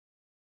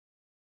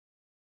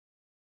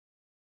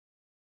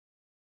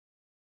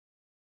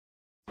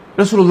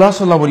রাসূলুল্লাহ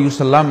সাল্লাল্লাহু আলাইহি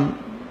ওয়াসাল্লাম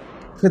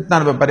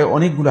ফিতনার ব্যাপারে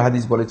অনেকগুলো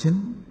হাদিস বলেছেন।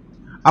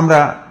 আমরা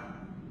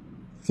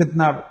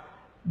ফিতনার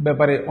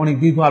ব্যাপারে অনেক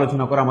দীর্ঘ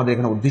আলোচনা করা আমাদের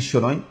এখানে উদ্দেশ্য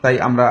নয়, তাই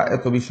আমরা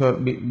এত বিষয়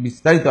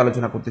বিস্তারিত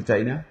আলোচনা করতে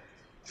চাই না।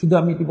 শুধু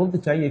আমি এটি বলতে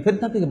চাই, এই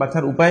ফিতনা থেকে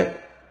বাঁচার উপায়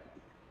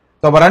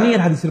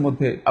তবরানীর হাদিসের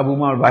মধ্যে আবু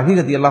উমার বাহির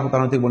রাদিয়াল্লাহু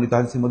তাআলা থেকে বর্ণিত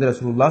হাদিসের মধ্যে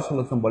রাসূলুল্লাহ সাল্লাল্লাহু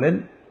আলাইহি ওয়াসাল্লাম বলেন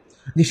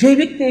যে সেই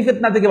ব্যক্তি এই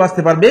ফিতনা থেকে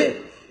বাঁচতে পারবে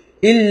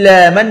ইল্লা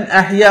মান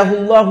আহইয়াহু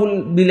আল্লাহু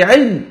বিল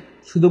ইলম,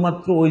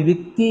 শুধুমাত্র ওই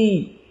ব্যক্তি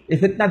এই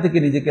ফিতনা থেকে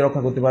নিজেকে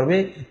রক্ষা করতে পারবে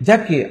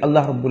যাকে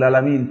আল্লাহ রাব্বুল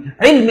আলামিন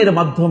ইলমের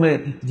মাধ্যমে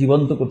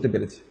জীবন্ত করতে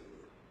পেরেছে।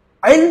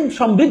 ইলম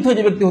সমৃদ্ধ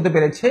যে ব্যক্তি হতে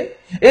পেরেছে,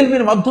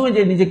 ইলমের মাধ্যমে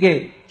যে নিজেকে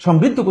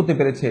সমৃদ্ধ করতে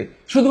পেরেছে,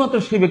 শুধুমাত্র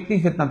সেই ব্যক্তি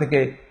ফিতনা থেকে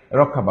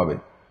রক্ষা পাবে।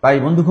 তাই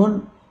বন্ধুগণ,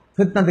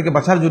 ফিতনা থেকে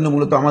বাঁচার জন্য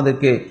মূলত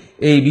আমাদেরকে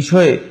এই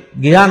বিষয়ে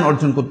জ্ঞান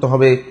অর্জন করতে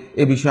হবে।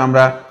 এই বিষয়ে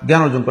আমরা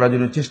জ্ঞান অর্জন করার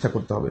জন্য চেষ্টা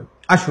করতে হবে।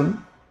 আসুন,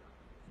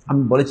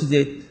 আমি বলেছি যে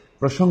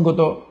প্রসঙ্গত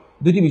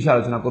দুটি বিষয়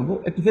আলোচনা করব।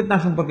 একটি ফিতনা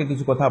সম্পর্কে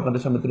কিছু কথা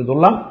আপনাদের সামনে তুলে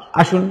ধরলাম।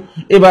 আসুন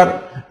এবার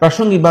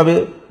প্রাসঙ্গিকভাবে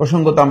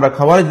প্রসঙ্গত আমরা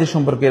খাওয়ারিজদের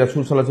সম্পর্কে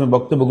রাসূল সাল্লাল্লাহু আলাইহি ওয়াসাল্লামের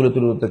বক্তব্যগুলো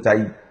তুলে ধরতে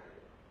চাই,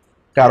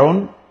 কারণ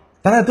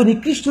তারা এত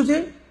নিকৃষ্ট যে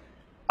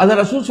আল্লাহ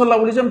রাসূল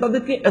সাল্লাল্লাহু আলাইহি ওয়াসাল্লাম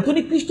তাদেরকে এত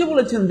নিকৃষ্ট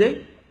বলেছেন যে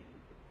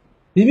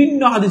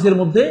বিভিন্ন হাদিসের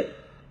মধ্যে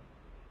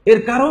এর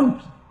কারণ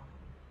কি?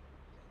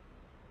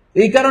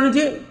 এই কারণে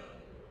যে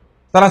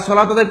তারা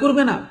সালাত আদায়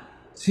করবে না,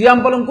 সিয়াম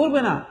পালন করবে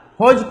না,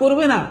 হজ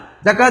করবে না,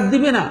 যাকাত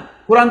দিবে না,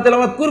 কোরআন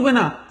তেলাওয়াত করবে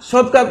না,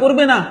 সদকা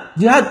করবে না,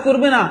 জিহাদ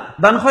করবে না,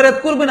 দান খয়রাত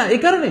করবে না, এই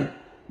কারণে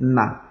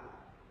না,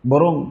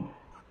 বরং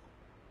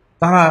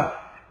তারা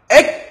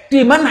একটি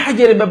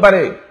মানহাজের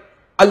ব্যাপারে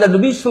আল্লাহ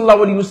নবী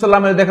সাল্লাল্লাহু আলাইহি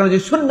ওয়াসাল্লামের দেখানো যে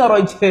সুন্নাহ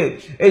রয়েছে,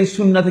 এই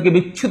সুন্নাহ থেকে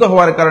বিচ্যুত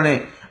হওয়ার কারণে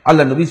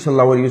আল্লাহ নবী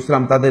সাল্লাল্লাহু আলাইহি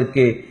ওয়াসাল্লাম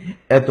তাদেরকে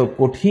এত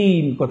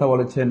কঠিন কথা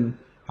বলেছেন।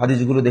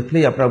 হাদিসগুলো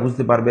দেখলেই আপনারা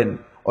বুঝতে পারবেন।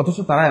 অথচ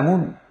তারা এমন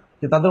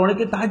যে তাদের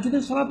অনেকে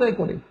তাহাজ্জুদের সালাত আদায়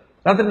করে,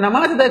 রাতের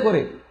নামাজ আদায়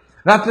করে,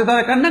 রাত্রে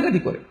তারা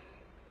কান্নাকাটি করে।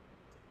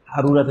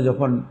 আর রাতে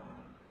যখন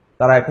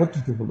তারা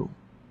একত্রিত হলো,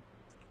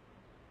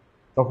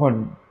 তখন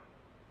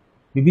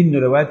বিভিন্ন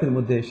রিওয়ায়াতের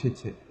মধ্যে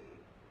এসেছে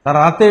তারা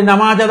রাতের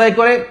নামাজ আদায়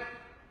করে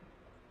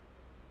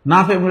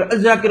নাফে ইবনে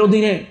আজরাকের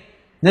অধীনে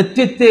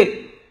নেতৃত্বে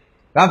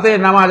রাতের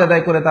নামাজ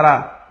আদায় করে তারা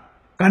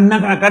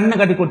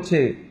কান্নাকাটি করছে।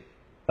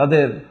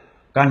 তাদের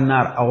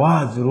কান্নার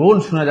আওয়াজ রোল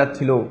শোনা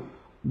যাচ্ছিল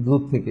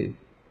দূর থেকে।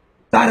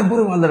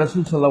 তারপরে আল্লাহ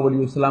রাসূল সাল্লাল্লাহু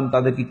আলাইহি ওয়াসাল্লাম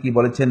তাদেরকে কি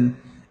বলেছেন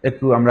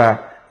একটু আমরা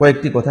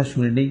কয়েকটি কথা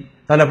শুনে নিই,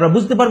 তাহলে আপনারা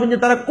বুঝতে পারবেন যে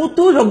তারা কত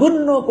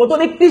জঘন্য, কত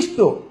নিকৃষ্ট।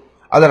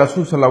 আল্লাহ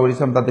রাসূল সাল্লাল্লাহু আলাইহি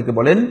ওয়াসাল্লাম তাদেরকে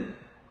বলেন,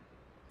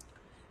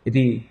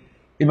 এটি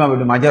ইমাম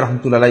ইবনে মাজাহ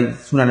রাহমাতুল্লাহি আলাইহি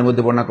সুনানের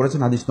মধ্যে বর্ণনা করেছেন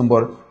হাদিস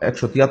নম্বর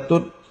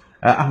 173,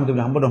 আহমদ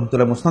ইবনে হাম্বল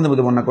রাহমাতুল্লাহি মুসনাদের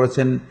মধ্যে বর্ণনা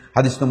করেছেন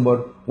হাদিস নম্বর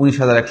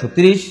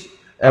 19130,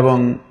 এবং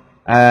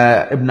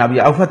ইবনে আবি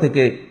আওফা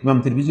থেকে ইমাম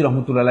তিরমিজি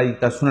রাহমাতুল্লাহি আলাইহি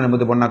তার সুনানের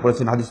মধ্যে বর্ণনা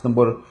করেছেন হাদিস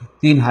নম্বর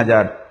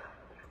 3000।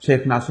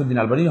 শেখ নাসিরউদ্দিন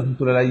আলবানী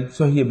রাহমাতুল্লাহি আলাইহি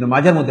সহিহ ইবনে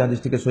মাজাহর মধ্যে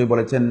হাদিসটিকে সহিহ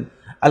বলেছেন,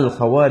 আল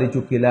খাওয়ারিজু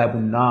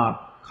কিলাবুন নার,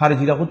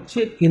 খারিজিরা হচ্ছে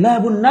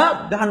কিলাবুন নার,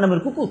 জাহান্নামের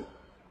কুকুর।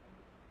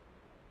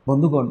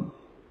 বন্ধুগণ,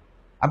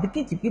 আপনি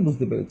কি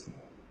বুঝতে পেরেছেন?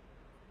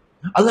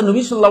 আল্লাহ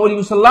নবী সাল্লাল্লাহু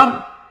আলাইহি ওয়াসাল্লাম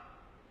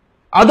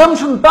আদম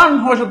সন্তান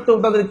হওয়া সত্ত্বেও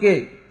তাদেরকে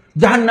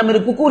জাহান্নামের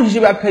কুকুর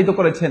হিসেবে আখ্যায়িত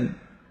করেছেন।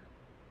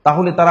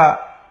 তাহলে তারা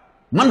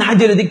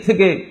মানহাজের দিক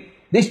থেকে,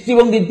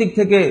 দৃষ্টিভঙ্গির দিক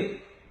থেকে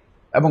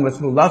এবং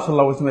রাসূলুল্লাহ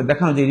সাল্লাল্লাহু আলাইহি ওয়াসাল্লামের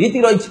দেখানো যে রীতি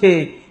রয়েছে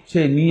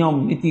সেই নিয়ম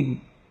নীতির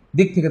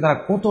দিক থেকে তারা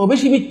কত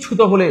বেশি বিচ্যুত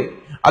হলে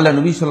আল্লাহ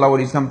নবী সাল্লাল্লাহু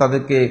আলাইহি ওয়াসাল্লাম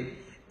তাদেরকে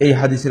এই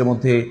হাদিসের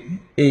মধ্যে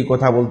এই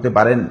কথা বলতে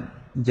পারেন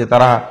যে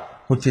তারা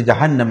হচ্ছে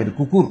জাহান্নামের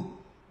কুকুর।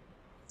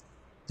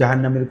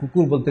 জাহান্নামের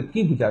কুকুর বলতে কি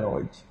বোঝানো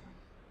হয়েছে?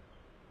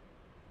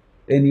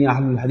 এ নিয়ে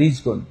আহলুল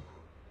হাদিসগণ,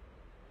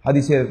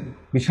 হাদিসের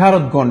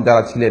বিশারদগণ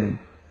যারা ছিলেন,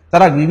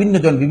 তারা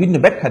বিভিন্ন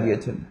ব্যাখ্যা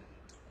দিয়েছেন।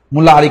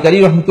 মুল্লা আলী কারি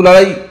রাহমাতুল্লাহি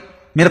আলাইহি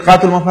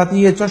মিরকাতুল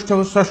মাফাতিহের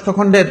 6ষ্ঠ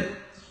খণ্ডের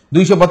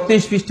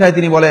 232 পৃষ্ঠায়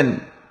তিনি বলেন,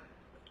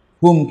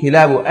 হুম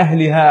খিলাবু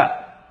আহলিহা,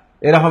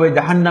 এরা হবে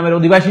জাহান্নামের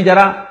অধিবাসী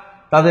যারা,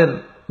 তাদের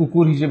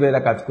কুকুর হিসেবে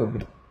এরা কাজ করবে,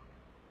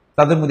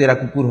 তাদের মধ্যে এরা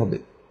কুকুর হবে।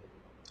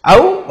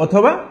 আও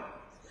অথবা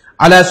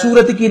আলা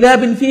সূরাতি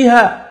কিলাবিন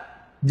ফিহা,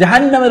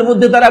 জাহান্নামের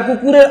মধ্যে তারা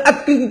কুকুরের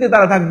আকৃতিতে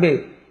তারা থাকবে।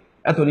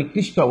 এত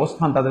নিকৃষ্ট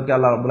অবস্থান তাদেরকে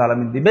আল্লাহ রাব্বুল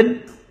আলামিন দিবেন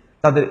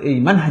তাদের এই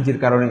মানহাজের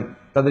কারণে,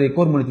 তাদের এই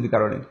কর্মনীতির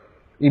কারণে,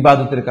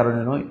 ইবাদতের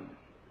কারণে নয়,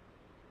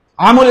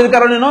 আমলের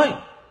কারণে নয়,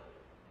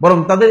 বরং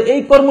তাদের এই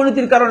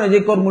কর্মনীতির কারণে, যে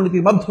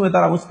কর্মনীতির মাধ্যমে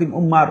তারা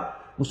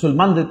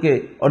মুসলমানদেরকে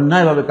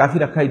অন্যায়ভাবে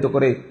কাফির আখ্যায়িত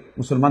করে,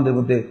 মুসলমানদের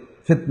মধ্যে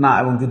ফিতনা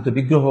এবং যুদ্ধ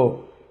বিগ্রহ,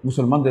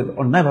 মুসলমানদের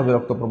অন্যায়ভাবে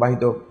রক্ত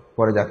প্রবাহিত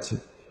করে যাচ্ছে।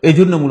 এই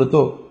জন্য মূলত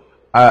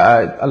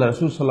আল্লাহ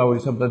রাসূল সাল্লাল্লাহু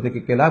আলাইহি ওয়াসাল্লাম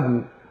তাদেরকে কেলাবু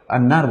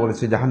আন্নার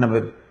বলেছে,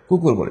 জাহান্নামের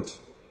কুকুর বলেছে।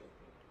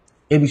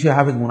 এই বিষয়ে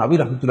হাফেজ মুনাবি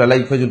রাহমাতুল্লাহি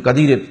আলাইহি ফয়জুল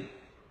কাদিরের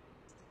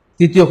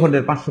 3য়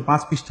খণ্ডের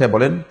 505 পৃষ্ঠায়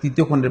বলেন,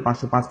 3য় খণ্ডের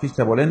 505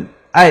 পৃষ্ঠায় বলেন,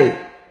 আয়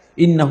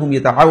ইন্নাহুম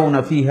ইয়াতাআউনা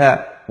ফিহা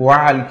ওয়া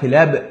আল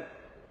কিলাব,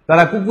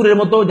 তারা কুকুরের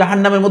মতো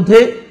জাহান্নামের মধ্যে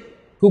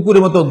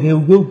কুকুরের মতো ঘেউ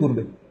ঘেউ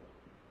করবে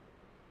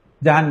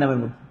জাহান্নামের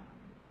মধ্যে।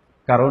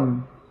 কারণ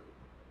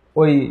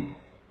ওই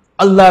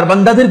আল্লাহর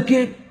বান্দাদেরকে,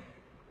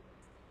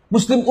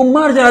 মুসলিম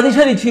উম্মার যারা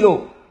দিশারি ছিল,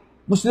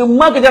 মুসলিম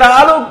উম্মাকে যারা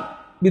আলো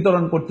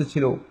বিতরণ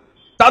করতেছিল,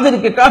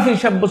 তাদেরকে কাফির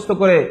সাব্যস্ত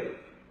করে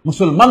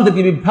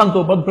মুসলমানদেরকে বিভ্রান্ত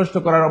পথভ্রষ্ট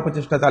করার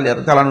অপচেষ্টা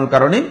চালানোর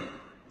কারণে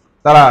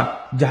তারা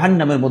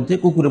জাহান্নামের মধ্যে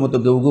কুকুরের মতো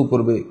গেউ গেউ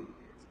করবে।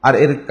 আর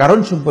এর কারণ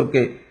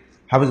সম্পর্কে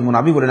হাফিজ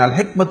মুনাবি বলেন, আল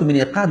হিকমাতু মিন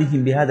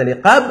ইকাবিহিম বিহাদাল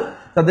ইকাব,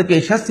 তাদেরকে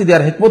এই শাস্তি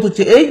দেওয়ার হিকমত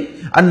হচ্ছে এই,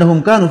 আন্নাহুম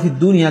কানু ফিদ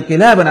দুনিয়া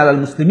কিলাবান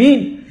আলাল মুসলিমিন,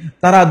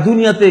 তারা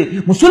দুনিয়াতে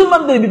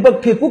মুসলমানদের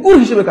বিপক্ষে কুকুর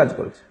হিসেবে কাজ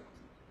করেছে।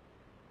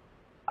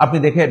 আপনি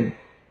দেখেন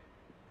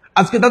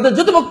আজকে তাদের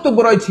যত বক্তব্য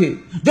রয়েছে,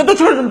 যত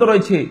ষড়যন্ত্র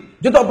রয়েছে,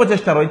 যত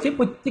অপচেষ্টা রয়েছে,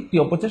 প্রত্যেকটি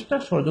অপচেষ্টা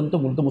ষড়যন্ত্র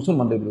মূলত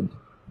মুসলমানদের বিরুদ্ধে।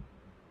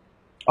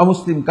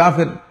 অমুসলিম,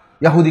 কাফের,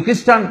 ইহুদি,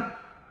 খ্রিস্টান,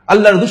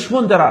 আল্লাহর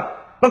দুশমন যারা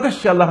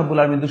প্রকাশ্যে আল্লাহ রাব্বুল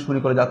আলামিন দুশমনী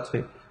করে যাচ্ছে,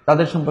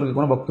 তাদের সম্পর্কে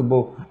কোনো বক্তব্য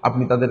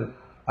আপনি তাদের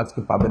আজকে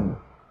পাবেন না।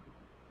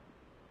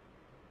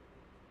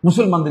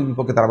 মুসলমানদের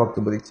বিপক্ষে তারা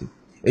বক্তব্য দিচ্ছে।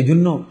 এই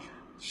জন্য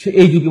সে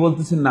এই যুগে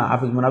বলতেছেন না,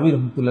 হাফিজ মুনাবি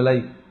রহমতুল্লাহ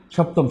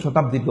 7ম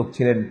শতাব্দীর লোক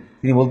ছিলেন,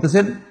 তিনি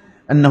বলতেছেন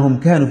আন্নাহুম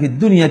কানু ফিদ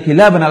দুনিয়া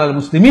কিলাবান আলাল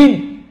মুসলিমিন,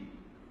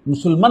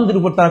 মুসলমানদের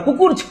উপর তারা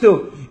কুকুর ছিল,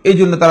 এই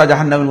জন্য তারা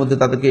জাহান্নামের মধ্যে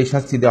তাদেরকে এই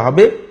শাস্তি দেওয়া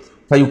হবে।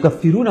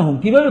 ফায়ুকাফিরুনাহুম,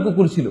 কিভাবে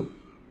কুকুর ছিল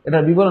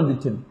এটার বিবরণ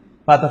দিচ্ছেন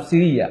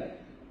ফাতাফসিরিয়া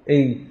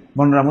এই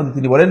বর্ণনার মধ্যে।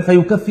 তিনি বলেন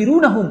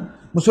ফায়ুকাফিরুনাহুম,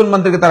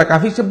 মুসলমানদেরকে তারা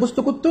কাফির সাব্যস্ত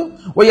করত,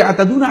 ওয়া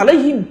ইয়াতাদুনা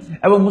আলাইহিম,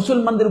 এবং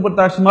মুসলমানদের উপর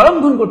তারা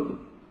সীমালঙ্ঘন করত।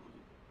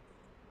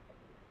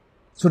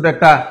 ছোট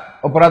একটা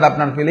অপরাধ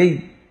আপনার পেলেই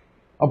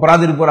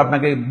অপরাধের উপর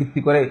আপনাকে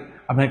ভিত্তি করে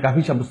আপনাকে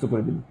কাফির সাব্যস্ত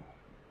করে দিলেন,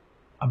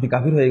 আপনি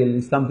কাফির হয়ে গেলেন,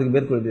 ইসলাম থেকে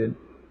বের করে দিলেন।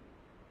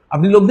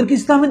 আপনি লোকদেরকে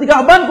ইসলামের দিকে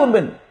আহ্বান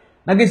করবেন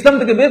নাকি ইসলাম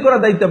থেকে বের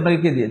করার দায়িত্ব আপনাকে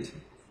কে দিয়েছে?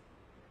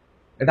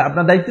 এটা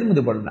আপনার দায়িত্বের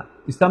মধ্যে পড়ে না,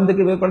 ইসলাম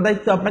থেকে বের করার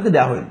দায়িত্ব আপনাকে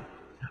দেওয়া হয়নি।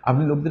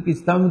 আপনি লোকদেরকে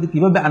ইসলামের মধ্যে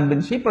কিভাবে আনবেন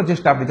সেই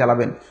প্রচেষ্টা আপনি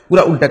চালাবেন,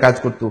 পুরা উল্টা কাজ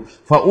করতো।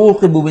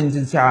 ফাউকিবু মিন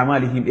জিনসি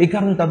আমালিহিম, এই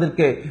কারণে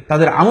তাদেরকে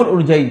তাদের আমল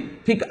অনুযায়ী,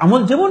 ঠিক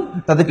আমল যেমন,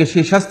 তাদেরকে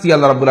সেই শাস্তি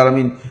আল্লাহ রাব্বুল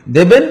আলামিন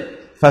দেবেন।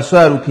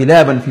 ফাসারু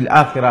কিলাবান ফিল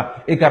আখিরাহ,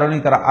 এই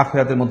কারণেই তারা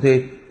আখিরাতের মধ্যে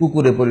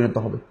কুকুরে পরিণত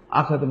হবে,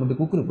 আখিরাতের মধ্যে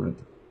কুকুরে পরিণত।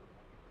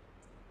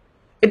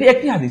 এটি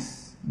একটি হাদিস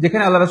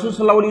যেখানে আল্লাহ রাসূল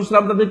সাল্লাল্লাহু আলাইহি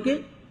ওয়াসাল্লাম তাদেরকে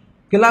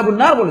কিলাবুন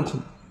নার বলেছেন।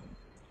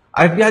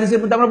 আরেকটি হাদিসের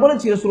মধ্যে আমরা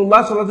বলেছি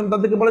রাসূলুল্লাহ সাল্লাল্লাহু আলাইহি ওয়াসাল্লাম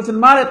তাদেরকে বলেছেন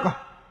মারিকা,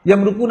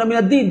 ইয়ামরুকুনা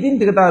মিনাদ দ্বীন, দিন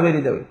থেকে তারা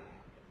বেরিয়ে যাবে।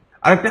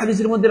 আরেকটি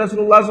হাদিসের মধ্যে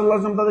রাসূলুল্লাহ সাল্লাল্লাহু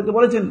আলাইহি ওয়াসাল্লাম তাদেরকে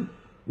বলেছেন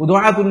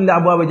উদুআতুল ইলা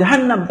আবওয়াবি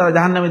জাহান্নাম, তারা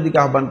জাহান্নামের দিকে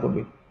আহ্বান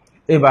করবে।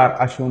 এবার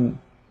আসুন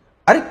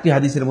আরেকটি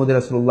হাদিসের মধ্যে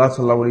রাসূলুল্লাহ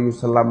সাল্লাল্লাহু আলাইহি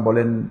ওয়াসাল্লাম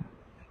বলেন,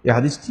 এই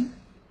হাদিসটি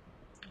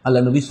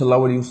আল্লাহ নবী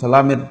সাল্লাল্লাহু আলাইহি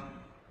ওয়াসাল্লামের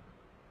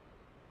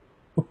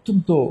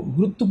অত্যন্ত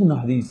গুরুত্বপূর্ণ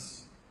হাদিস।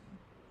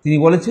 তিনি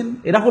বলেছেন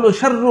এরা হলো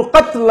শাররু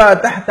কাতলা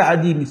তাহতা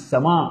আদিমিস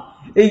সামা,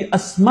 এই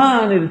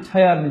আসমানের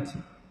ছায়ার নিচে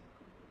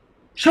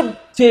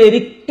সবচেয়ে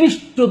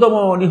নিকৃষ্টতম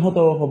নিহত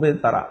হবে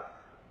তারা।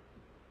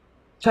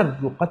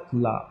 শাররু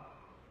কাতলা,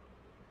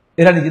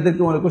 এরা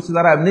নিজেদেরকে মনে করছে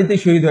তারা এমনিতেই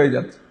শহীদ হয়ে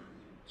যাচ্ছে,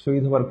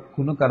 শহীদ হওয়ার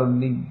কোনো কারণ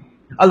নেই।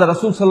 আল্লাহ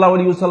রাসূল সাল্লাল্লাহু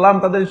আলাইহি ওয়াসাল্লাম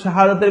তাদের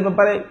শাহাদাতের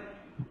ব্যাপারে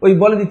ওই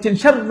বলে দিচ্ছেন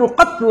শাররু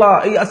কাতলা,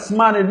 এই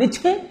আসমানের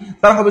নিচে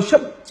তারা হবে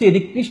সবচেয়ে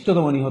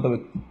নিকৃষ্টতম নিহত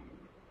ব্যক্তি,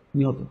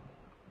 নিহত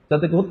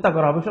যাদেরকে হত্যা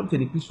করা হবে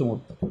সবচেয়ে নিকৃষ্ট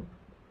হত্যা,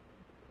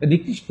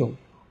 নিকৃষ্ট।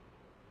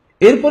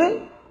 এরপরে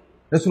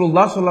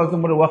রাসূলুল্লাহ সাল্লাল্লাহু আলাইহি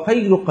ওয়াসাল্লাম বলে ওয়া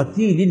খায়রু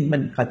কাতিলিন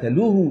মান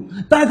কাতালুহু,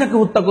 তারা যাকে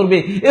হত্যা করবে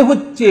এ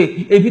হচ্ছে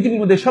এই পৃথিবীর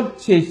মধ্যে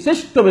সবচেয়ে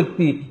শ্রেষ্ঠ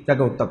ব্যক্তি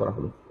যাকে হত্যা করা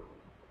হলো,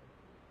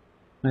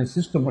 মানে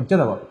শ্রেষ্ঠ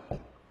মর্যাদা পাবে।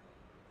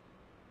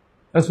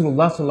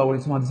 রাসূলুল্লাহ সাল্লাল্লাহু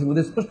আলাইহি ওয়াসাল্লাম হাদিসের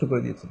মধ্যে স্পষ্ট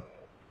করে দিয়েছেন।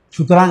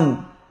 সুতরাং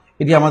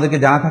এটি আমাদেরকে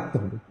জানা থাকতে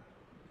হবে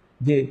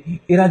যে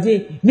এরা যে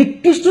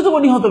নিকৃষ্টতম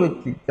নিহত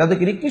ব্যক্তি,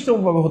 যাদেরকে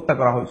নিকৃষ্টভাবে হত্যা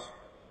করা হয়েছে,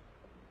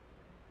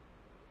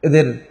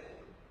 এদের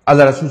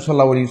আল্লাহ রাসূল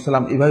সাল্লাল্লাহু আলাইহি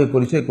ওয়াসাল্লাম এভাবে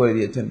পরিচয় করে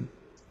দিয়েছেন।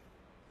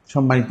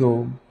 সম্মানিত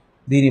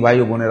দিনী ভাই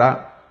ও বোনেরা,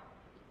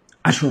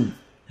 আসুন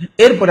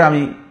এরপরে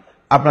আমি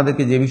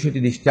আপনাদেরকে যে বিষয়টি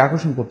দৃষ্টি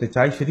আকর্ষণ করতে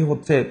চাই সেটি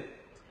হচ্ছে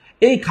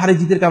এই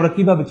খারেজিদেরকে আমরা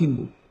কিভাবে চিনব।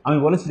 আমি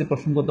বলেছি যে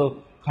প্রসঙ্গত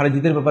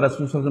খারেজিদের ব্যাপারে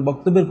রাসূল সাল্লাল্লাহু আলাইহি ওয়াসাল্লাম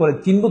বক্তব্যের পরে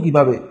চিনব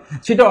কিভাবে,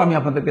 সেটাও আমি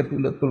আপনাদেরকে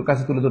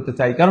কাছে তুলে ধরতে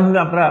চাই। কারণ হলে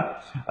আপনারা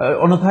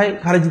অন্যথায়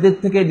খারেজিদের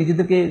থেকে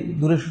নিজেদেরকে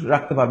দূরে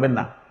রাখতে পারবেন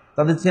না।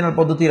 তাদের চেনার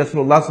পদ্ধতি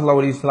রাসূলুল্লাহ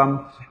সাল্লাল্লাহু আলাইহি ওয়াসাল্লাম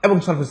এবং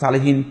সালফে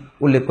সালেহিন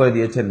উল্লেখ করে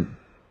দিয়েছেন।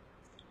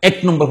 1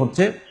 নম্বর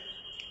হচ্ছে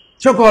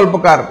সকল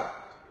প্রকার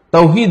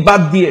তাওহীদ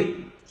বাদ দিয়ে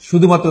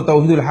শুধুমাত্র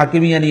তাওহীদুল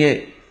হাকিমিয়া নিয়ে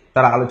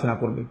তারা আলোচনা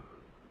করবে।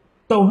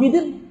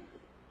 তাওহীদের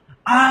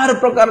আর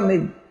প্রকার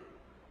নেই,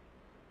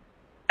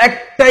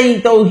 একটাই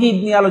তাওহীদ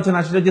নিয়ে আলোচনা,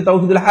 সেটা হচ্ছে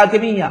তাওহীদুল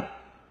হাকিমিয়া।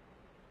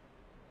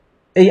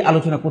 এই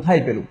আলোচনা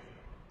কোথায় পেল?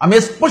 আমি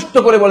স্পষ্ট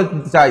করে বলে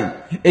দিতে চাই,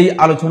 এই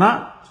আলোচনা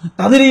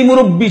তাদেরই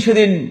মুরব্বী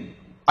সেদিন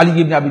আলী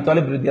ইবনে আবি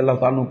তালিব রাদিয়াল্লাহু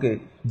তাআলা আনহুকে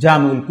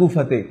জামিউল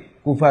কুফাতে,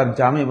 কুফার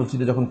জামে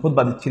মসজিদে যখন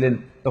খুতবা দিচ্ছিলেন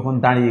তখন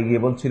দাঁড়িয়ে গিয়ে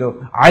বলছিল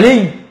আলী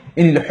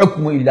ইনিল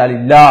হুকমু ইল্লা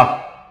লিল্লাহ,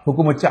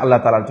 হুকুম হচ্ছে আল্লাহ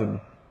তাআলার জন্য।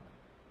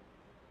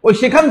 ওই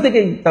সেখান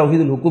থেকেই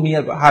তাওহীদুল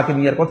হুকুমিয়ার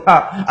হাকিমিয়ার কথা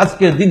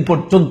আজকের দিন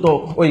পর্যন্ত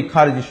ওই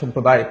খারেজি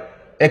সম্প্রদায়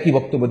একই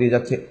বক্তব্য দিয়ে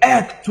যাচ্ছে,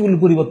 এক চুল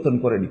পরিবর্তন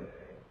করেনি,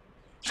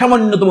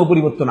 সামান্যতম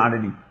পরিবর্তন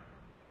আনেনি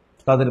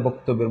তাদের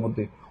বক্তব্যের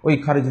মধ্যে। ওই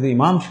খারেজিদের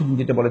ইমাম সেদিন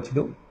যেটা বলেছিল,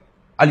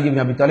 আলী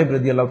ইবনে আবি তালিব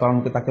রাদিয়াল্লাহু তাআলা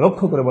আনহুকে তাকে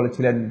লক্ষ্য করে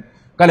বলেছিলেন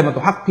কালিমাতু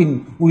হাক্কিন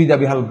উরিদা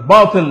বিহাল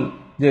বাতিল,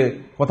 যে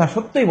কথা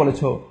সত্যই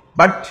বলেছো,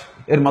 বাট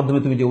এর মাধ্যমে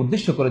তুমি যে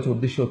উদ্দেশ্য করেছো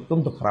উদ্দেশ্য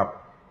অত্যন্ত খারাপ,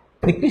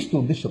 নিকৃষ্ট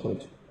উদ্দেশ্য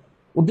করেছো,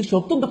 উদ্দেশ্য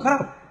অত্যন্ত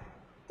খারাপ।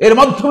 এর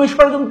মাধ্যমে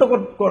ষড়যন্ত্র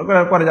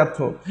করে যাচ্ছ,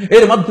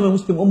 এর মাধ্যমে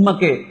মুসলিম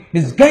উম্মাকে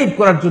মিসগাইড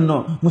করার জন্য,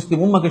 মুসলিম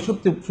উম্মাকে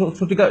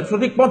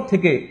সঠিক পথ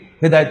থেকে,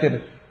 হেদায়েতের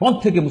পথ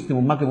থেকে মুসলিম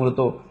উম্মাকে মূলত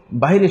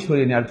বাইরে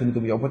সরিয়ে নেওয়ার জন্য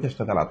তুমি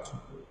অপচেষ্টা চালাচ্ছ।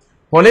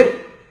 ফলে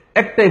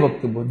একটাই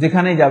বক্তব্য,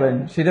 যেখানেই যাবেন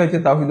সেটা হচ্ছে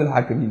তাওহীদুল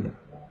হাকিমিয়্যা।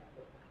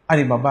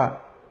 আরে বাবা,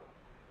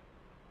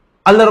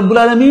 আল্লাহ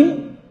রাব্বুল আলামিন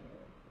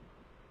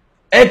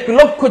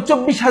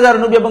 1,24,000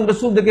 নবী এবং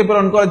রাসূলদেরকে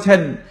প্রেরণ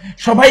করেছেন,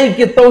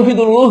 সবাইকে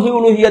তাওহীদুল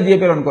উলুহিয়্যা দিয়ে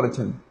প্রেরণ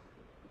করেছেন।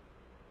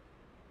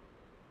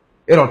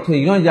 এর অর্থ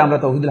এই নয় যে আমরা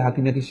তাওহীদুল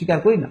হাকিমিয়্যাকে স্বীকার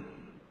করি না।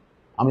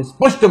 আমি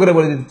স্পষ্ট করে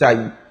বলে দিতে চাই,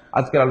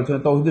 আজকের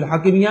আলোচনায় তাওহীদুল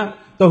হাকিমিয়্যা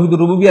তাওহীদুর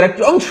রুবুবিয়্যার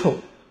একটি অংশ,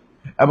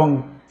 এবং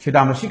সেটা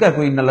আমরা স্বীকার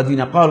করি।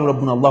 ইন্নাল্লাযীনা ক্বালু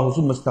রাব্বুনা আল্লাহু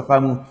সুম্মা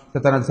ইসতাকামু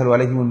তাতানাজ্জালু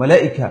আলাইহিমুল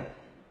মালায়েকা,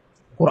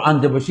 কোরআন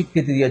যেভাবে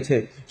স্বীকৃতি দিয়েছে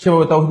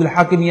সেভাবে তাওহীদুল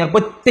হাকিমিয়্যার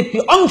প্রত্যেকটি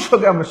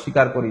অংশকে আমরা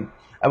স্বীকার করি,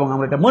 এবং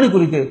আমরা এটা মনে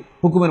করি যে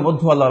হুকুমের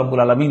মধ্যে আল্লাহ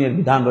রাব্বুল আলামিনের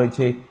বিধান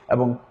রয়েছে,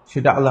 এবং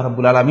সেটা আল্লাহ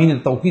রাব্বুল আলামিনের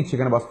তাওহীদ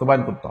সেখানে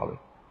বাস্তবায়ন করতে হবে।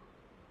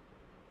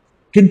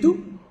 কিন্তু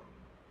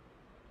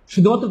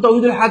শুধুমাত্র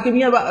তাওহীদুল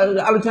হাকিমিয়্যা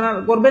আলোচনা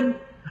করবেন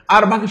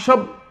আর বাকি সব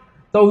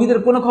তাওহীদের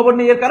কোনো খবর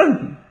নেই, এর কারণ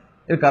কি?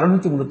 এর কারণ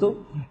হচ্ছে মূলত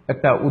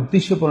একটা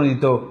উদ্দেশ্য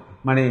প্রণোদিত,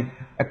 মানে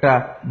একটা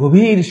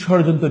গভীর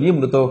ষড়যন্ত্র নিয়ে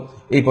মূলত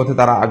এই পথে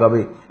তারা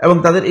আগাবে, এবং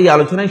তাদের এই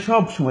আলোচনায়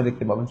সব সময়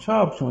দেখতে পাবেন।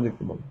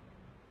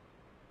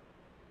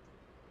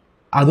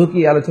 আদৌ কি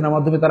আলোচনার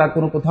মাধ্যমে তারা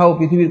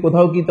পৃথিবীর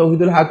কোথাও কি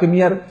তাওহীদুল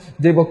হাকিমিয়্যার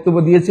যে বক্তব্য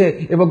দিয়েছে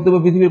এ বক্তব্য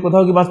পৃথিবীর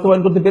কোথাও কি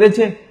বাস্তবায়ন করতে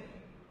পেরেছে?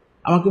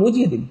 আমাকে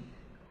বুঝিয়ে দিন।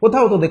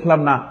 কোথাও তো দেখলাম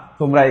না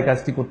তোমরা এই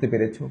কাজটি করতে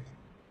পেরেছো,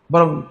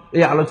 বরং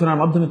এই আলোচনার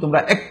মাধ্যমে তোমরা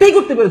একটাই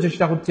করতে পেরেছো,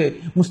 সেটা হচ্ছে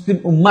মুসলিম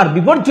উম্মার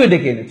বিপর্যয়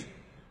ডেকে এনেছো।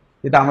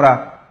 এটা আমরা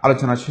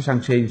আলোচনার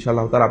শেষাংশে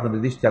ইনশাআল্লাহ তাআলা আপনাদের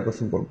দৃষ্টি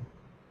আকর্ষণ করব।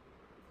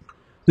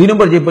 2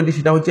 নম্বর যে পয়েন্টটি,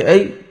 সেটা হচ্ছে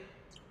এই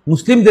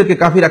মুসলিমদেরকে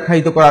কাফির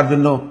আখ্যায়িত করার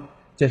জন্য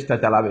চেষ্টা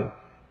চালাবে।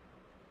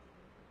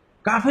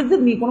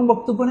 কাফেরদের নিয়ে কোনো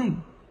বক্তব্য নেই,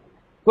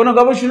 কোনো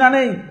গবেষণা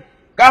নেই,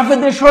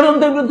 কাফেরদের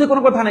ষড়যন্ত্রের বিরুদ্ধে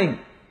কোনো কথা নেই,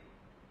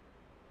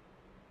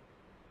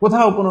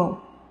 কোথাও কোনো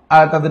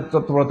তাদের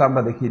তৎপরতা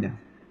আমরা দেখি না।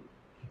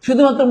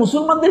 শুধুমাত্র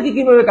মুসলমানদেরকে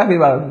কিভাবে কাফির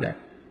বানানো যায়।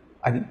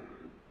 আরে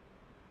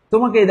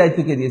তোমাকে এই দায়িত্ব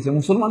কে দিয়েছে?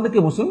 মুসলমানদেরকে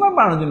মুসলমান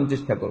বানানোর জন্য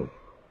চেষ্টা করো,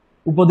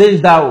 উপদেশ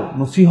দাও,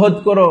 নসিহত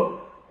করো।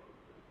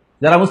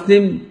 যারা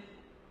মুসলিম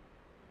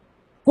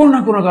কোনো না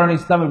কোনো কারণে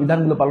ইসলামের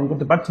বিধানগুলো পালন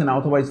করতে পারছে না,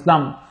 অথবা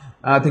ইসলাম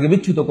থেকে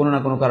বিচ্যুত কোনো না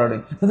কোনো কারণে,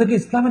 তাদেরকে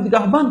ইসলামের দিকে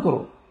আহ্বান করো,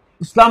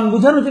 ইসলাম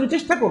বোঝানোর জন্য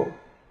চেষ্টা করো।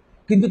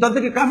 কিন্তু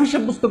তাদেরকে কাফির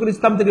সাব্যস্ত করে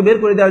ইসলাম থেকে বের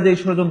করে দেওয়ার যে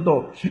ষড়যন্ত্র,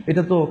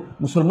 এটা তো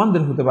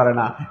মুসলমানদের হতে পারে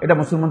না, এটা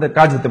মুসলমানদের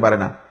কাজ হতে পারে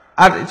না।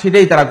 আর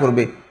সেটাই তারা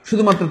করবে,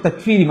 শুধুমাত্র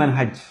তাকফীর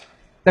মানহাজ।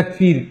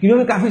 তাকফীর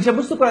কিভাবে কাফির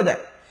সাব্যস্ত করা যায়,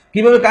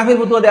 কিভাবে কাফির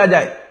ফতোয়া দেওয়া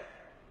যায়,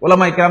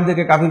 ওলামায়ে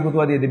কেরামদেরকে কাফির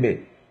ফতোয়া দিয়ে দেবে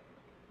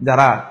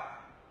যারা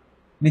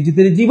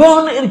নিজেদের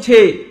জীবন এর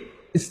চেয়ে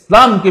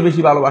ইসলামকে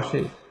বেশি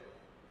ভালোবাসে,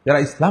 যারা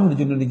ইসলামের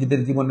জন্য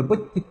নিজেদের জীবনের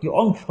প্রত্যেকটি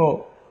অংশ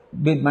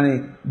মানে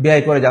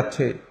ব্যয় করে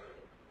যাচ্ছে,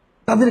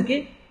 তাদেরকে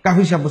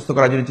কাফির সাব্যস্ত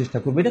করার জন্য চেষ্টা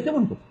করবে। এটা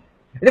কেমন কথা?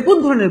 এটা কোন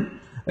ধরনের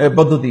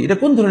পদ্ধতি? এটা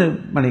কোন ধরনের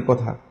মানে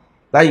কথা?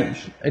 তাই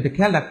এটা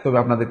খেয়াল রাখতে হবে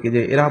আপনাদেরকে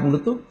যে এরা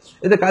মূলত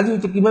এদের কাজই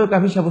হচ্ছে কিভাবে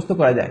কাফির সাব্যস্ত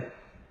করা যায়।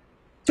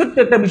 ছোট্ট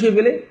একটা বিষয়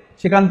পেলে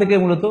সেখান থেকে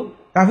মূলত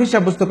কাফির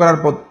সাব্যস্ত করার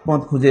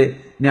পথ খুঁজে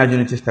নেওয়ার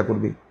জন্য চেষ্টা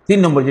করবে। 3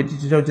 নম্বর যেটি,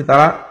 সেটা হচ্ছে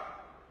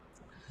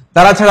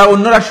তারা ছাড়া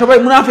অন্যরা সবাই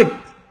মুনাফিক।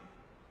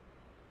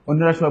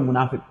 অন্যরা সবাই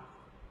মুনাফিক।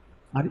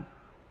 আরে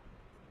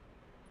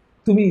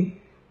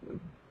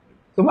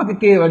তোমাকে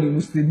কে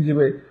মুসলিম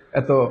হিসেবে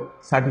এত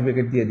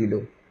সার্টিফিকেট দিয়ে দিল?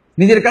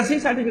 নিজের কাছেই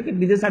সার্টিফিকেট,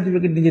 নিজের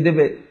সার্টিফিকেট নিজে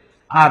দেবে,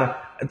 আর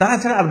তারা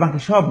ছাড়া আর বাকি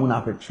সব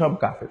মুনাফিক, সব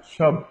কাফের,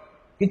 সব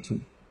কিছু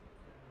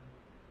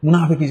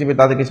মুনাফিক হিসেবে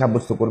তাদেরকে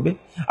সাব্যস্ত করবে।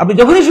 আপনি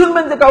যখনই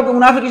শুনবেন যে কাউকে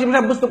মুনাফিক হিসেবে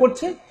সাব্যস্ত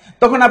করছে,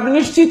 তখন আপনি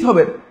নিশ্চিত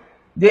হবেন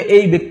যে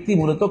এই ব্যক্তি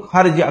মূলত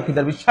খারিজি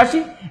আকীদার বিশ্বাসী,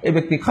 এই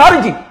ব্যক্তি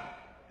খারিজি।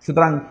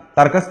 সুতরাং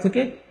তার কাছ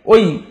থেকে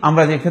ওই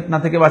আমরা যে ফিতনা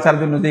থেকে বাঁচার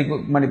জন্য যে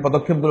মানে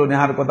পদক্ষেপগুলো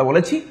নেওয়ার কথা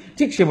বলেছি,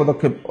 ঠিক সেই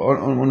পদক্ষেপ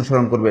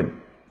অনুসরণ করবেন।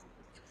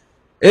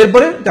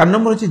 এরপরে 4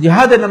 নম্বর হচ্ছে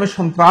জিহাদের নামে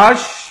সন্ত্রাস,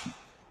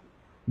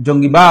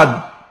 জঙ্গিবাদ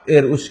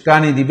এর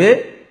উস্কানি দিবে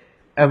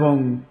এবং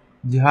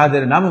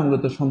জিহাদের নামে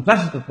মূলত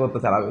সন্ত্রাসী তৎপরতা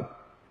চালাবে।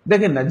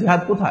 দেখেন না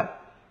জিহাদ কোথায়?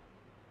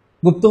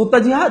 গুপ্ত হত্যা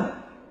জিহাদ,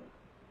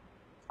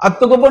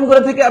 আত্মগোপন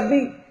করে থেকে আপনি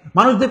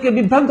মানুষদেরকে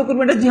বিভ্রান্ত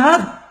করবেন, এটা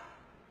জিহাদ।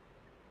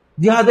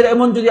 জিহাদের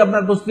এমন যদি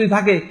আপনার প্রস্তুতি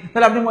থাকে,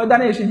 তাহলে আপনি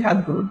ময়দানে এসে জিহাদ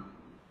করুন।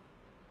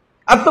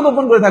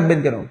 আত্মগোপন করে থাকবেন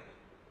কেন?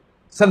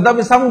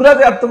 সাদ্দামে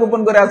সামুরাতে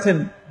আত্মগোপন করে আছেন,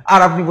 আর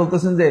আপনি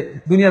বলতেছেন যে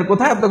দুনিয়ার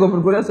কোথায় আত্মগোপন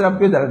করে আছেন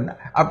আপনিও জানেন না,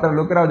 আপনার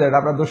লোকেরাও জানেন না,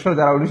 আপনার দোসর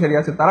যারা অনুসারী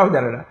আছে তারাও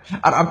জানে না,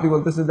 আর আপনি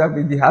বলতেছেন যে আপনি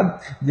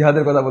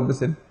জিহাদের কথা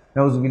বলতেছেন।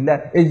 নাউজুবিল্লাহ।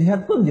 এই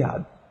জিহাদ কোন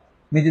জিহাদ?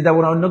 নিজে যাবো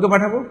না অন্যকে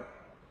পাঠাবো?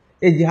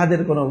 এই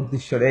জিহাদের কোনো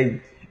উদ্দেশ্য নেই,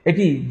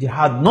 এটি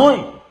জিহাদ নয়,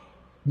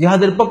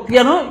 জিহাদের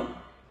প্রক্রিয়া নয়।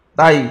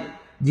 তাই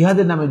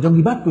জিহাদের নামে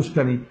জঙ্গিবাদ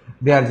উস্কানি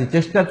দেওয়ার যে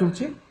চেষ্টা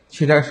চলছে,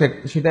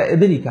 সেটা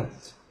এদেরই কাজ।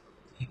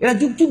 এরা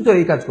যুগ যুগ ধরে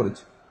এই কাজ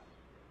করেছে,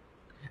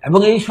 এবং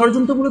এই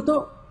ষড়যন্ত্র মূলত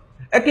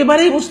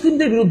একেবারেই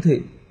মুসলিমদের বিরুদ্ধে।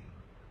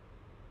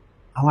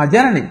 আমার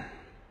জানা নেই,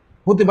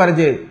 হতে পারে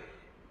যে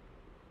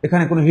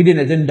এখানে কোনো হিডেন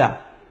এজেন্ডা,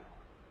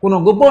 কোনো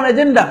গোপন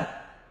এজেন্ডা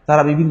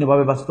তারা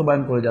বিভিন্নভাবে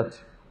বাস্তবায়ন করে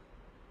যাচ্ছে।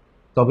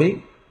 তবে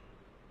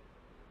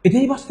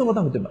এটাই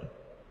বাস্তবতা হতে পারে,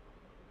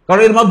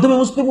 কারণ এর মাধ্যমে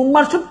মুসলিম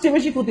উম্মার সবচেয়ে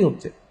বেশি ক্ষতি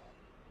হচ্ছে।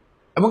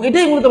 এবং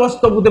এটাই মূলত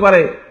বাস্তব হতে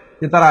পারে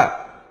যে তারা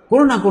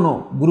কোনো না কোনো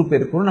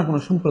গ্রুপের, কোনো না কোনো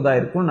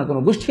সম্প্রদায়ের, কোনো না কোনো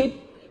গোষ্ঠীর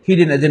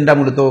হিডেন এজেন্ডা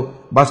মূলত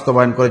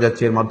বাস্তবায়ন করে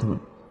যাচ্ছে এর মাধ্যমে।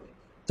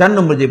 4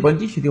 নম্বর যে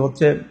পয়েন্টটি, সেটি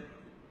হচ্ছে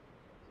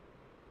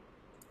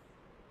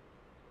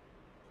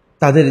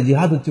তাদের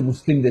জিহাদ হচ্ছে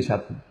মুসলিমদের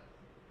সাথে।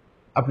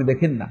 আপনি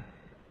দেখেন না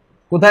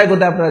কোথায়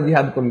কোথায় আপনারা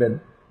জিহাদ করলেন,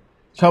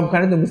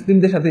 সবখানে তো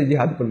মুসলিমদের সাথে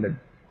জিহাদ করলেন।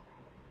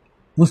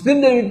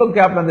 মুসলিমদের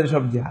বিপক্ষে আপনাদের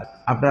সব জিহাদ।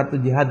 আপনারা তো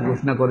জিহাদ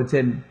ঘোষণা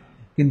করেছেন,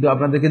 কিন্তু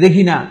আপনাদেরকে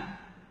দেখি না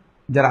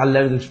যারা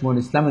আল্লাহর দুশমন,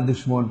 ইসলামের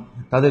দুশমন,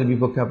 তাদের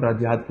বিপক্ষে আপনারা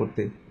জিহাদ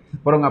করতে।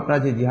 বরং আপনারা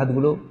যে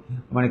জিহাদগুলো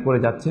করে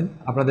যাচ্ছেন,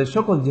 আপনাদের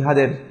সকল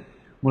জিহাদের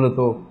মূলত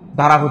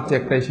ধারা হচ্ছে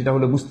একটাই, সেটা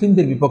হলো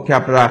মুসলিমদের বিপক্ষে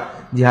আপনারা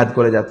জিহাদ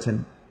করে যাচ্ছেন।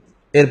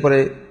 এরপরে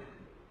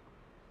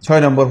 6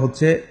 নম্বর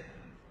হচ্ছে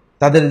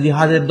তাদের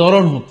জিহাদের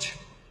ধরন হচ্ছে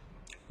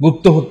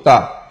গুপ্ত হত্যা,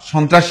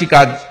 সন্ত্রাসী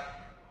কাজ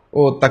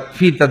ও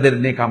তাকফির তাদের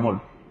নেক আমল।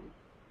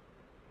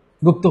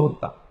 গুপ্ত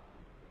হত্যা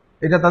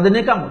এটা তাদের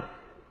নেক আমল,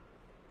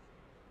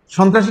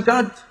 সন্ত্রাসী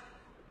কাজ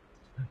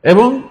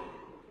এবং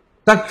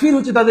তাকফির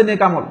হচ্ছে তাদের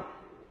নেক আমল।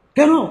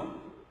 কেন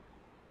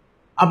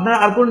আপনারা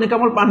আর কোন নেক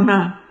আমল পান না?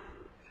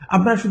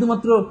 আপনারা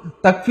শুধুমাত্র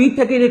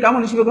তাকফিরটাকে নেক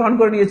আমল হিসেবে গ্রহণ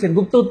করে নিয়েছেন,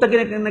 গুপ্ত হত্যাকে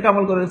নেক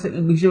আমল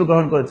হিসেবে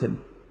গ্রহণ করেছেন।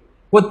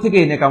 কোত্থেকে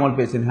নেক আমল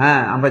পেয়েছেন?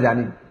 হ্যাঁ, আমরা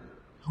জানি।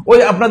 ওই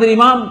আপনাদের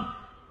ইমাম,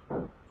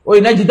 ওই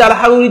নাজিদ আল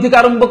হারুরি থেকে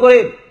আরম্ভ করে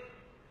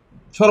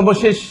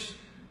সর্বশেষ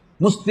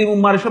মুসলিম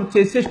উম্মার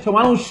সবচেয়ে শ্রেষ্ঠ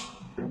মানুষ,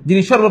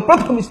 যিনি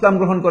সর্বপ্রথম ইসলাম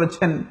গ্রহণ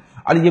করেছেন,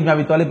 আলী ইবনে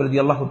আবি তালিব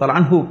রাদিয়াল্লাহু তাআলা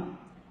আনহু,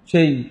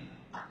 সেই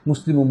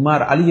মুসলিম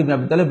উম্মার আলী ইবনে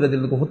আবি তালিব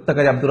রাদিয়াল্লাহু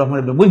হত্যাকারী আব্দুর রহমান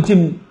ইবনে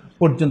মুলজিম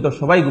পর্যন্ত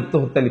সবাই গুপ্ত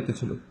হত্যা লিপ্ত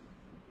ছিল।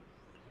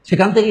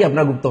 সেখান থেকেই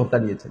আপনারা গুপ্ত হত্যা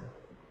নিয়েছেন।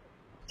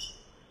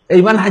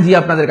 এই মানহাজি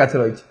আপনাদের কাছে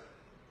রয়েছে।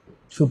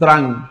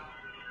 সুতরাং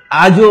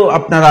আজও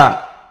আপনারা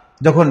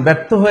যখন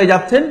ব্যর্থ হয়ে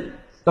যাচ্ছেন,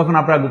 তখন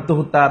আপনারা গুপ্ত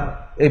হত্যার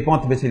এই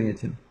পথ বেছে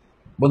নিয়েছেন।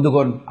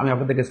 বন্ধুগণ, আমি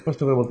আপনাদেরকে স্পষ্ট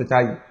করে বলতে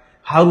চাই,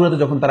 হারুরাতে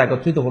যখন তারা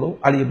একত্রিত হলো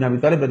আলী ইবনে আবি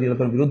তালিব রাদিয়াল্লাহু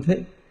তাআলার বিরুদ্ধে,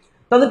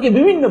 তাদেরকে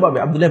বিভিন্নভাবে,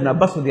 আব্দুল্লাহ ইবনে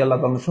আব্বাস রাদিয়াল্লাহু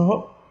তাআলা সহ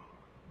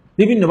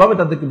বিভিন্নভাবে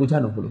তাদেরকে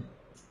বোঝানো হলো,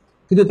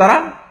 কিন্তু তারা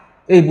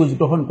এই বুঝ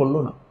গ্রহণ করলো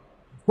না,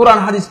 কোরআন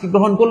হাদিসকে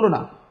গ্রহণ করলো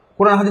না,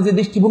 কোরআন হাদিসের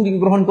দৃষ্টিভঙ্গিকে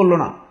গ্রহণ করলো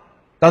না।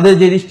 তাদের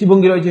যে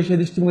দৃষ্টিভঙ্গি রয়েছে সেই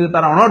দৃষ্টিভঙ্গিতে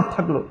তারা অনড়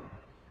থাকলো।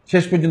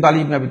 শেষ পর্যন্ত আলী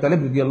ইবনে আবি তালিব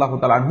রাদিয়াল্লাহু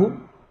তাআলা আনহু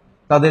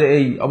তাদের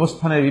এই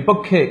অবস্থানের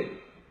বিপক্ষে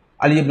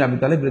আলী ইবনে আবি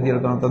তালিব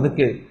রাদিয়াল্লাহু তাআলা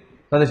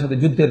তাদের সাথে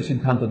যুদ্ধের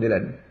সিদ্ধান্ত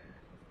দিলেন।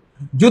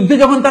 যুদ্ধে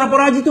যখন তারা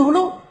পরাজিত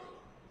হলো,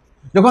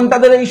 যখন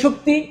তাদের এই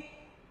শক্তি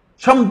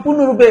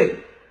সম্পূর্ণরূপে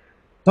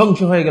ধ্বংস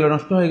হয়ে গেল,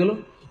 নষ্ট হয়ে গেল,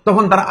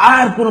 তখন তারা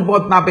আর কোনো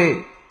পথ না পেয়ে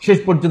শেষ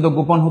পর্যন্ত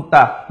গোপন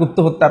হত্যা, গুপ্ত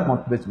হত্যার পথ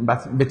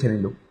বেছে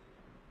নিল।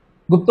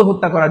 গুপ্ত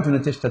হত্যা করার জন্য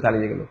চেষ্টা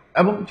চালিয়ে গেল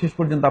এবং শেষ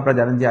পর্যন্ত আপনারা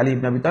জানেন যে আলী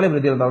ইবনে আবি তালিব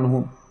রাদিয়াল্লাহু আনহু,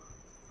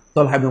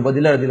 তালহা ইবনে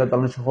উবাইদুল্লাহ রাদিয়াল্লাহু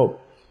আনহু সহ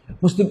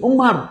মুসলিম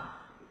উম্মার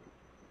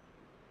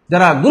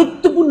যারা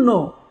গুরুত্বপূর্ণ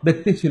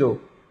ব্যক্তি ছিল,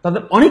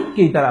 তাদের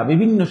অনেককেই তারা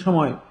বিভিন্ন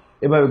সময়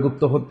এভাবে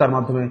গুপ্ত হত্যার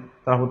মাধ্যমে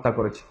তারা হত্যা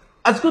করেছে।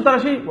 আজকেও তারা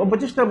সেই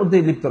অপচেষ্টার মধ্যে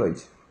লিপ্ত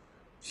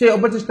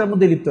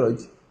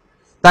রয়েছে,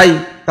 তাই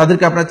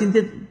তাদেরকে আপনারা চিনতে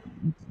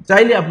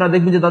চাইলে আপনারা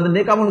দেখবেন যে তাদের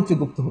নেক আমল হচ্ছে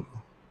গুপ্ত হত্যা,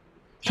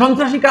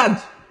 সন্ত্রাসী কাজ,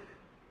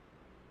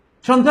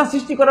 সন্ত্রাস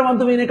সৃষ্টি করার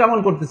মাধ্যমে নেক আমল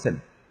করতেছেন।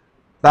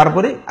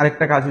 তারপরে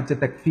আরেকটা কাজ হচ্ছে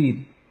তাকফির।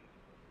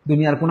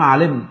 দুনিয়ার কোন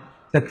আলেম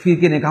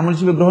তাকফিরকে নেক আমল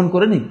হিসেবে গ্রহণ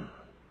করেনি।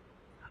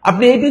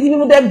 আপনি এই পৃথিবীর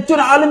মধ্যে একজন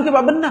আলেমকে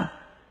পাবেন না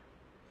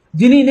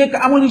যিনি নেক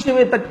আমল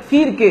হিসেবে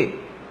তাকফিরকে,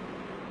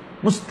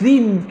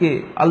 মুসলিমকে,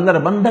 আল্লাহর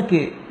বান্দাকে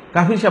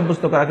কাফির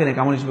সাব্যস্ত করাকে নেক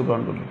আমল হিসেবে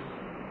গ্রহণ করবেন।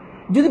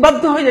 যদি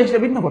বাধ্য হয়ে যায়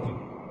সেটা ভিন্ন কথা,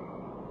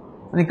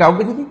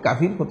 কাউকে যদি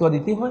কাফির ফতোয়া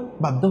দিতে হয়,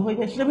 বাধ্য হয়ে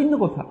যায় সেটা ভিন্ন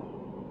কথা।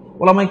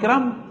 ওলামায়ে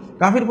কেরাম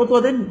কাফির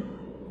ফতোয়া দেন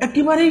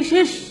একেবারেই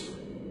শেষ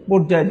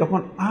পর্যায়ে, যখন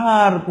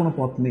আর কোনো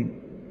পথ নেই,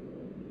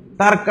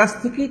 তার কাছ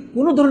থেকে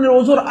কোনো ধরনের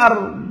ওজর আর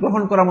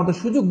গ্রহণ করার মতো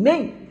সুযোগ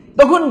নেই,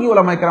 তখন গিয়ে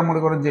ওলামায়ে কেরাম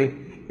মনে করেন যে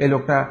এই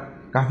লোকটা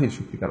কাফির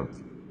সত্যিকার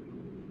অর্থে।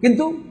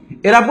 কিন্তু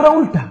এরা পুরো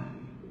উল্টা।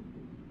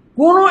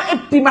 কোনো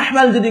একটি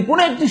মাহমাল যদি,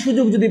 কোনো একটি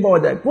সুযোগ যদি পাওয়া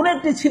যায়, কোনো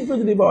একটি ছিদ্র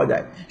যদি পাওয়া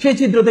যায়, সেই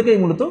ছিদ্র থেকেই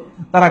মূলত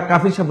তারা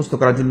কাফির সাব্যস্ত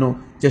করার জন্য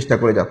চেষ্টা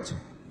করে যাচ্ছে।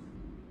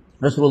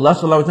 রাসূলুল্লাহ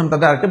সাল্লাল্লাহু আলাইহি ওয়াসাল্লাম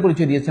তাদের আরেকটা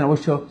পরিচয় দিয়েছেন,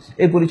 অবশ্য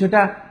এই পরিচয়টা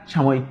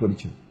সাময়িক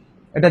পরিচয়,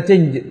 এটা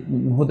চেঞ্জ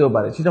হতেও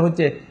পারে। সেটা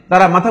হচ্ছে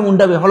তারা মাথা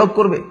মুন্ডাবে, হলক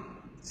করবে।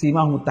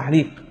 সীমাহুমুত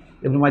তাহরিক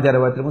ইবনে মাজাহ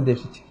riwayaতের মধ্যে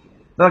এসেছে,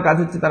 তার কাজ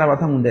হচ্ছে তারা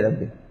মাথা মুন্ডে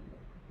রাখবে।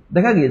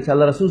 দেখা গিয়েছে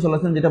আল্লাহ রাসূল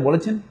সাল্লাল্লাহু আলাইহি ওয়াসাল্লাম যেটা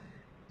বলেছেন,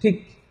 ঠিক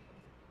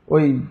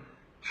ওই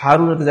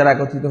হারুরাতে যারা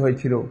একত্রিত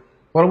হয়েছিল,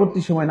 পরবর্তী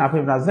সময় নাফে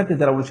ইবনে আযজাকে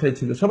যারা অনুসারী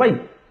ছিল, সবাই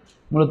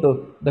মূলত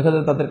দেখা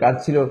যায় তাদের কাজ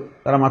ছিল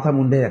তারা মাথা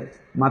মুন্ডে রাখত,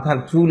 মাথার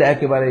চুল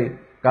একেবারে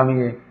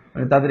কামিয়ে,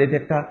 তাদের এটা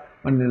একটা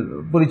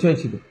পরিচয়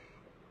ছিল।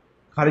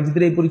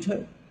 খারিজিদের এই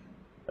পরিচয়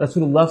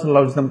রাসূলুল্লাহ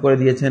সাল্লাল্লাহু আলাইহি ওয়াসাল্লাম করে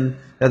দিয়েছেন,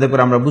 যাতে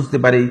করে আমরা বুঝতে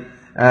পারি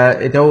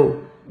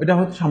এটা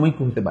হয়তো সাময়িক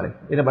হতে পারে,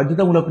 এটা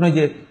বাধ্যতামূলক নয়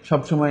যে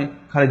সবসময়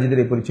খারিজিদের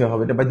এই পরিচয়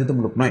হবে, এটা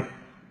বাধ্যতামূলক নয়।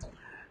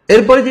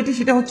 এরপরে যেটি,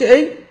 সেটা হচ্ছে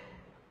এই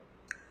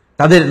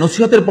তাদের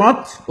নসিহতের পথ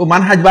ও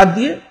মানহাজ বাদ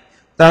দিয়ে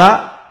তারা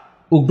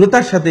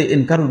উগ্রতার সাথে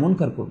ইনকারুল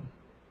মুনকার করবে।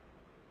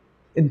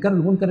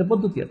 ইনকারুল মুনকারের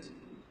পদ্ধতি আছে।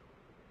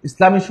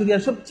 ইসলামী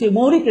শরিয়ার সবচেয়ে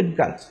মৌলিক একটি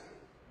কাজ।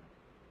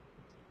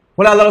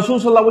 বলে আল্লাহ রাসূল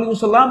সাল্লাল্লাহু আলাইহি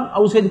ওয়াসাল্লাম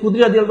আবু সাঈদ খুদরী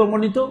রাদিয়াল্লাহু আনহু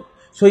বর্ণিত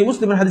সহিহ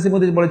মুসলিমের হাদিসের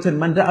মধ্যে বলেছেন,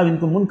 মান রাআ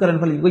মিনকুম মুনকারান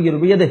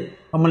ফালিয়ুগাইয়িরহু বিয়াদিহি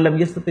ওয়া মান লাম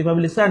ইয়াস্তাতি'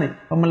 ফাবিলিসানিহি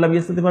ওয়া মান লাম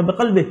ইয়াস্তাতি'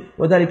 ফাবিকলবিহি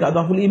ওয়া যালিকা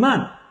আদআফুল ঈমান।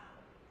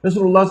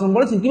 রাসূলুল্লাহ সাল্লাল্লাহু আলাইহি ওয়াসাল্লাম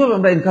বলেছেন কিভাবে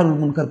আমরা ইনকারুল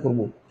মুনকার করব,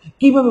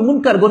 কিভাবে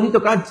মুনকার গর্হিত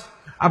কাজ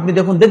আপনি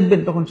যখন দেখবেন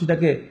তখন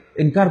সেটাকে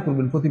ইনকার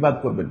করবেন, প্রতিবাদ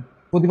করবেন।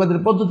 প্রতিবাদের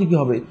পদ্ধতি কি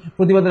হবে,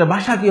 প্রতিবাদের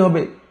ভাষা কি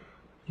হবে।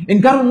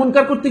 ইনকারুল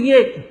মুনকার করতে গিয়ে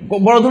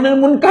বড় ধরনের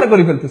মুনকার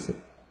করে ফেলতেছে,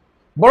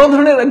 বড়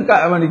ধরনের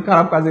মানে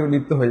খারাপ কাজে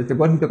লিপ্ত হয়ে যাচ্ছে,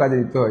 গর্হিত কাজে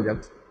লিপ্ত হয়ে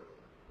যাচ্ছে।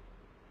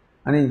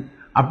 মানে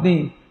আপনি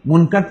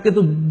মুনকারকে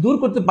তো দূর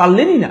করতে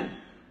পারলেনই না,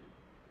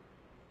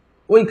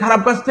 ওই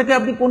খারাপ কাজটাকে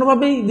আপনি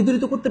কোনোভাবেই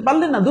বিতরিত করতে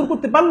পারলেন না, দূর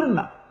করতে পারলেন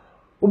না।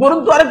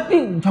 উপরন্তু আরেকটি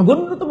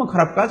জঘন্যতম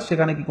খারাপ কাজ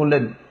সেখানে কি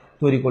করলেন,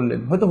 তৈরি করলেন,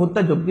 হয়তো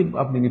হত্যা যজ্ঞে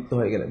আপনি লিপ্ত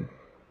হয়ে গেলেন।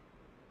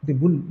 এটি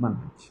ভুল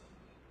মানহাজ।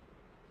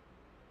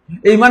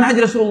 এই মানহাজ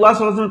রাসূলুল্লাহ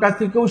সাল্লাল্লাহু আলাইহি ওয়াসাল্লামের কাছ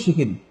থেকে কেউ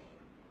শিখেনি।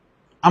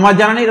 আমার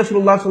জানা নেই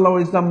রাসূলুল্লাহ সাল্লাল্লাহু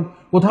আলাইহি ওয়াসাল্লাম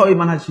কোথাও এই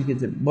মানহাজ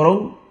শিখেছেন, বরং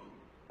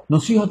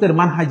নসিহতের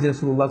মানহাজ রাসূলুল্লাহ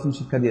সাল্লাল্লাহু আলাইহি ওয়াসাল্লাম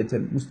শিক্ষা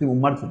দিয়েছেন মুসলিম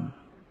উম্মার জন্য।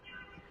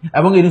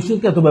 এবং এই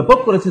নসিহতকে এত ব্যাপক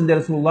করেছেন যে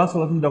রাসূলুল্লাহ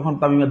সাল্লাল্লাহু আলাইহি ওয়াসাল্লাম যখন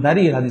তামিমের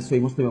দাঁড়িয়ে হাদিস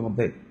সহিহ মুসলিমের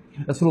মধ্যে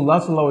রাসূলুল্লাহ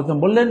সাল্লাল্লাহু আলাইহি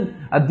ওয়াসাল্লাম বললেন,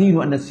 আদ-দীনু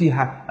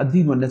আন-নাসিহা,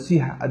 আদ-দীনু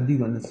আন-নাসিহা,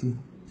 আদ-দীনু আন-নাসিহা।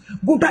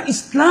 গোটা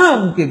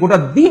ইসলামকে, গোটা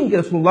দ্বীনকে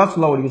রাসূলুল্লাহ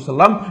সাল্লাল্লাহু আলাইহি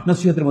ওয়াসাল্লাম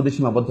নসিহতের মধ্যে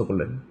সীমাবদ্ধ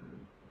করলেন।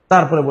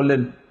 তারপরে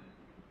বললেন,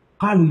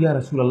 ক্বালু ইয়া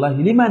রাসূলুল্লাহ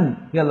লিমান,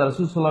 হে আল্লাহর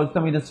রাসূল সাল্লাল্লাহু আলাইহি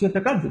ওয়াসাল্লাম এই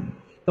নসিহতটা কার জন্য?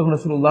 তখন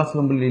রাসূলুল্লাহ সাল্লাল্লাহু আলাইহি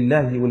ওয়াসাল্লাম বললেন,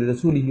 লিল্লাহি ওয়া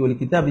লিরাসূলিহি ওয়া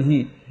লিকিতাবিহি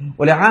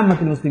ওয়া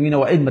লিআম্মাতিল মুসলিমিনা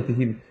ওয়া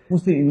আইম্মাতিহিম।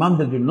 মুসলিম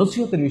ইমামদের জন্য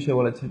নসিহতের বিষয়ে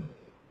বলেছেন।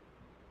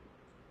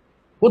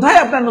 কোথায়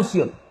আপনার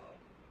নসিহত?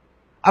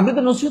 আপনি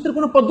তো নসিহতের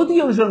কোনো পদ্ধতি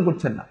অনুসরণ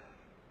করছেন না,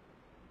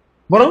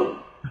 বরং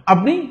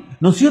আপনি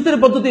নসিহতের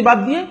পদ্ধতি বাদ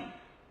দিয়ে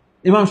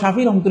ইমাম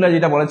শাফিঈ রাহমাতুল্লাহ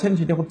যেটা বলেছেন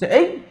সেটা হচ্ছে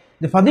এই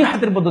যে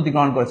ফাদিহাতের পদ্ধতি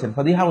গ্রহণ করেছেন।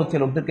 ফাদিহা হচ্ছে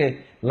লোকদেরকে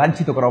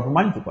লাঞ্ছিত করা,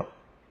 অপমানিত করা।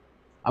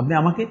 আপনি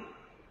আমাকে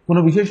কোনো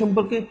বিষয়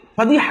সম্পর্কে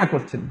ফাদিহা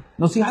করছেন,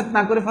 নসিহাত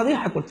না করে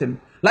ফাদিহা করছেন,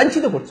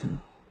 লাঞ্ছিত করছেন।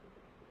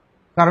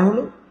 কারণ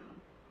হলো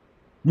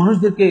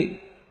মানুষদেরকে,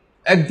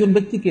 একজন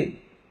ব্যক্তিকে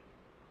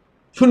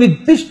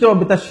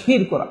সুনির্দিষ্টভাবে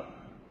তাশহীর করা,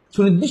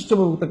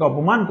 সুনির্দিষ্টভাবে তাকে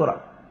অপমান করা,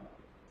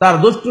 তার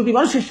দোষ ত্রুটি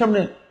মানুষের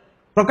সামনে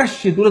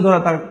প্রকাশ্যে তুলে ধরা,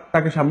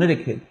 তাকে সামনে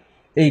রেখে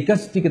এই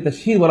কাজটিকে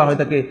তাশহীর বলা হয়,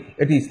 তাকে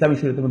এটি ইসলামী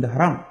শরীয়তের মধ্যে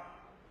হারাম।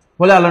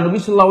 বলে আল্লাহ নবী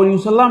সাল্লাল্লাহু আলাইহি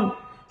ওয়াসাল্লাম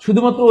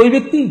শুধুমাত্র ওই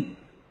ব্যক্তি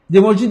যে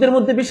মসজিদের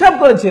মধ্যে পেশাব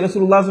করেছে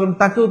রাসূলুল্লাহ সাল্লাল্লাহু আলাইহি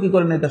ওয়াসাল্লাম তাকেও কি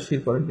করেন নাই,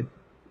 তাশহীর করেন নাই।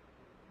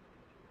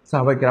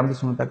 সাহাবায়ে কেরামদের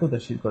সময় তাকেও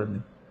তাশহীর করেন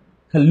নাই।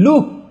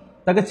 খাল্লুক,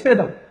 তাকে ছেড়ে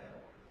দাও।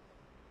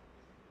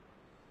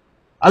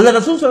 আল্লাহ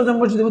রাসূল সাল্লাল্লাহু আলাইহি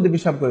ওয়াসাল্লাম মসজিদের মধ্যে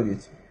পেশাব করে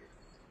দিয়েছে।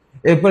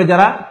 এরপরে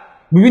যারা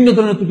বিভিন্ন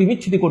ধরনের ত্রুটি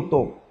বিচ্ছুতি করত,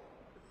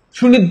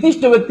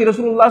 সুনির্দিষ্ট ব্যক্তি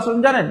রাসূলুল্লাহ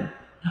সাল্লাল্লাহু আলাইহি ওয়াসাল্লাম জানেন,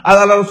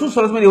 আল্লাহ রাসূল সাল্লাল্লাহু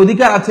আলাইহি ওয়াসাল্লামের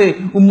অধিকার আছে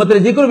উম্মতের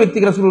যে কোনো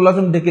ব্যক্তিকে রাসূলুল্লাহ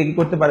সাল্লাল্লাহু আলাইহি ওয়াসাল্লাম ডেকে কি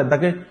করতে পারেন,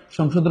 তাকে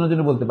সংশোধনের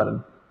জন্য বলতে পারেন,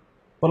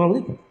 বলার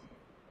অধিকার।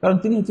 কারণ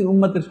তিনি হচ্ছেন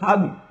উম্মতের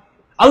সাহাবী,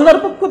 আল্লাহর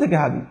পক্ষ থেকে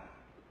হাবী।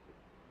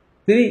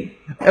 তিনি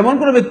এমন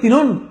কোনো ব্যক্তি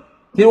নন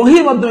যে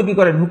ওহীর মাধ্যমে কি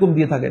করেন, হুকুম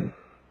দিয়ে থাকেন।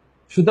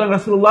 সুতরাং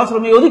রাসূলুল্লাহ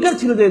সাল্লাল্লাহু আলাইহি ওয়াসাল্লামের অধিকার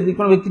ছিল যে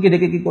কোনো ব্যক্তিকে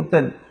ডেকে কি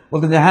করতেন,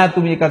 বলতেন যে হ্যাঁ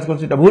তুমি এই কাজ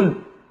করছো, এটা ভুল।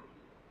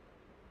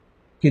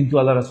 কিন্তু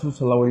আল্লাহ রাসূল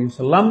সাল্লাল্লাহু আলাইহি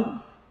ওয়াসাল্লাম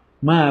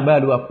মা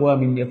বালু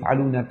আকওয়ামিন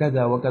ইয়াফআলুনা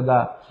কাযা ওয়া কাযা,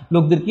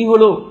 লোকদের কি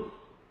হলো,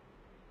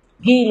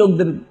 কি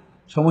লোকদের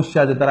সমস্যা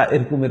যে তারা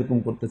এরকম এরকম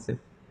করতেছে,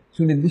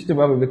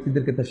 সুনির্দিষ্টভাবে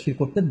ব্যক্তিদেরকে তাশহীর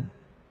করতেন না।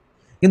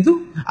 কিন্তু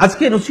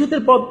আজকে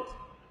নসিহতের পথ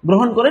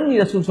গ্রহণ করেননি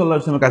রাসূল সাল্লাল্লাহু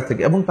আলাইহি ওয়াসাল্লামের কাছ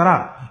থেকে, এবং তারা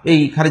এই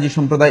খারেজি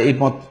সম্প্রদায়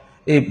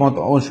এই পথ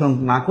অনুসরণ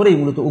না করেই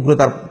মূলত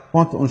উগ্রতার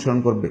পথ অনুসরণ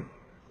করবে।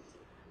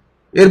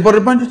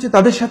 এরপরের পয়েন্ট হচ্ছে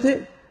তাদের সাথে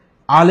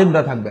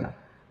আলেমরা থাকবে না।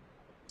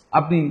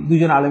 আপনি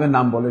দুজন আলেমের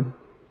নাম বলেন,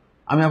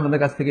 আমি আপনাদের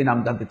কাছ থেকে নাম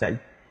জানতে চাই।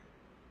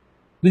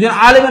 দুজন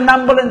আলেমের নাম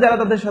বলেন যারা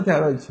তাদের সাথে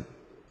রয়েছে,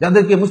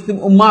 যাদেরকে মুসলিম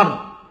উম্মার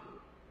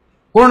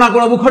কোন না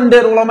কোন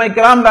ভূখণ্ডের উলামায়ে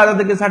কেরামরা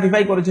যাদেরকে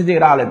সার্টিফাই করেছে যে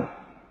এরা আলেম।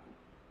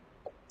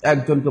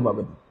 একজনকে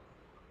পাবেন।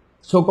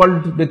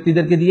 সোকল্ড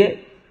ব্যক্তিদেরকে দিয়ে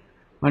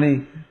মানে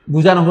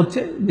বোঝানো হচ্ছে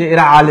যে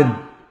এরা আলেম,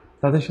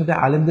 তাদের সাথে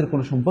আলেমদের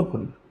কোনো সম্পর্ক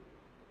নেই।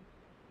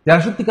 যারা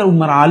সত্যিকার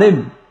উম্মার আলেম,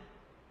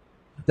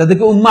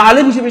 যাদেরকে উম্মা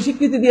আলেম হিসেবে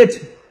স্বীকৃতি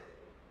দিয়েছে,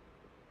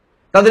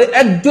 তাদের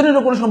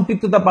একজনেরও কোনো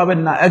সম্পৃক্ততা পাবেন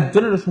না,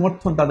 একজনেরও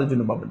সমর্থন তাদের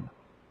জন্য পাবেন না,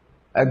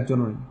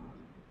 একজনও।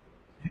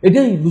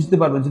 এটাই বুঝতে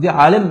পারবেন যদি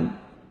আলেম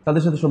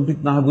তাদের সাথে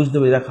সম্পৃক্ত না হয়, বুঝতে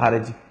হবে এরা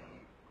খারেজি।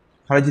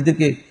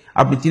 খারেজিদেরকে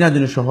আপনি চিনার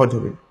জন্য সহজ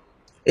হবে।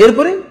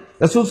 এরপরে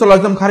রাসূল সাল্লাল্লাহু আলাইহি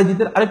ওয়াসাল্লাম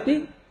খারেজিদের আরেকটি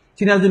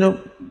চিনার জন্য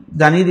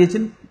জানিয়ে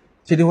দিয়েছেন,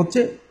 সেটি হচ্ছে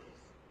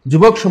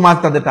যুবক সমাজ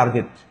তাদের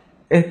টার্গেট।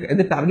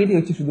 এদের টার্গেটই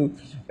হচ্ছে শুধু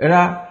এরা,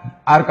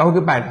 আর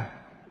কাউকে পায় না।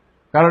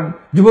 কারণ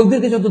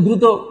যুবকদেরকে যত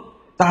দ্রুত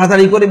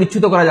তাড়াতাড়ি করে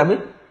বিচ্যুত করা যাবে,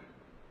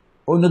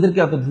 অন্যদেরকে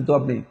অত দ্রুত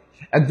আপনি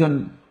একজন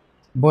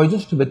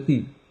বয়োজ্যেষ্ঠ ব্যক্তি,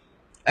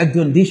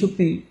 একজন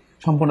ধীশক্তি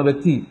সম্পন্ন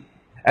ব্যক্তি,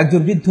 একজন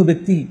বৃদ্ধ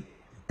ব্যক্তি,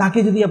 তাকে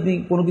যদি আপনি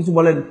কোনো কিছু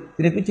বলেন,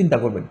 তিনি একটু চিন্তা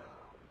করবেন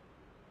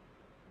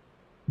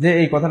যে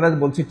এই কথাটা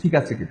বলছি ঠিক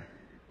আছে কিনা,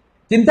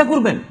 চিন্তা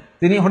করবেন।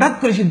 তিনি হঠাৎ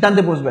করে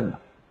সিদ্ধান্তে পৌঁছবেন না।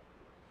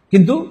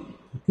 কিন্তু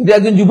যদি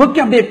একজন যুবককে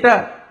আপনি একটা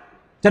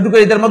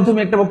চাটুকারিতার মাধ্যমে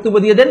একটা বক্তব্য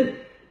দিয়ে দেন,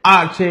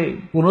 আর সে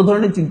কোনো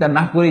ধরনের চিন্তা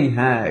না করেই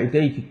হ্যাঁ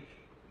এটাই ঠিক,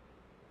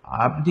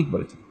 আপনি ঠিক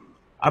বলেছেন,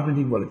 আপনি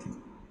ঠিক বলেছেন,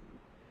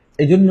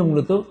 এই জন্য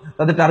মূলত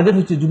তাদের টার্গেট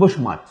হচ্ছে যুব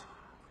সমাজ।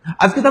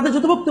 আজকে তাদের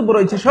যত বক্তব্য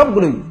রয়েছে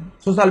সবগুলোই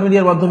সোশ্যাল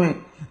মিডিয়ার মাধ্যমে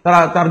তারা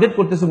টার্গেট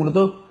করতেছে মূলত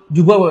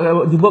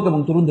যুবক এবং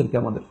তরুণদেরকে,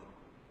 আমাদের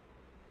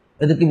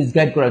এদেরকে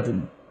মিসগাইড করার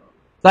জন্য।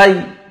 তাই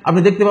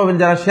আপনি দেখতে পাবেন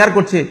যারা শেয়ার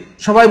করছে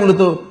সবাই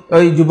মূলত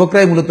ওই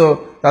যুবকরাই মূলত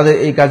তাদের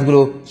এই কাজগুলো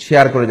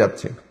শেয়ার করে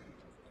যাচ্ছে।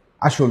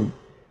 আসুন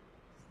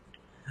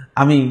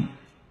আমি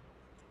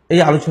এই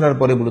আলোচনার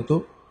পরে মূলত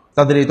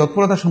তাদের এই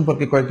তৎপরতা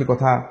সম্পর্কে কয়েকটি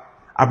কথা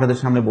আপনাদের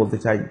সামনে বলতে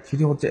চাই।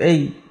 সেটি হচ্ছে এই,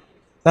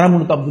 তারা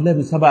মূলত আব্দুল্লাহ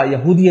বিন সাবা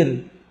ইয়াহুদিয়ের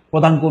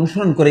পদাঙ্ক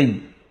অনুসরণ করেই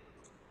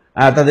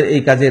তাদের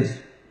এই কাজের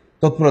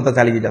তৎপরতা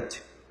চালিয়ে যাচ্ছে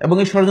এবং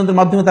এই ষড়যন্ত্রের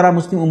মাধ্যমে তারা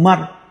মুসলিম উম্মার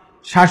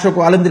শাসক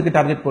ও আলেমদেরকে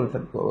টার্গেট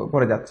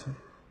করে যাচ্ছে।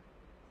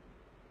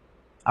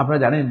 আপনারা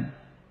জানেন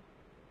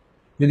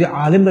যদি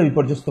আলেমরা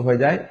বিপর্যস্ত হয়ে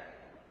যায়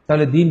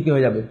তাহলে দিন কি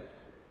হয়ে যাবে?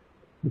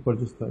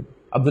 বিপর্যস্ত হয়ে যাবে।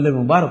 আব্দুল্লাহ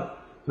মুবারক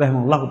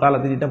রাহিমাহুল্লাহ তাআলা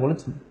তিনি এটা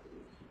বলেছেন,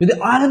 যদি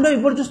আলেমরা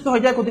বিপর্যস্ত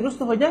হয়ে যায়,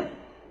 ক্ষতিগ্রস্ত হয়ে যায়,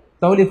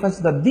 তাহলে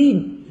ফাসাদা দিন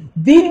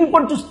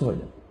বিপর্যস্ত হয়ে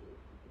যায়।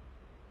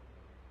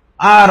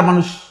 আর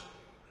মানুষ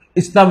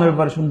ইসলামের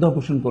ব্যাপারে সন্দেহ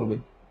পোষণ করবে।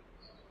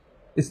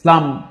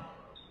 ইসলাম,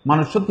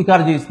 মানুষ সত্যিকার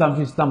যে ইসলাম,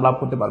 সে ইসলাম লাভ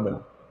করতে পারবে না।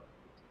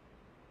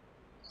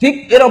 ঠিক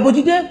এর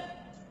অপোজিটে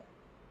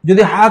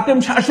যদি হাকিম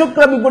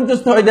শাসকরা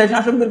বিপর্যস্ত হয়ে যায়,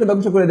 শাসকদেরকে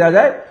ধ্বংস করে দেওয়া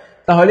যায়,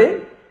 তাহলে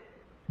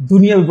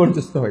দুনিয়া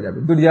বিপর্যস্ত হয়ে যাবে,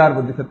 দুনিয়ার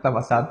মধ্যে ফিতনা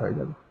ফাসাদ হয়ে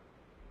যাবে।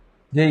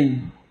 যেই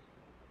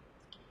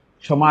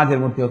সমাজের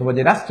মধ্যে অথবা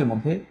যে রাষ্ট্রের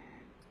মধ্যে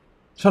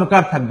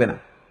সরকার থাকবে না,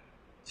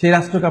 সেই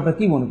রাষ্ট্রকে আপনারা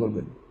কি মনে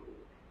করবেন?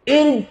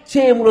 এর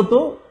চেয়ে মূলত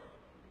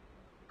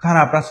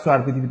খারাপ রাষ্ট্র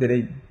আর পৃথিবীতে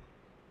নেই।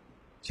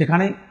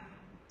 সেখানে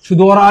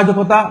শুধু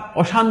অরাজকতা,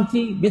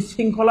 অশান্তি,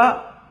 বিশৃঙ্খলা,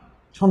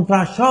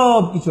 সন্ত্রাস,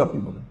 সব কিছু আপনি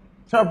বলেন,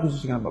 সব কিছু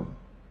সেখানে পাবেন।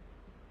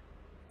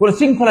 কোনো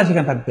শৃঙ্খলা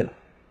সেখানে থাকবে না,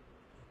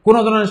 কোনো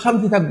ধরনের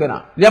শান্তি থাকবে না,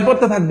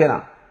 নিরাপত্তা থাকবে না,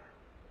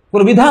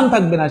 কোনো বিধান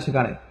থাকবে না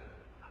সেখানে।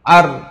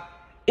 আর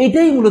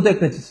এটাই মূলত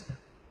একটা চেষ্টা।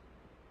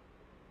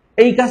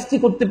 এই কাজটি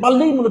করতে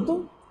পারলেই মূলত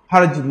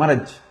হারাজ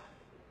মারাজ,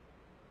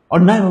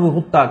 অন্যায়ভাবে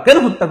হত্যা কেন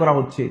হত্যা করা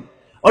হচ্ছে,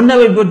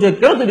 অন্যায়ভাবে বিপর্যয়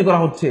কেন তৈরি করা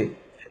হচ্ছে,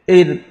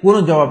 এর কোনো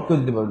জবাব কেউ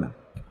দিতে পারবে না।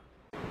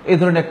 এই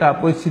ধরনের একটা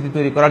পরিস্থিতি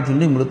তৈরি করার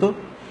জন্যই মূলত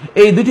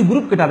এই দুটি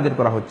গ্রুপকে টার্গেট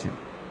করা হচ্ছে।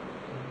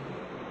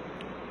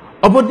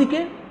 অপরদিকে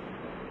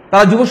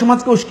তারা যুব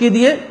সমাজকে উস্কিয়ে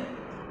দিয়ে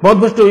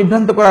পথভ্রষ্ট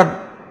বিভ্রান্ত করার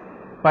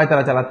পায়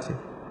তারা চালাচ্ছে।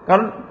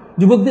 কারণ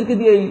যুবকদেরকে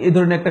দিয়ে এই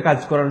ধরনের একটা কাজ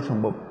করানো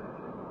সম্ভব।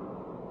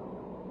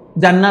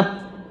 জান্নাত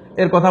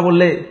এর কথা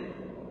বললে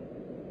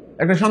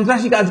একটা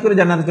সন্ত্রাসী কাজ করে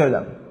জান্নাতে চলে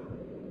যাবে।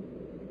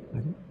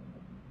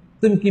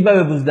 তুমি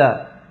কিভাবে বুঝলা?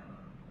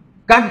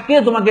 কাকে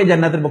তোমাকে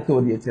জান্নাতের বক্তব্য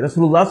দিয়েছে?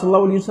 রাসূলুল্লাহ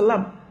সাল্লাল্লাহু আলাইহি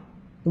ওয়াসাল্লাম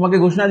তোমাকে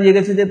ঘোষণা দিয়ে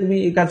গেছে যে তুমি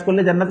এই কাজ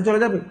করলে জান্নাতে চলে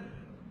যাবে?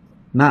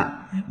 না,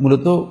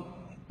 মূলত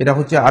এটা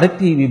হচ্ছে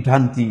আরেকটি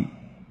বিভ্রান্তি।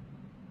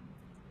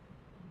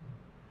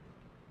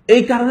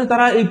 এই কারণে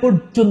তারা এই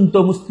পর্যন্ত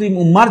মুসলিম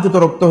উম্মার যত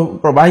রক্ত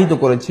প্রবাহিত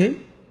করেছে,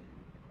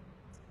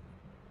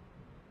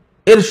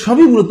 এর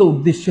সবই মূলত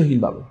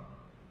উদ্দেশ্যহীনভাবে।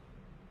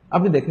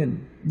 আপনি দেখেন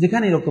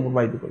যেখানে রক্ত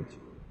প্রবাহিত করেছে,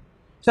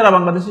 সারা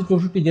বাংলাদেশের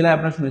 64 জেলায়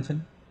আপনারা শুনেছেন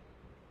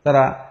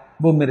তারা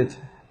বোম মেরেছে,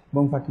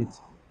 বোম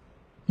ফাটিয়েছে।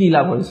 কি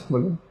লাভ হয়েছে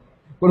বলুন?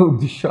 কোনো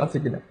উদ্দেশ্য আছে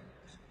কিনা?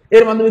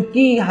 এর মাধ্যমে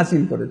কি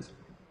হাসিল করেছে?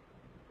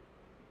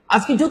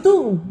 আজকে যত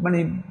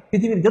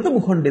পৃথিবীর যত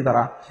ভূখণ্ডে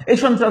তারা এই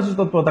সন্ত্রাসী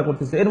তৎপরতা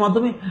করতেছে, এর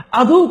মাধ্যমে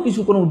আদৌ কিছু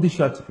কোনো উদ্দেশ্য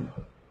আছে কিনা?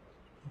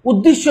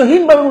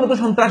 উদ্দেশ্যহীনভাবে মূলত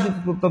সন্ত্রাসী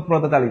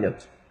তৎপরতা চালিয়ে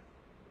যাচ্ছে।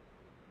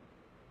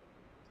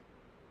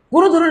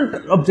 কোনো ধরনের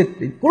অবজেক্ট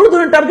নেই, কোনো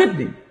ধরনের টার্গেট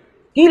নেই।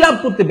 কি লাভ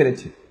করতে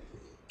পেরেছে,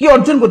 কি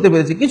অর্জন করতে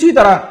পেরেছে, কিছুই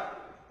তারা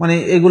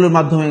এগুলোর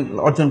মাধ্যমে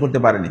অর্জন করতে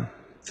পারেনি।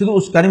 শুধু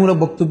উস্কানিমূলক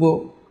বক্তব্য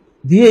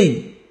দিয়েই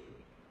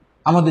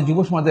আমাদের যুব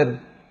সমাজের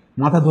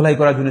মাথা ধোলাই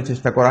করার জন্য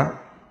চেষ্টা করা,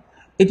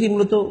 এটি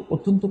মূলত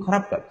অত্যন্ত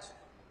খারাপ কাজ।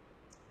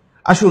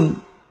 আসুন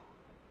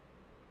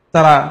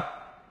তারা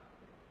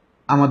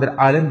আমাদের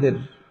আলেমদের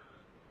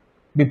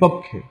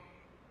বিপক্ষে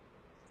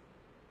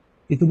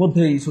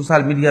ইতিমধ্যেই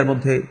সোশ্যাল মিডিয়ার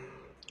মধ্যে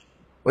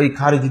ওই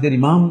খারিজিদের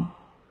ইমাম,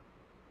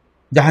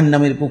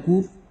 জাহান্নামের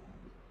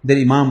কুকুরদের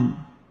ইমাম,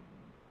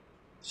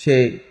 সে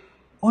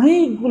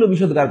অনেকগুলো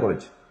বিষোদ্গার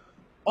করেছে,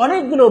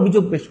 অনেকগুলো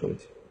অভিযোগ পেশ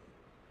করেছে।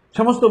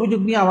 সমস্ত অভিযোগ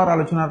নিয়ে আমার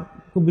আলোচনার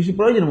খুব বেশি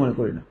প্রয়োজন মনে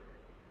করি না।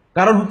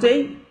 কারণ হচ্ছে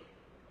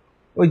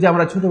ওই যে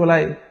আমরা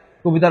ছোটবেলায়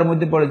কবিতার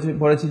মধ্যে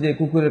পড়েছি যে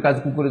কুকুরের কাজ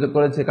কুকুরে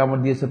করেছে,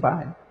 কামড় দিয়েছে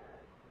পায়,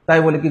 তাই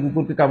বলে কি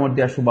কুকুরকে কামড়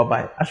দেওয়ার শোভা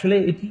পায়? আসলে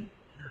এটি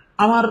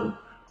আমার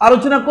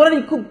আলোচনা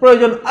করারই খুব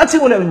প্রয়োজন আছে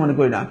বলে আমি মনে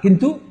করি না।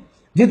 কিন্তু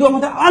যেহেতু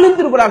আমাদের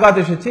আলেমদের উপর আঘাত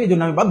এসেছে, এই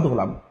জন্য আমি বাধ্য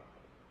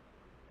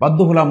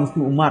হলাম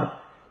মুসলিম উম্মার,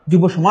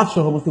 যুব সমাজ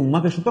সহ মুসলিম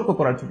উম্মাকে সতর্ক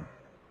করার জন্য।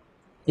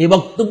 এই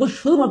বক্তব্য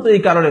শুধুমাত্র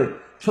এই কারণে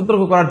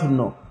সতর্ক করার জন্য,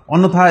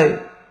 অন্যথায়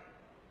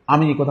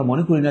আমি এই কথা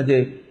মনে করি না যে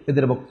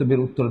এদের বক্তব্যের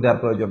উত্তর দেওয়ার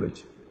প্রয়োজন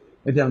রয়েছে,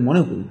 এটা আমি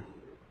মনে করি না।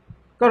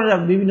 কারণ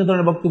বিভিন্ন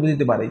ধরনের বক্তব্য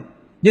দিতে পারে।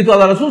 যেহেতু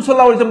আল্লাহ রাসূল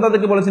সাল্লাল্লাহু আলাইহি ওয়াসাল্লাম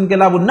তাদেরকে বলেছেন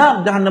কেলাবুন নাম,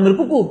 জাহান্নামের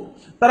কুকুর,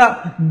 তারা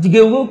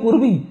গেউ গেউ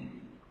করবেই।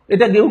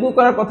 এটা গেউ গেউ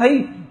করার কথাই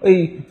ওই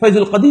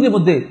ফয়জুল কাদিরের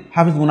মধ্যে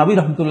হাফিজ মুনাবি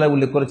রহমতুল্লাহ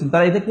উল্লেখ করেছেন।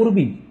 তারা এটা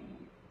করবেই,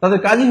 তাদের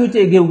কাজই হচ্ছে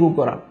গেউ গেউ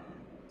করা।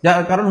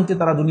 যার কারণ হচ্ছে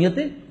তারা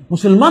দুনিয়াতে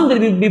মুসলমানদের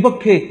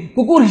বিপক্ষে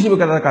কুকুর হিসেবে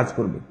তারা কাজ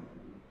করবে।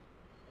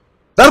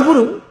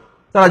 তারপরেও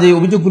তারা যে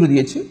অভিযোগগুলো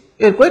দিয়েছে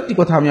এর কয়েকটি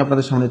কথা আমি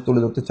আপনাদের সামনে তুলে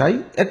ধরতে চাই।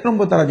 1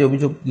 নম্বর, তারা যে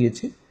অভিযোগ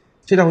দিয়েছে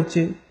সেটা হচ্ছে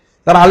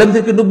তারা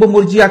আলেমদেরকে নব্য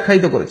মর্জিয়া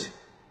আখ্যায়িত করেছে।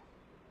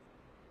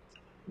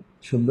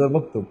 সুন্দর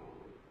বক্তব্য,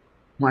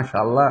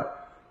 মাশাআল্লাহ,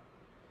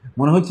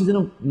 মনে হচ্ছে যেন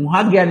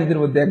মহাজ্ঞানীদের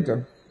মধ্যে একজন।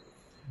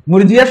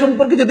 মর্জিয়া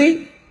সম্পর্কে যদি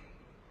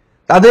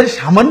তাদের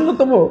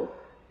সামান্যতম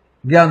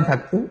জ্ঞান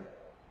থাকতো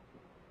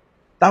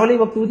তাহলে এই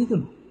বক্তব্য দিত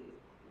না।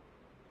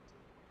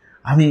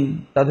 আমি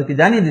তাদেরকে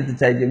জানিয়ে দিতে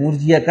চাই যে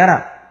মুরজিয়া কারা,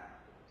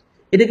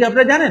 এটা কি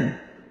আপনারা জানেন?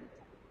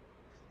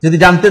 যদি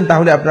জানতেন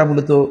তাহলে আপনারা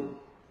মূলত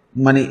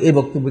এই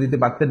বক্তব্য দিতে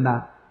পারতেন না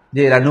যে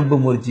এরা নব্য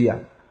মর্জিয়া।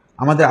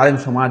 আমাদের আলেম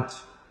সমাজ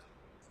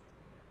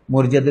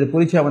মর্জিয়াদের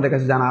পরিচয় আমাদের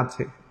কাছে জানা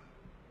আছে।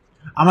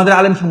 আমাদের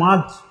আলেম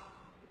সমাজ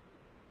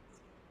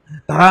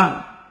তারা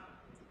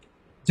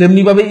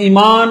যেমনিভাবে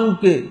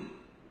ঈমানকে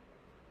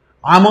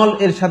আমল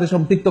এর সাথে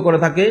সম্পৃক্ত করে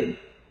থাকে,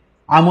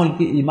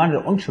 আমলকে ঈমানের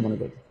অংশ মনে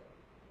করে।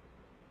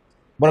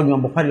 বরং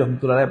ইমাম বুখারী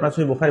রাহমাতুল্লাহ আলাইহি, আপনারা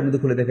সহিহ বুখারীর মধ্যে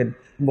খুলে দেখেন,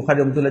 বুখারী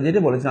রাহমাতুল্লাহ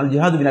যেটা বলেছেন আল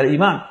জিহাদু মিনাল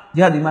ঈমান,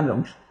 জিহাদ ঈমানের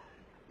অংশ,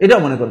 এটাও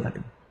মনে করে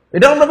থাকেন,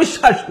 এটাও আমরা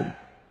বিশ্বাস করি।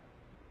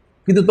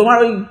 কিন্তু তোমার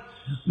ওই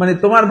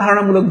তোমার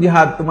ধারণামূলক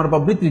জিহাদ তোমার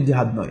প্রবৃত্তির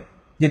জিহাদ নয়,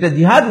 যেটা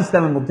জিহাদ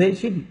ইসলামের মধ্যে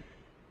সেটি।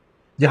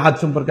 জিহাদ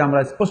সম্পর্কে আমরা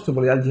স্পষ্ট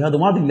বলি আল জিহাদু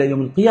মাদিন ইলা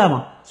ইয়াউমিল কিয়ামা,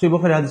 সহিহ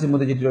বুখারী হাদিসের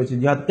মধ্যে যেটি রয়েছে,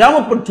 জিহাদ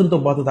কিয়ামত পর্যন্ত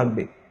অব্যাহত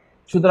থাকবে।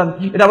 সুতরাং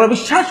এটা আমরা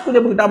বিশ্বাস করি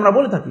এবং এটা আমরা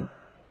বলে থাকি।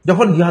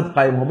 যখন জিহাদ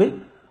কায়েম হবে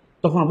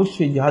তখন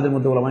অবশ্যই জিহাদের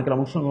মধ্যে উলামায়ে কেরাম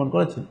অংশগ্রহণ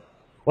করেছেন।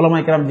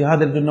 উলামায়ে কেরাম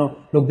জিহাদের জন্য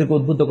লোকদেরকে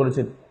উদ্বুদ্ধ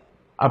করেছেন।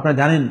 আপনারা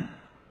জানেন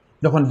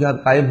যখন জিহাদ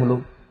কায়েম হলো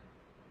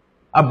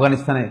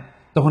আফগানিস্তানে,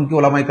 তখন কি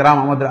উলামায়ে কেরাম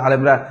আমাদের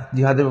আলেমরা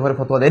জিহাদের ব্যাপারে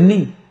ফতোয়া দেননি?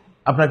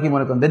 আপনারা কি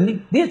মনে করেন দেননি?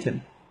 দিয়েছেন,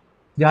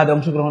 জিহাদে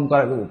অংশগ্রহণ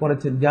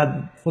করেছেন, জিহাদ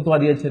ফতোয়া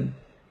দিয়েছেন।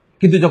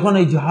 কিন্তু যখন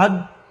এই জিহাদ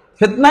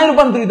ফিতনায়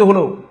রূপান্তরিত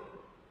হলো,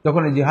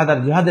 যখন এই জিহাদ আর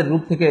জিহাদের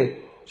রূপ থেকে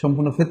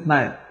সম্পূর্ণ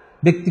ফিতনায়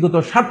ব্যক্তিগত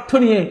স্বার্থ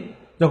নিয়ে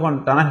যখন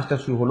টানা হেঁচড়া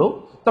শুরু হলো,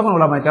 তখন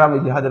উলামায়ে কেরাম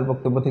এই জিহাদের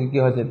বক্তব্য থেকে কি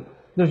হয়েছেন?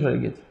 দূরে সরে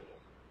গিয়েছে।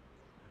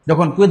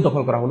 যখন কুয়েত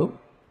দখল করা হলো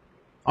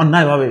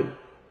অন্যায়ভাবে,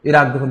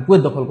 ইরাক যখন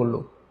কুয়েত দখল করলো,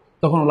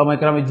 তখন উলামায়ে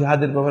কেরাম এই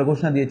জিহাদের ব্যাপারে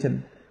ঘোষণা দিয়েছেন,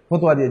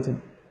 ফতোয়া দিয়েছেন।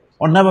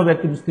 অন্যায়ভাবে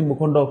একটি মুসলিম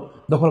ভূখণ্ড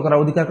দখল করার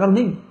অধিকার কারণ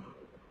নেই,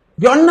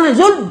 যে অন্যায়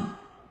জুলম,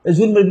 এই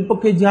জুলমের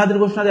বিপক্ষে জিহাদের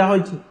ঘোষণা দেওয়া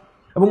হয়েছে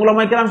এবং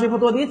উলামায়ে কেরাম সেই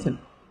ফতোয়া দিয়েছেন।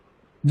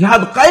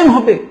 জিহাদ কায়েম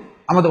হবে,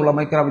 আমাদের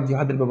উলামায়ে কেরাম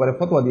জিহাদের ব্যাপারে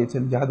ফতোয়া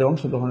দিয়েছেন, জিহাদে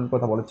অংশগ্রহণের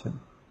কথা বলেছেন।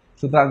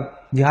 সুতরাং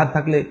জিহাদ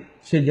থাকলে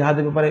সেই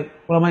জিহাদের ব্যাপারে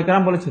উলামায়ে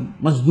কেরাম বলেছেন।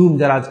 মজলুম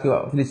যারা আজকে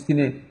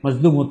ফিলিস্তিনে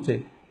মজলুম হচ্ছে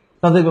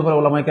তাদের ব্যাপারে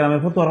উলামায়ে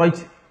কেরামের ফতোয়া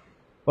রয়েছে।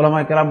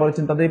 উলামায়ে কেরাম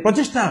বলেছেন তাদের এই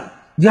প্রচেষ্টা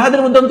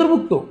জিহাদের মধ্যে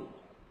অন্তর্ভুক্ত।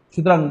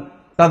 সুতরাং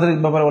তাদের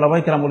ব্যাপারে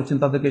উলামায়ে কেরাম বলেছেন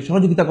তাদেরকে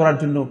সহযোগিতা করার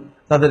জন্য,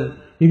 তাদের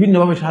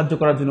বিভিন্নভাবে সাহায্য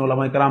করার জন্য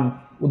উলামায়ে কেরাম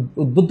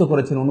উদ্বুদ্ধ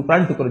করেছেন,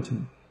 অনুপ্রাণিত করেছেন।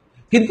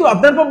 কিন্তু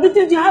আপনার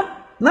প্রবৃত্তির জিহাদ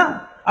না,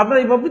 আপনার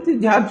এই প্রবৃত্তির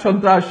জিহাদ,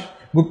 সন্ত্রাস,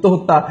 গুপ্ত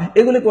হত্যা,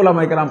 এগুলিকে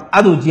উলামায়ে কেরাম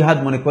আদৌ জিহাদ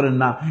মনে করেন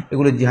না,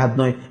 এগুলো জিহাদ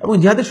নয় এবং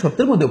জিহাদের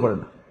শর্তের মধ্যে পড়ে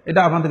না।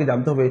 এটা আমাদেরকে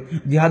জানতে হবে।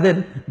 জিহাদের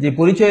যে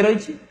পরিচয়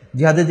রয়েছে,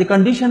 জিহাদের যে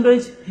কন্ডিশন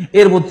রয়েছে,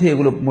 এর মধ্যে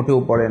এগুলো মোটেও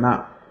পড়ে না।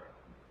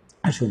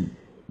 আসুন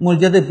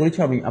মুরজিয়াদের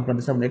পরিচয় আমি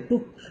আপনাদের সামনে একটু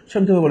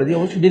সংক্ষেপে বলে দিই,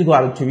 অবশ্যই দীর্ঘ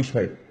আলোচ্য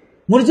বিষয়।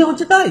 মুরজিয়া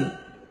হচ্ছে তাই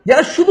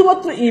যারা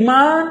শুধুমাত্র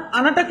ঈমান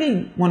আনাটাকেই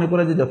মনে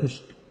করে যে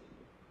যথেষ্ট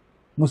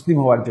মুসলিম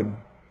হওয়ার জন্য,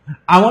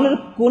 আমলের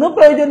কোনো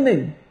প্রয়োজন নেই।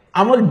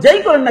 আমল যাই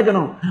করেন না কেন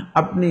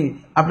আপনি,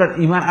 আপনার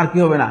ঈমান আর কি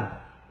হবে না,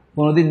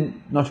 কোনোদিন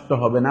নষ্ট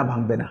হবে না,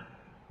 ভাঙবে না।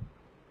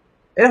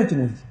 এরা হচ্ছে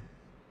মুরজিয়া।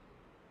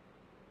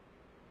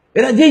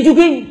 এরা যেই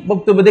যুগেই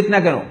বক্তব্য দেখ না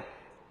কেন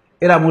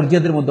এরা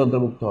মুরজিয়াদের মধ্যে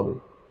অন্তর্ভুক্ত হবে।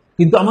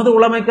 কিন্তু আমাদের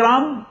উলামায়ে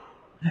কেরাম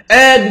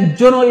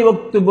একজনও এই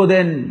বক্তব্য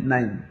দেন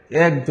নাই,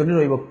 একজনের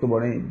ওই বক্তব্য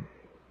নেই।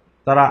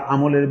 তারা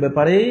আমলের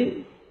ব্যাপারে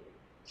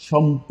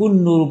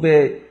সম্পূর্ণরূপে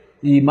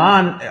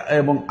ঈমান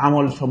এবং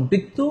আমল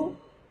সম্পৃক্ত,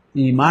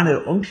 ঈমানের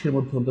অংশের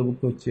মধ্যে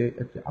অন্তর্ভুক্ত হচ্ছে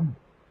একটি আমল।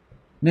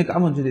 নেক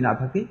আমল যদি না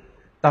থাকে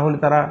তাহলে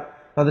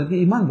তাদেরকে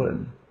ঈমান বলেন।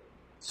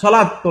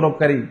 সালাত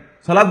তরফকারী,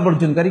 সালাত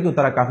বর্জনকারীকেও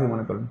তারা কাফির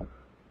মনে করেন।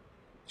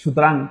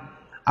 সুতরাং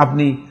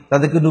আপনি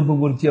তাদেরকে নব্য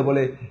মুরজিয়া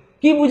বলে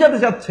কি বুঝাতে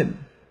চাচ্ছেন?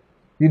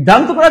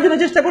 বিভ্রান্ত করার জন্য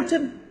চেষ্টা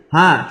করছেন?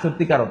 হ্যাঁ,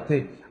 সত্যিকার অর্থে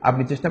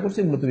আপনি চেষ্টা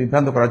করছেন মূলত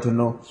বিভ্রান্ত করার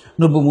জন্য।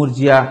 নব্য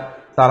মুরজিয়া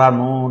তারা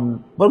নন,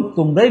 বরং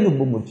তোমরাই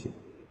নব্য মুরজিয়া।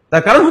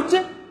 তার কারণ হচ্ছে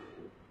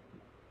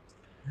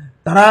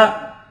তারা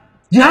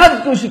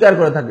জিহাদকে স্বীকার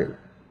করে থাকে,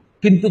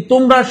 কিন্তু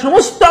তোমরা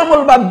সমস্ত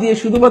আমল বাদ দিয়ে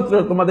শুধুমাত্র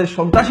তোমাদের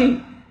সন্ত্রাসী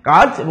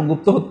কাজ এবং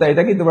গুপ্ত হত্যা,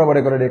 এটাকেই তোমরা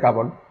মনে করে নেক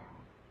আমল।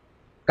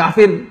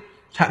 কাফের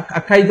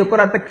আখ্যায়িত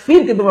করা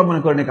তাকফীরকে তোমরা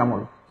মনে করে নেক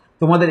আমল।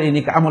 তোমাদের এই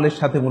নেক আমলের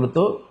সাথে মূলত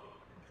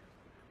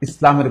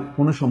ইসলামের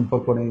কোনো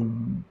সম্পর্ক নেই,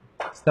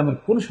 ইসলামের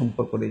কোনো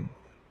সম্পর্ক নেই।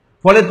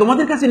 ফলে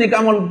তোমাদের কাছে নেক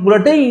আমল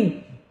পুরোটাই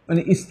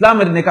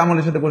ইসলামের নেক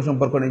আমলের সাথে কোনো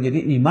সম্পর্ক নেই, যেটি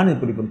ঈমানের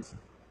পরিপন্থী।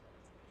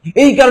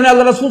 এই কারণে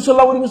আল্লাহ রাসূল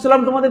সাল্লাল্লাহু আলাইহি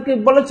ওয়াসাল্লাম তোমাদেরকে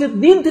বলেছে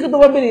দিন থেকে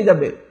তোমরা বেরিয়ে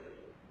যাবে,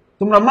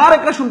 তোমরা মার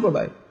একটা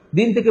সম্প্রদায়,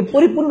 দিন থেকে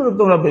পরিপূর্ণরূপে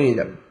তোমরা বেরিয়ে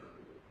যাবে।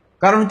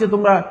 কারণ হচ্ছে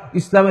তোমরা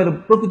ইসলামের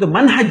প্রকৃত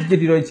মানহাজ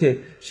যেটি রয়েছে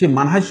সেই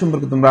মানহাজ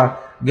সম্পর্কে তোমরা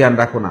জ্ঞান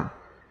রাখো না।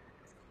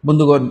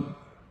 বন্ধুগণ,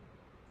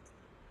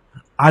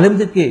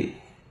 আলেমদেরকে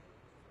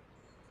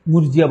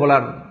মুরজিয়া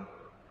বলার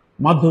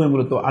মাধ্যমে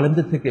মূলত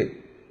আলেমদের থেকে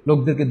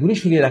লোকদেরকে দূরে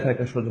সরিয়ে রাখার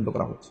একটা ষড়যন্ত্র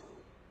করা হচ্ছে।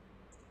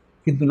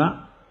 কিন্তু না,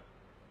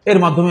 এর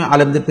মাধ্যমে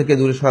আলেমদের থেকে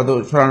দূরে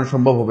সরানো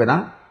সম্ভব হবে না।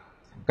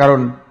 কারণ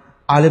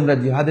আলেমরা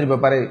জিহাদের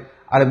ব্যাপারে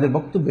আলেমদের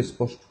বক্তব্য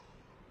স্পষ্ট।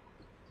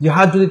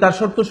 জিহাদ যদি তার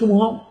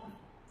শর্তসমূহ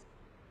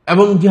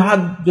এবং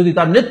জিহাদ যদি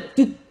তার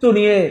নেতৃত্ব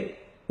নিয়ে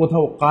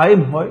কোথাও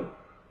কায়েম হয়,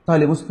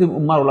 তাহলে মুসলিম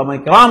উম্মার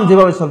উলামায়ে কেরাম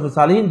যেভাবে সলফে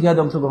সালিহিন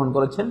জিহাদে অংশগ্রহণ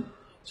করেছেন,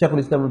 শেখুল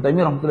ইসলাম ইবনে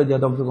তাইমিয়া রাহমাতুল্লাহ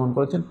জিহাদে অংশগ্রহণ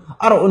করেছেন,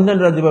 আর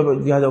অন্যান্যরা যেভাবে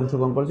জিহাদে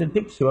অংশগ্রহণ করেছেন,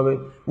 ঠিক সেভাবে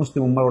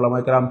মুসলিম উম্মার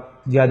উলামায়ে কেরাম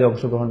জিহাদে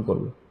অংশগ্রহণ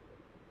করবে।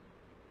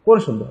 কোনো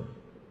সন্দেহ নেই,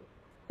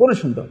 কোনো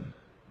সন্দেহ নেই।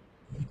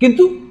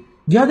 কিন্তু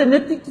জিহাদের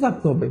নেতৃত্ব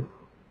থাকতে হবে।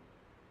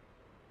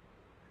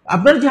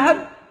 আপনার জিহাদ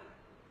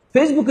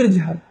ফেসবুকের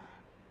জিহাদ,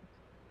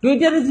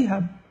 টুইটারের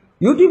জিহাদ,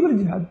 ইউটিউবের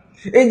জিহাদ,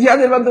 এই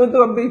জিহাদের মাধ্যমে তো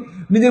আপনি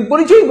নিজের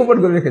পরিচয় গোপন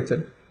করে রেখেছেন।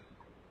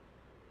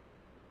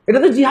 এটা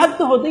তো জিহাদ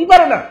তো হতেই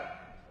পারে না,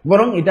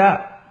 বরং এটা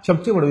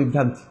সবচেয়ে বড়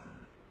বিভ্রান্তি।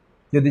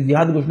 যদি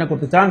জিহাদ ঘোষণা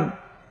করতে চান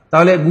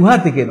তাহলে গুহা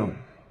থেকে নয়,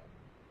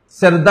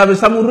 সেরদাবে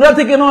সামুররা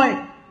থেকে নয়।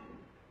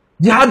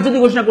 জিহাদ যদি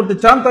ঘোষণা করতে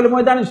চান তাহলে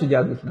ময়দানে এসে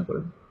জিহাদ ঘোষণা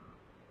করেন।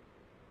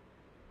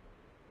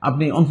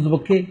 আপনি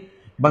অন্ততপক্ষে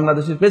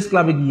বাংলাদেশের প্রেস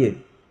ক্লাবে গিয়ে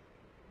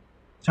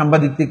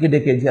সাংবাদিকদেরকে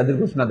ডেকে জিহাদের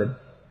ঘোষণা দেন।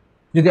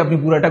 যদি আপনি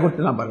পুরাটা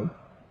করতে না পারেন,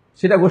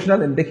 সেটা ঘোষণা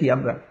দেন, দেখি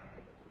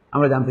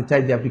আমরা জানতে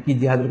চাই যে আপনি কি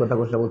জিহাদের কথা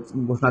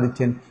ঘোষণা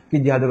দিচ্ছেন, কি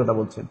জিহাদের কথা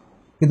বলছেন।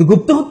 কিন্তু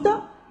গুপ্ত হত্যা,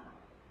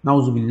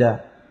 নাউজুবিল্লাহ।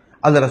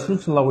 আল্লাহ রাসূল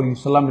সাল্লাল্লাহু আলাইহি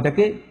ওয়াসাল্লাম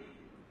এটাকে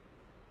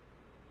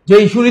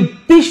যেই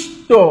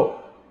সুনির্দিষ্ট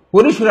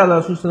পরিসরে আল্লাহ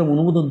রাসূল সাল্লাল্লাহু আলাইহি ওয়াসাল্লাম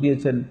অনুমোদন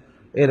দিয়েছেন,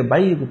 এর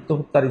বাইরে গুপ্ত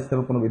হত্যার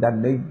ইসলামের কোনো বিধান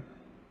নেই।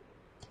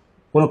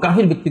 কোনো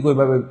কাফির ব্যক্তিকে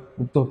ওইভাবে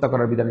গুপ্ত হত্যা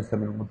করার বিধান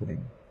ইসলামের মধ্যে নেই,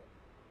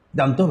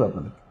 জানতে হবে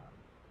আপনাদের।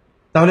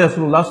 তাহলে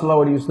রাসূলুল্লাহ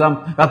সাল্লাল্লাহু আলাইহি ওয়াসাল্লাম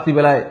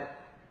রাত্রিবেলায়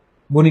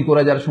বনি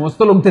কুরাইজার সমস্ত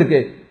লোকদেরকে,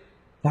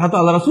 তারা তো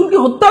আল্লাহ রাসূলকে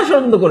হত্যার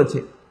ষড়যন্ত্র করেছে।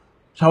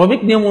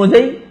 স্বাভাবিক নিয়ম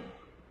অনুযায়ী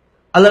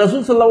আল্লাহ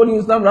রাসূল সাল্লাল্লাহু আলাইহি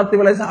ওয়াসাল্লাম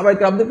রাত্রিবেলায় সাহাবায়ে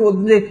কেরামদেরকে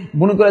বলতেন যে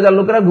বনি কুরাইজার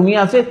লোকেরা ঘুমিয়ে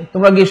আছে,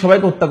 তোমরা গিয়ে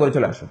সবাইকে হত্যা করে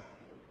চলে আসো।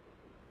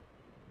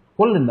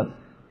 করলেন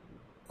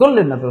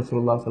না তো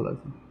রাসূলুল্লাহ সাল্লাল্লাহু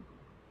আলাইহি ওয়াসাল্লাম।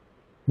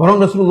 বরং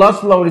রাসূলুল্লাহ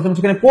সাল্লাল্লাহু আলাইহি ওয়াসাল্লাম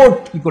সেখানে কোর্ট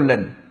কি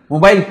করলেন,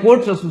 মোবাইল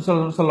কোর্ট রাসূল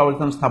সাল্লাল্লাহু আলাইহি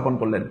ওয়াসাল্লাম স্থাপন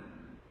করলেন।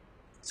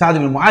 সাদ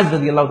ইবনে মুআজ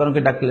রাদিয়াল্লাহু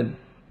তাআলাকে ডাকলেন,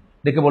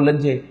 ডেকে বললেন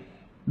যে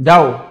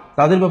যাও,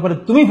 তাদের ব্যাপারে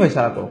তুমি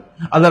ফয়সালা করো।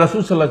 আল্লাহ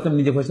রাসূল সাল্লাল্লাহু আলাইহি ওয়াসাল্লাম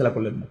নিজে ফয়সালা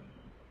করলেন না,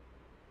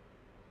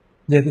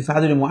 যেহেতু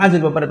সাদ ইবনে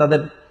মুআজের ব্যাপারে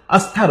তাদের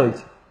আস্থা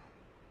রয়েছে।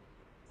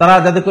 তারা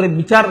যাতে করে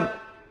বিচার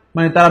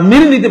তারা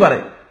মেনে নিতে পারে,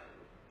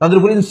 তাদের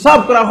উপর ইনসাফ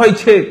করা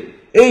হয়েছে,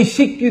 এই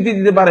স্বীকৃতি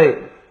দিতে পারে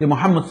যে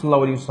মুহাম্মদ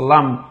সাল্লাল্লাহু আলাইহি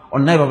ওয়াসাল্লাম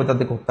অন্যায়ভাবে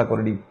তাদেরকে হত্যা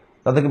করেনি,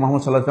 তাদেরকে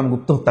মুহাম্মদ সাল্লাল্লাহু আলাইহি ওয়াসাল্লাম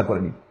গুপ্ত হত্যা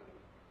করেনি।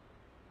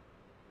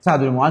 সাদ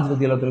ইবনে মুআজ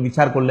রাদিয়াল্লাহু তাআলা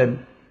বিচার করলেন,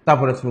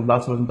 তারপরে রাসূলুল্লাহ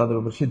সাল্লাল্লাহু আলাইহি ওয়াসাল্লাম তাদের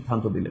উপর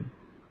সিদ্ধান্ত দিলেন।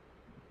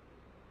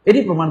 এটি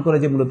প্রমাণ করে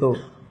যে মূলত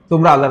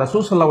তোমরা আল্লাহ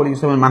রাসূল সাল্লাল্লাহু আলাইহি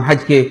ওয়াসাল্লামের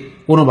মানহাজকে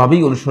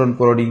কোনোভাবেই অনুসরণ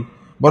করোনি,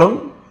 বরং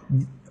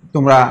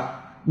তোমরা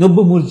নব্য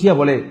মুরজিয়া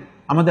বলে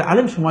আমাদের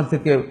আলেম সমাজ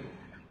থেকে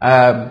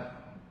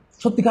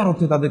সত্যিকার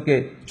অর্থে তাদেরকে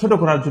ছোট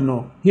করার জন্য,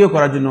 হেয়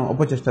করার জন্য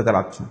অপচেষ্টা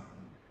চালাচ্ছ।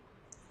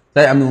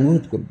 তাই আমি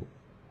অনুরোধ করব,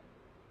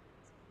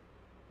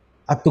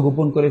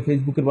 আত্মগোপন করে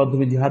ফেসবুকের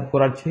মাধ্যমে জিহাদ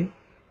করার চেয়ে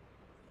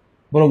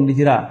বরং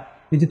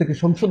নিজেদেরকে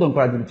সংশোধন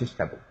করার জন্য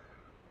চেষ্টা করো,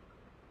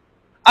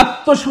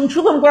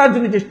 আত্মসংশোধন করার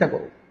জন্য চেষ্টা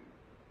করো।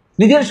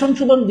 নিজের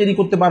সংশোধন যিনি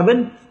করতে পারবেন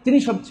তিনি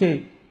সবচেয়ে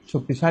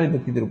শক্তিশালী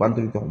ব্যক্তিতে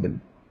রূপান্তরিত হবেন।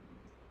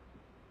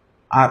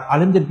 আর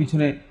আলেমদের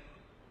পিছনে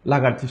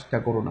লাগার চেষ্টা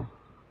করো না।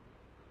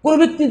 কোন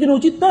ব্যক্তির জন্য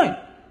উচিত নয়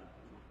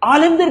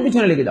আলেমদের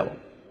পিছনে লেগে যাওয়া,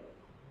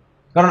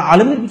 কারণ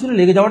আলেমদের পিছনে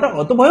লেগে যাওয়াটা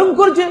অত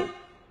ভয়ঙ্কর যে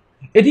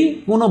এটি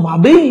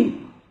কোনোভাবেই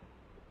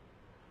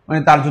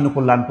তার জন্য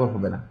কল্যাণকর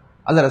হবে না।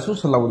 আল্লাহ রাসূল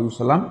সাল্লাল্লাহু আলাইহি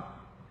ওয়াসাল্লাম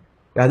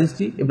এই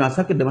হাদিসটি ইবনে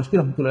আসাকির দামেশকি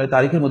রাহমাতুল্লাহ আলাইহি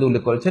তারিখের মধ্যে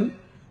উল্লেখ করেছেন।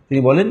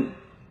 তিনি বলেন,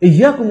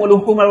 ইয়্যাকুম ওয়া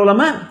লুহুমাল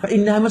উলামা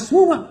ফাইন্নাহা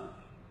মাসমুমা,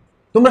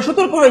 তোমরা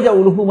সতর্ক হয়ে যাও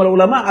লুহুমাল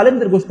উলামা,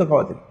 আলেমদের গোশত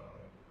খাওয়াতে।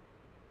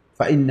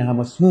 ফাইন্নাহা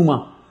মাসমুমা,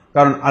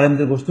 কারণ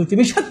আলেমদের গোশত হচ্ছে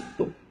বিষাক্ত,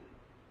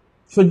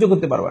 সহ্য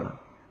করতে পারবে না,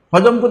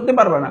 হজম করতে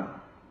পারবে না,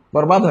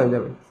 বরবাদ হয়ে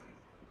যাবে।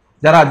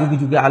 যারা যুগে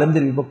যুগে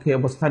আলেমদের বিপক্ষে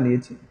অবস্থান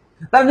নিয়েছে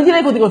তারা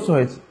নিজেরাই ক্ষতিগ্রস্ত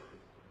হয়েছে,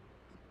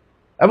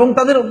 এবং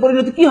তাদের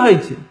পরিণতি কি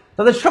হয়েছে,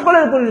 তাদের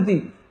সকলের পরিণতি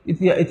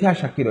ইতিহাস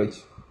সাক্ষী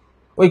রয়েছে।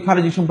 ওই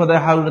খারেজি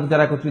সম্প্রদায় হারুনাতে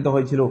যারা একত্রিত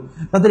হয়েছিল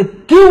তাদের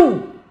কেউ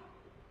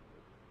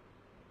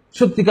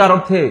সত্যিকার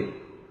অর্থে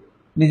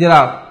নিজেরা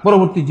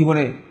পরবর্তী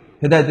জীবনে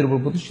হেদায়েতের উপর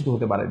প্রতিষ্ঠিত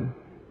হতে পারেনি।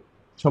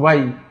 সবাই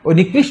ওই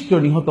নিকৃষ্ট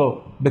নিহত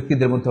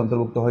ব্যক্তিদের মধ্যে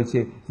অন্তর্ভুক্ত হয়েছে,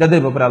 যাদের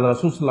ব্যাপারে আল্লাহ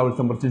রাসূল সাল্লাল্লাহু আলাইহি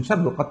ওয়াসাল্লাম বলেছেন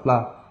শাররু কাতলা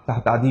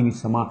তাহতা আদিমিস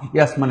সামা, এই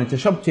আসমানের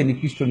চেয়ে সবচেয়ে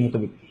নিকৃষ্ট নিহত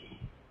ব্যক্তি।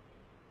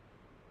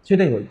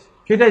 সেটাই হয়েছে,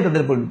 সেটাই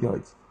তাদের পরিণতি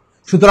হয়েছে।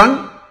 সুতরাং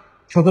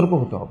সতর্ক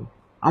হতে হবে,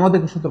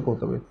 আমাদেরকে সতর্ক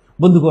হতে হবে।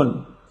 বন্ধুগণ,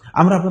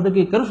 আমরা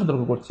আপনাদেরকে কেন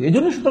সতর্ক করছি? এই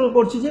জন্য সতর্ক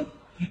করছি যে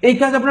এই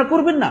কাজ আপনারা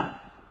করবেন না।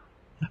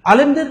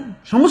 আলেমদের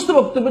সমস্ত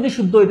বক্তব্য যে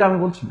শুদ্ধ এটা আমি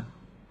বলছি না।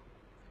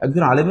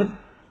 একজন আলেমের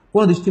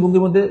কোন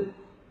দৃষ্টিভঙ্গির মধ্যে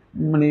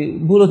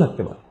ভুলও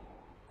থাকতে পারে,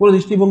 কোন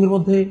দৃষ্টিভঙ্গির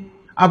মধ্যে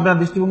আপনার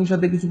দৃষ্টিভঙ্গির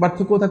সাথে কিছু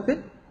পার্থক্য থাকতে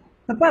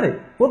পারে,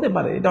 হতে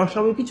পারে, এটা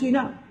অস্বাভাবিক কিছুই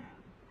না।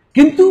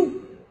 কিন্তু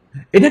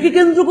এটাকে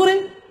কেন্দ্র করে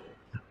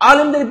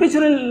আলেমদের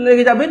পিছনে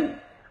লেগে যাবেন,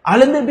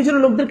 আলেমদের পিছনে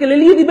লোকদেরকে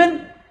লেলিয়ে দিবেন,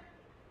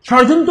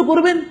 ষড়যন্ত্র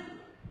করবেন,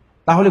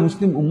 তাহলে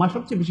মুসলিম উম্মাহ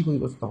সবচেয়ে বেশি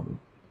ক্ষতিগ্রস্ত হবে।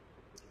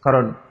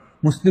 কারণ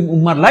মুসলিম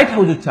উম্মার লাইট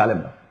হাউস হচ্ছে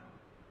আলেমরা।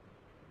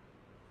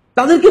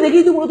 তাদেরকে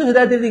দেখেই তো মূলত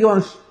হেদায়েতের দিকে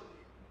মানুষ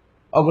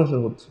অগ্রসর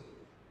হচ্ছে।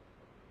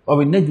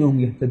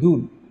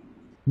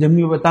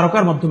 যেমনিভাবে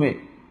তারকার মাধ্যমে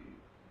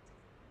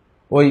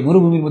ওই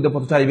মরুভূমির মধ্যে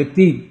পথচারী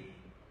ব্যক্তি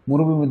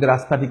মরুভূমির মধ্যে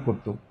রাস্তা ঠিক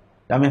করতো,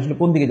 আমি আসলে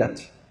কোন দিকে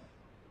যাচ্ছি,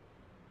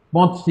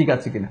 পথ ঠিক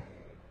আছে কিনা।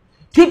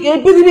 ঠিক এই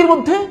পৃথিবীর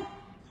মধ্যে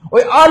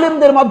ওই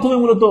আলেমদের মাধ্যমে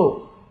মূলত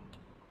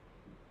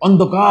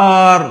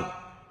অন্ধকার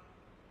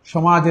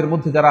সমাজের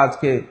মধ্যে যারা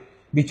আজকে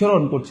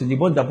বিচরণ করছে,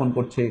 জীবনযাপন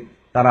করছে,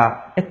 তারা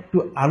একটু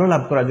আলো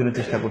লাভ করার জন্য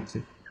চেষ্টা করছে।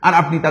 আর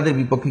আপনি তাদের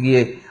বিপক্ষে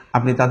গিয়ে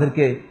আপনি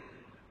তাদেরকে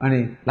মানে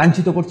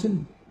লাঞ্ছিত করছেন,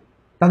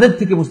 তাদের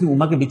থেকে মুসলিম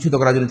উম্মাহকে বিচ্যুত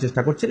করার জন্য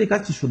চেষ্টা করছেন। এই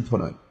কাজটি শুদ্ধ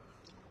নয়।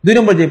 2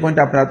 নম্বর যে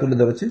পয়েন্টটা আপনারা তুলে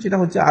ধরেছেন সেটা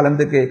হচ্ছে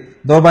আলেমদেরকে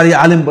দরবারি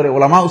আলেম বলে,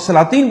 ওলামা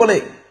উসসালাতিন বলে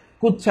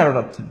কুৎসা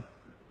রটাচ্ছেন,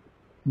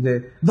 যে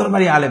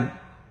দরবারি আলেম,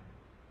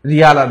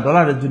 রিয়াল আর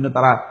ডলারের জন্য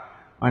তারা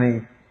মানে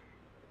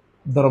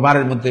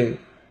দরবারের মধ্যে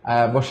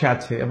বসে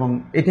আছে এবং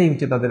এটাই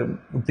হচ্ছে তাদের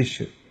উদ্দেশ্য।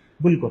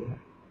 ভুল কথা।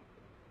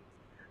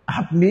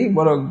 আপনি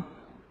বরং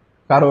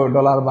কারো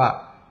ডলার বা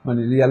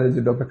মানে রিয়ালের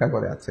জন্য অপেক্ষা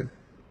করে আছেন।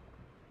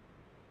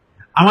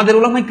 আমাদের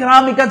উলামায়ে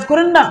কেরাম এই কাজ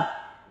করেন না।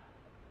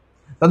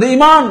 তাদের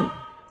ঈমান,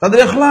 তাদের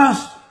ইখলাস,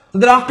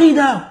 তাদের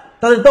আকীদা,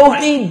 তাদের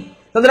তাওহীদ,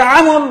 তাদের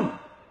আমল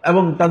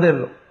এবং তাদের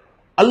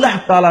আল্লাহ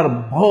তাআলার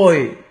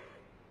ভয়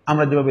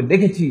আমরা যেভাবে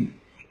দেখেছি,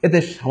 এতে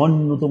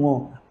সামান্যতম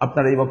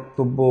আপনার এই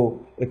বক্তব্য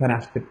এখানে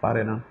আসতে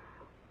পারে না,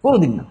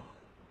 কোনোদিন না।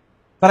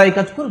 তারা এই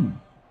কাজ করেন না।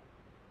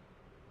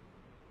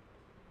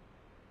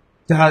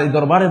 যারা এই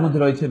দরবারের মধ্যে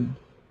রয়েছেন,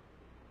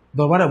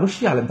 দরবারে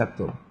অবশ্যই আলেম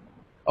থাকতো।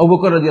 আবু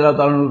বকর রাদিয়াল্লাহু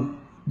তাআলা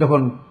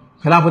যখন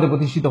খেলাফতে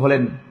প্রতিষ্ঠিত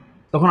হলেন,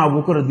 তখন আবু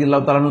বকর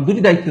রাদিয়াল্লাহু তাআলা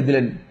 2টি দায়িত্ব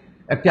দিলেন।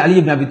 একটি আলী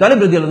ইবনে আবি তালিব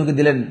রাদিয়াল্লাহু আনহুকে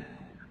দিলেন,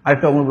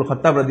 আরেকটা ওমর ইবনে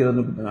খাত্তাব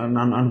রাদিয়াল্লাহু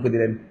আনহুকে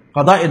দিলেন।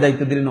 কাদা এর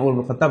দায়িত্ব দিলেন ওমর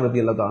ইবনে খাত্তাব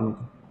রাদিয়াল্লাহু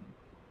আনহুকে,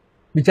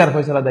 বিচার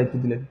ফয়সালার দায়িত্ব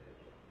দিলেন।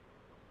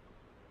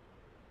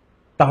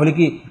 তাহলে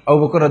কি আবু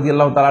বকর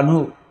রাদিয়াল্লাহু তাআলা আনহু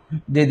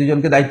যে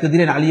দুজনকে দায়িত্ব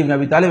দিলেন, আলী ইবনে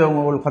আবি তালিব এবং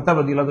ওমর ইবনে খাত্তাব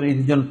রাদিয়াল্লাহু আনহু, এই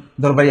দুজন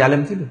দরবারি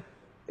আলেম ছিল?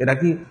 এরা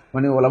কি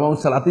মানে ওলামা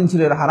উসসালাতিন ছিল?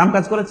 এরা হারাম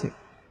কাজ করেছে?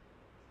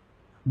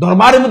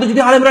 দরবারের মধ্যে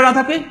যদি আলেমরা না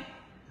থাকে,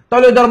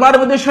 তাহলে দরবারের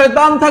মধ্যে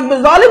শয়তান থাকবে,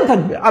 জালিম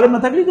থাকবে। আলেম না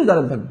থাকলেই তো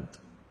জালিম থাকবে।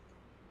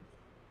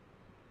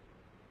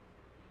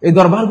 এই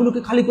দরবারগুলোকে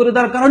খালি করে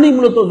দেওয়ার কারণেই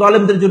মূলত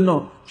জালেমদের জন্য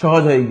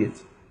সহজ হয়ে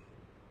গিয়েছে।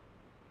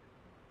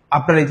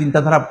 আপনার এই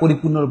চিন্তাধারা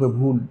পরিপূর্ণরূপে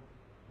ভুল।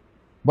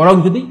 বরং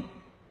যদি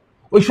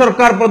ওই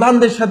সরকার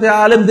প্রধানদের সাথে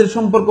আলেমদের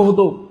সম্পর্ক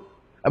হতো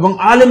এবং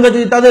আলেমরা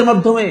যদি তাদের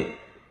মাধ্যমে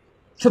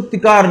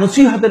সত্যিকার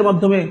নসিহতের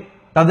মাধ্যমে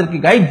তাদেরকে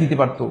গাইড দিতে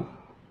পারত,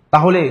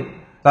 তাহলে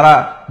তারা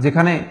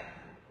যেখানে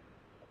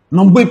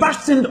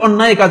 90%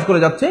 অন্যায় কাজ করে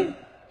যাচ্ছে,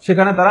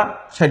 সেখানে তারা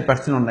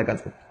 60% অন্যায় কাজ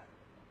করত।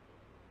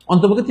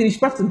 অন্তপক্ষে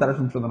 30% তারা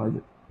সংশোধন হয়ে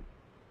যেত।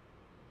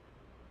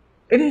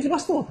 এটা হচ্ছে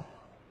বাস্তবতা,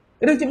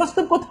 এটা হচ্ছে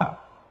বাস্তব কথা,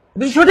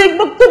 এটা সঠিক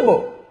বক্তব্য।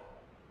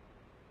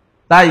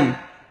 তাই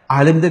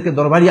আলেমদেরকে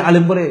দরবারি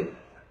আলেম বলে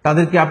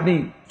তাদেরকে আপনি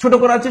ছোট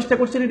করার চেষ্টা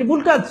করছেন, এটি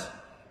ভুল কাজ।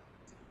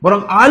 বরং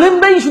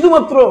আলেমরাই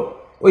শুধুমাত্র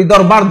ওই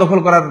দরবার দখল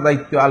করার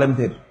দায়িত্ব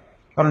আলেমদের।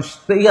 কারণ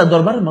এই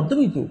দরবারের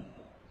মাধ্যমেই তো,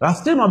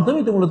 রাষ্ট্রের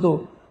মাধ্যমেই তো মূলত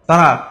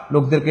তারা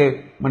লোকদেরকে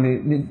মানে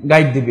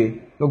গাইড দিবে,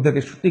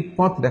 লোকদেরকে সঠিক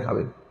পথ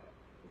দেখাবে।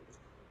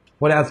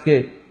 পরে আজকে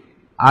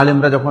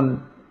আলেমরা যখন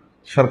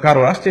সরকার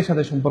ও রাষ্ট্রের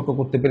সাথে সম্পর্ক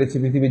করতে পেরেছে,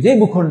 পৃথিবী যে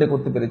ভূখণ্ডে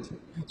করতে পেরেছে,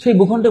 সেই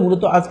ভূখণ্ডে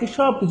মূলত আজকে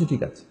সব কিছু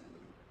ঠিক আছে।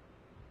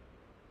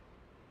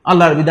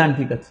 আল্লাহর বিধান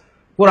ঠিক আছে,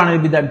 কোরআনের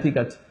বিধান ঠিক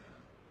আছে,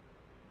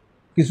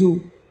 কিছু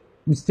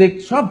মিস্টেক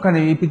সবখানে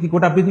এই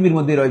গোটা পৃথিবীর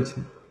মধ্যে রয়েছে,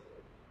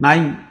 নাই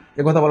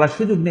একথা বলার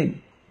সুযোগ নেই।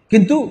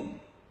 কিন্তু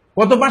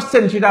কত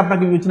পার্সেন্ট সেটা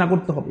আপনাকে বিবেচনা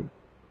করতে হবে।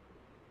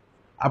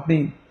 আপনি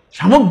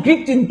সামগ্রিক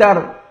চিন্তার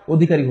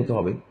অধিকারী হতে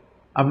হবে।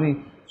 আপনি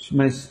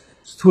মানে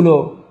স্থূল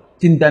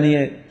চিন্তা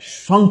নিয়ে,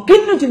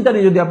 সংকীর্ণ চিন্তা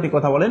নিয়ে যদি আপনি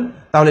কথা বলেন,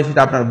 তাহলে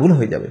সেটা আপনার ভুল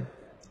হয়ে যাবে।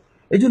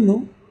 এই জন্য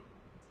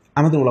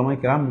আমাদের উলামায়ে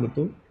কেরাম মূলত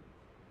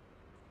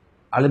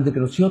আলেমদেরকে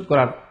নসিহত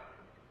করার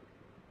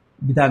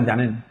বিধান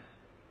জানেন,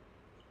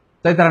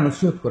 তাই তারা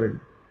নসিহত করেন।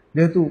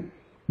 যেহেতু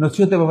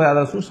নসিহতের ব্যাপারে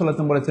আল্লাহ রাসূল সাল্লাল্লাহু আলাইহি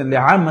ওয়াসাল্লাম বলেছেন,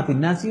 লিআম্মাতিন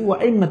নাসি ওয়া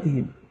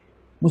আইম্মাতিহিম,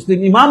 মুসলিম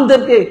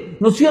ইমামদেরকে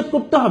নসিহত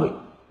করতে হবে।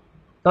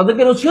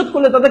 তাদেরকে নসিহত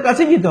করলে তাদের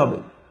কাছে যেতে হবে।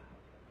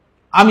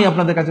 আমি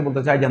আপনাদের কাছে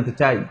বলতে চাই, জানতে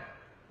চাই,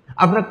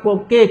 আপনারা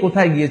কে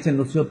কোথায় গিয়েছেন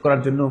নসিহত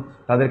করার জন্য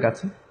তাদের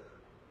কাছে?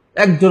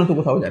 একজনও তো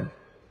কোথাও যান।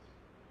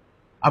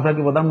 আপনারা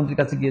কি প্রধানমন্ত্রীর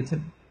কাছে গিয়েছেন?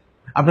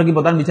 আপনারা কি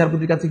প্রধান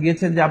বিচারপতির কাছে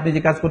গিয়েছেন যে আপনি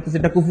যে কাজ করতেছেন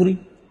এটা কুফরি?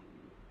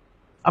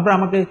 আপনারা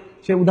আমাকে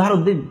সে উদাহরণ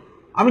দিন,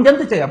 আমি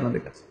জানতে চাই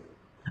আপনাদের কাছে।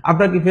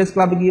 আপনারা কি প্রেস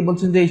ক্লাবে গিয়ে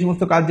বলছেন যে এই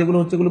সমস্ত কাজ যেগুলো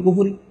হচ্ছে এগুলো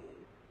কুফরি?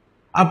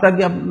 আপনারা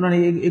কি মানে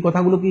এই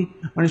কথাগুলো কি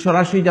মানে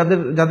সরাসরি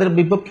যাদের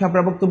বিপক্ষে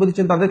আপনারা বক্তব্য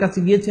দিচ্ছেন তাদের কাছে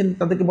গিয়েছেন,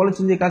 তাদেরকে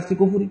বলেছেন যে এই কাজটি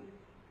কুফরি?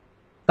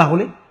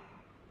 তাহলে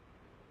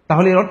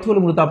এর অর্থ হলো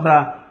মূলত আপনারা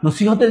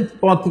নসিহতের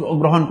পথ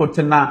গ্রহণ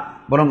করছেন না,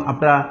 বরং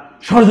আপনারা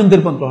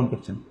ষড়যন্ত্রের পথ গ্রহণ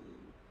করছেন।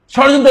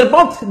 ষড়যন্ত্রের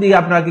পথ দিয়ে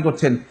আপনারা কি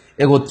করছেন?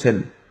 এগোচ্ছেন।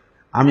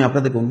 আমি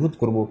আপনাদেরকে অনুরোধ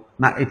করব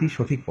না, এটি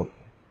সঠিক পথ।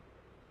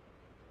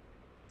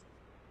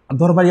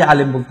 দরবারি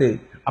আলেম বলতে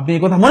আপনি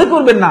এই কথা মনে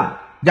করবেন না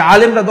যে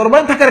আলেমরা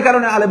দরবারে থাকার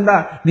কারণে আলেমরা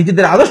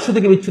নিজেদের আদর্শ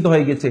থেকে বিচ্যুত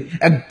হয়ে গেছে।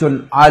 একজন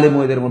আলেম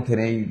এদের মধ্যে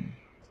নেই।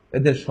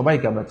 এদের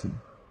সবাইকে আমরা চিনি,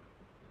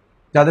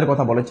 যাদের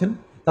কথা বলেছেন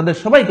তাদের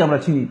সবাইকে আমরা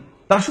চিনি।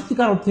 তারা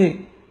সত্যিকার অর্থে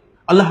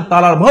আল্লাহ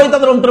তাআলার ভয়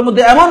তাদের অন্তরের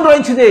মধ্যে এমন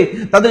রয়েছে যে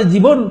তাদের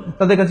জীবন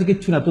তাদের কাছে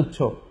কিচ্ছু না, তুচ্ছ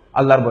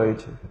আল্লাহর ভয়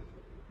রয়েছে।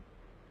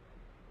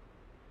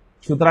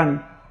 সুতরাং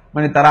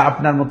তারা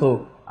আপনার মতো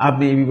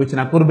আপনি এই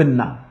বিবেচনা করবেন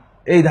না,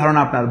 এই ধারণা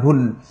আপনার ভুল,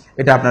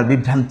 এটা আপনার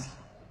বিভ্রান্তি।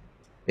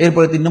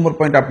 এরপরে 3 নম্বর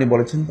পয়েন্ট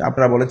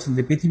আপনারা বলেছেন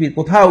যে পৃথিবীর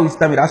কোথাও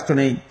ইসলামী রাষ্ট্র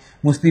নেই,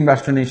 মুসলিম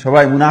রাষ্ট্র নেই,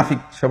 সবাই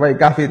মুনাফিক, সবাই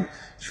কাফির,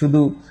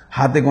 শুধু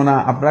হাতে গোনা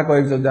আপনারা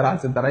কয়েকজন যারা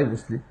আছেন তারাই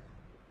মুসলিম।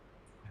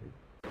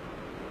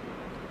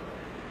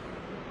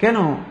 কেন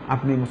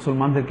আপনি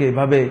মুসলমানদেরকে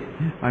এভাবে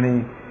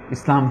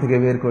ইসলাম থেকে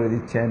বের করে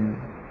দিচ্ছেন?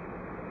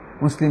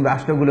 মুসলিম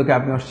রাষ্ট্রগুলোকে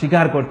আপনি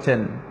অস্বীকার করছেন,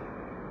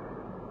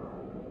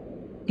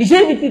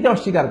 কিসের ভিত্তিতে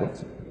অস্বীকার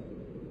করছেন?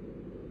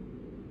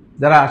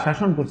 যারা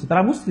শাসন করছে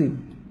তারা মুসলিম,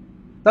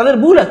 তাদের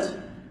ভুল আছে,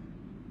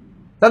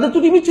 তাদের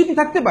ত্রুটি বিচ্যুতি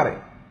থাকতে পারে,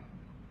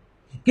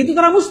 কিন্তু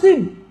তারা মুসলিম,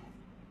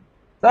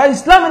 তারা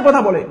ইসলামের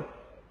কথা বলে,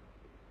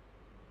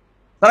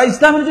 তারা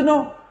ইসলামের জন্য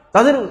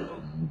তাদের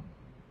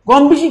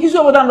কম বেশি কিছু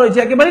অবদান রয়েছে,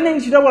 একেবারেই নেই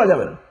সেটা বলা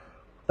যাবে না,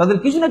 তাদের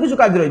কিছু না কিছু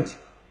কাজ রয়েছে।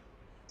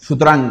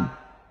 সুতরাং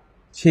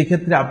সেই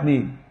ক্ষেত্রে আপনি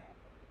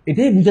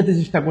এটাই বুঝাতে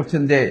চেষ্টা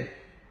করছেন যে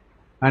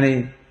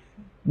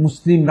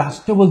মুসলিম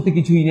রাষ্ট্র বলতে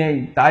কিছুই নেই,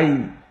 তাই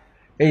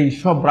এই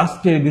সব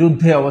রাষ্ট্রের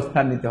বিরুদ্ধে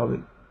অবস্থান নিতে হবে।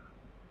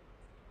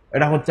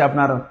 এটা হচ্ছে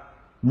আপনার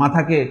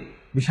মাথাকে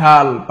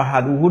বিশাল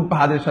পাহাড়, উহুদ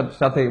পাহাড়ের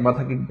সাথে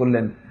মাথাকে কি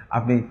করলেন,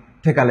 আপনি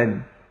ঠেকালেন,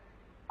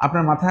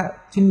 আপনার মাথা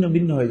ছিন্ন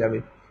ভিন্ন হয়ে যাবে,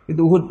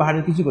 কিন্তু উহুদ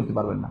পাহাড়ের কিছু করতে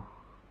পারবেন না।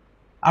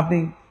 আপনি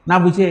না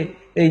বুঝে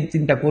এই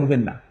চিন্তা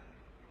করবেন না,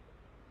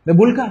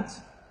 ভুল কাজ।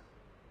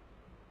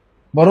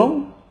 বরং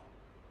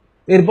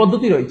এর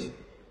পদ্ধতি রয়েছে,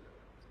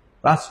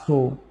 রাষ্ট্র,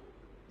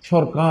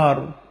 সরকার,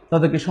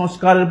 তাদেরকে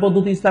সংস্কারের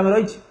পদ্ধতি ইসলামে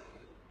রয়েছে।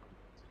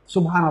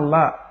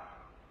 সুবহানাল্লাহ,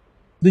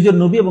 দুজন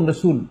নবী এবং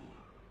রাসূল,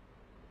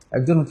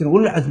 একজন হচ্ছেন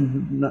উল আজম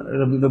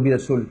নবী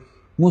রাসূল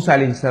মুসা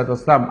আলাইহিস সালাতু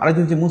ওয়াস সালাম,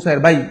 আরেকজন হচ্ছে মুসার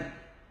ভাই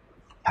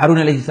হারুন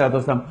আলাইহিস সালাতু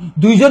ওয়াস সালাম।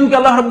 দুইজনকে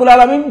আল্লাহ রাব্বুল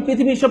আলামিন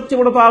পৃথিবীর সবচেয়ে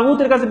বড়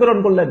তাগুতের কাছে প্রেরণ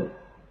করলেন।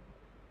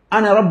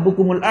 আনা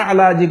রাব্বুকুমুল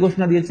আ'লা, যে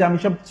ঘোষণা দিয়েছে আমি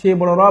সবচেয়ে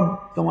বড় রব,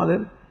 তোমাদের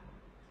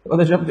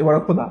সবচেয়ে বড়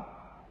খোদা।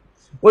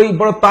 ওই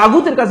বড়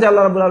তাগুতের কাছে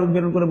আল্লাহ রাব্বুল আলামিন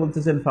প্রেরণ করে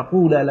বলতেছেন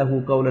ফাকুলা লাহু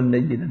কাওলান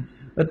লাইয়িনান,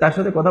 তার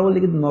সাথে কথা বলতে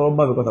কিন্তু নরম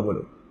ভাবে কথা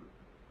বলো।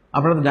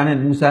 আপনারা তো জানেন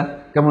মুসা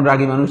কেমন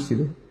রাগী মানুষ ছিল,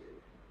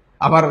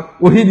 আবার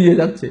ওহী দিয়ে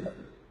যাচ্ছে।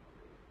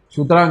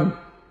 সুতরাং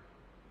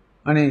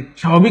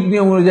স্বাভাবিক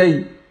নিয়ম অনুযায়ী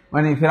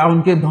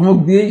ফেরাউনকে ধমক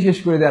দিয়েই শেষ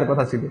করে দেওয়ার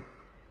কথা ছিল,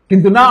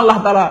 কিন্তু না, আল্লাহ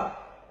তাআলা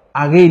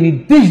আগেই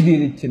নির্দেশ দিয়ে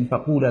দিচ্ছেন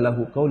ফাকুলা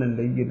লাহু কাওলান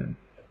লাইয়িনান।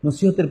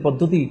 নসিহতের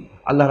পদ্ধতি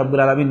আল্লাহ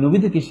রাব্বুল আলামিন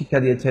নবীদেরকে শিক্ষা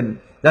দিয়েছেন,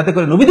 যাতে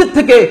করে নবীদের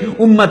থেকে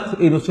উম্মত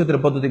এই নসিহতের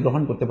পদ্ধতি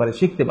গ্রহণ করতে পারে,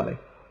 শিখতে পারে।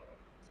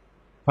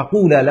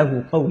 ফাকুলা লাহু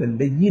কাওলান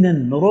লাইয়িনান,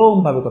 নরম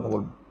ভাবে কথা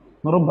বলবে,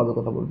 নরম ভাবে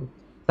কথা বলবে।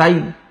 তাই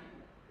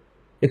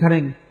এখানে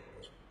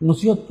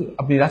নসিহত,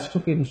 আপনি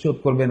রাষ্ট্রকে নসিহত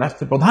করবেন,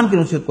 রাষ্ট্রের প্রধানকে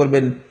নসিহত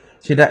করবেন,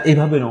 সেটা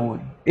এইভাবে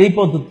নয়, এই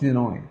পদ্ধতি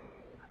নয়।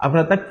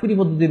 আপনারা তাকফিরি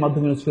পদ্ধতির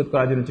মাধ্যমে নসিহত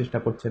করার জন্য চেষ্টা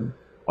করছেন,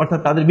 অর্থাৎ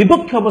তাদের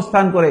বিপক্ষে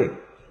অবস্থান করে।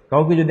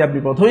 কাউকে যদি আপনি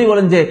প্রথমেই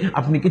বলেন যে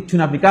আপনি কিচ্ছু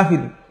না, আপনি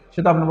কাফির,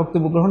 সেটা আপনার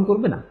বক্তব্য গ্রহণ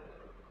করবে না,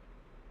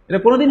 এটা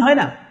কোনোদিন হয়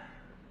না।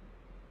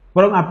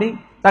 বরং আপনি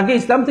তাকে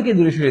ইসলাম থেকে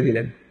দূরে সরিয়ে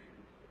দিলেন,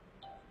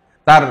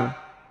 তার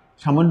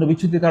সামান্য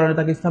বিচ্যুতির কারণে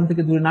তাকে ইসলাম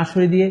থেকে দূরে না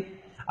সরিয়ে দিয়ে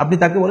আপনি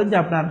তাকে বলেন যে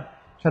আপনার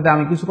সাথে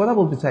আমি কিছু কথা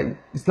বলতে চাই,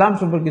 ইসলাম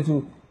সম্পর্কে কিছু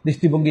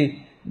দৃষ্টিভঙ্গি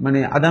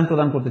আদান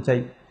প্রদান করতে চাই,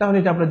 তাহলে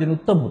এটা আপনার জন্য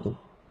উত্তম হতো।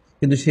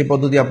 কিন্তু সেই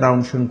পদ্ধতি আপনারা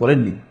অনুসরণ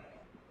করেননি।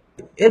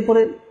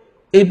 এরপরে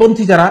এই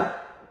পন্থী যারা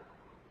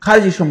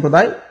খারিজি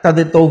সম্প্রদায়,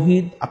 তাদের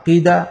তৌহিদ,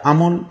 আকীদা,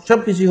 আমল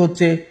সবকিছুই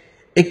হচ্ছে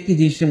একটি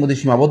জিনিসের মধ্যে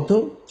সীমাবদ্ধ,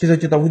 সেটা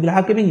হচ্ছে তাওহীদুল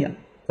হাকিমিয়া,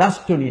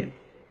 রাষ্ট্র নিয়ে,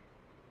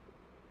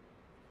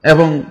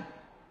 এবং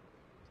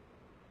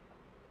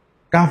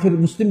কাফির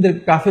মুসলিমদের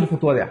কাফির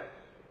ফতোয়া দেয়া,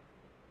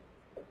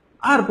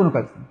 আর কোনো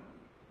কাজ নেই।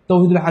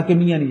 তাওহীদুল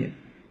হাকিমিয়া নিয়ে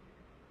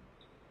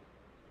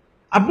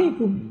আপনি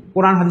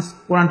কোরআন হাদিস,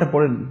 কোরআনটা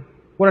পড়েন,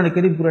 কোরআনে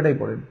কারীম পুরোটাই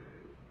পড়েন।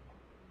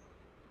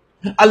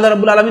 আল্লাহ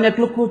রাব্বুল আলামিন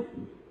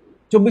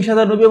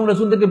 1,24,000 নবী এবং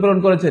রাসূলদেরকে প্রেরণ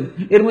করেছেন,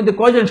 এর মধ্যে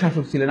কয়জন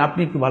শাসক ছিলেন আপনি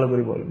একটু ভালো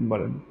করে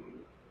বলেন।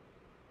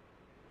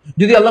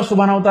 যদি আল্লাহ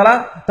সুবহানাহু ওয়া তাআলা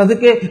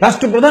তাদেরকে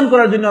রাষ্ট্রপ্রধান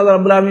করার জন্য আল্লাহ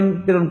রাব্বুল আলামিন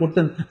প্রেরণ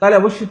করতেন, তাহলে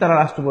অবশ্যই তারা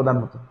রাষ্ট্রপ্রধান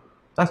হতো,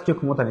 রাষ্ট্রীয়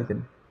ক্ষমতা নিতেন,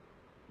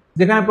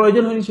 যেখানে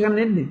প্রয়োজন হয়নি সেখানে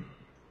নেননি।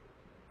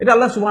 এটা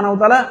আল্লাহ সুবহানাহু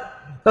ওয়া তাআলা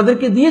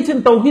তাদেরকে দিয়েছেন,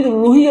 তাওহীদুল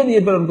উলুহিয়্যা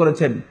দিয়ে প্রেরণ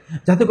করেছেন,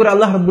 যাতে করে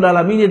আল্লাহ রাব্বুল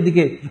আলামিনের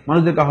দিকে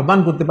মানুষদেরকে আহ্বান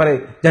করতে পারে,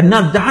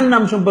 জান্নাত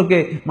জাহান্নাম সম্পর্কে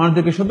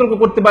মানুষদেরকে সতর্ক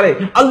করতে পারে,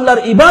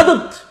 আল্লাহর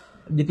ইবাদত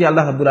যেটি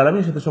আল্লাহ রাব্বুল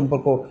আলামিনের সাথে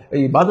সম্পর্ক,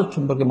 এই ইবাদত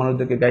সম্পর্কে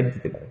মানুষদেরকে গাইড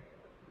দিতে পারে।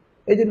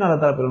 এই জন্য আল্লাহ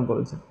তাআলা প্রেরণ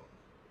করেছেন।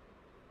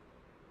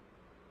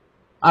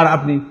 আর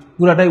আপনি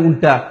পুরাটাই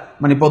উল্টা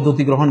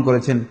পদ্ধতি গ্রহণ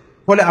করেছেন,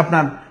 ফলে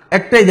আপনার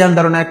একটাই ধ্যান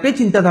ধারণা, একটাই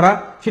চিন্তাধারা,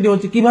 সেটি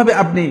হচ্ছে কিভাবে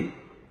আপনি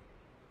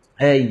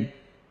এই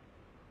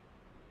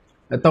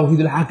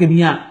তাওহীদুল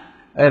হাকিমিয়া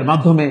এর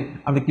মাধ্যমে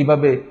আপনি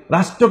কিভাবে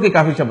রাষ্ট্রকে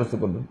কাফির সাব্যস্ত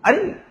করবেন।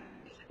 আরে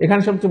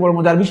এখানে সবচেয়ে বড়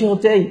মজার বিষয়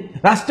হচ্ছে এই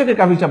রাষ্ট্রকে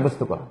কাফির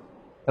সাব্যস্ত করা।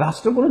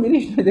 রাষ্ট্র কোনো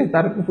জিনিস নয় যে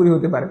তার কুফরি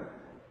হতে পারে,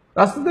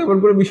 রাষ্ট্র তো এমন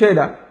কোনো বিষয়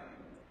না।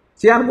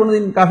 চেয়ার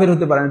কোনোদিন কাফের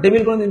হতে পারে না,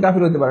 টেবিল কোনোদিন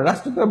কাফের হতে পারে।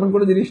 রাষ্ট্র তো এমন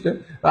কোনো জিনিস নয়।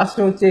 রাষ্ট্র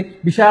হচ্ছে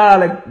বিশাল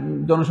এক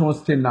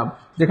জনসমষ্টির নাম,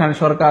 যেখানে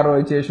সরকার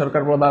রয়েছে,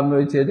 সরকার প্রধান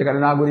রয়েছে, যেখানে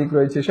নাগরিক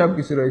রয়েছে,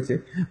 সবকিছু রয়েছে।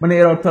 মানে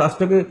এর অর্থ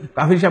রাষ্ট্রকে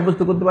কাফির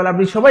সাব্যস্ত করতে পারলে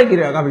আপনি সবাইকে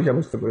কাফির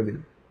সাব্যস্ত করে দিন।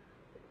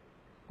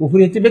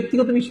 কুফরি হচ্ছে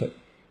ব্যক্তিগত বিষয়।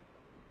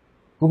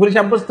 কুফরি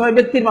সাব্যস্ত হয়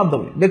ব্যক্তির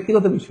মাধ্যমে,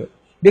 ব্যক্তিগত বিষয়,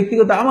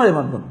 ব্যক্তিগত আমলের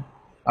মাধ্যমে।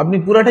 আপনি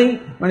পুরাটাই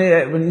মানে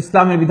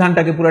ইসলামের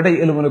বিধানটাকে পুরাটাই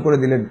এলোমেলো করে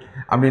দিলেন,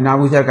 আপনি না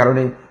বুঝার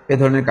কারণে এ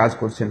ধরনের কাজ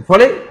করছেন।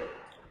 ফলে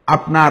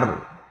আপনার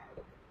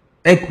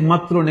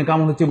একমাত্র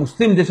নেকামল হচ্ছে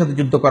মুসলিমদের সাথে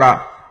যুদ্ধ করা।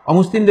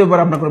 অমুসলিমদের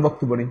ব্যাপারে আপনার কোনো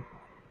বক্তব্য নেই।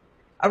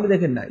 আপনি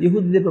দেখেন না,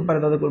 ইহুদিদের ব্যাপারে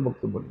তাদের কোনো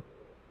বক্তব্য নেই,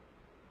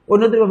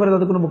 অন্যদের ব্যাপারে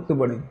তাদের কোনো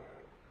বক্তব্য নেই।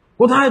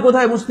 কোথায়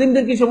কোথায়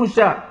মুসলিমদের কি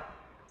সমস্যা,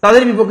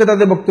 তাদের বিপক্ষে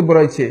তাদের বক্তব্য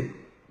রয়েছে।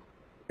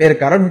 এর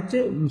কারণ হচ্ছে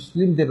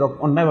মুসলিমদের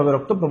অন্যায়ভাবে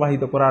রক্ত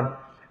প্রবাহিত করার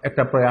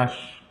একটা প্রয়াস।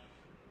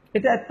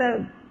 এটা একটা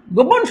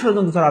গোপন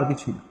ষড়যন্ত্র ছাড়া আর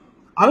কিছুই না।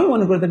 আমি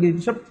মনে করে থাকি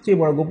সবচেয়ে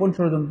বড় গোপন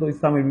ষড়যন্ত্র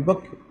ইসলামের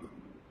বিপক্ষে।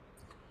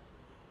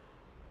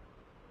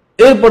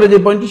 এরপরে যে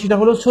পয়েন্টটি সেটা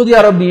হলো সৌদি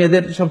আরব নিয়ে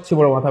এদের সবচেয়ে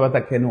বড় মাথা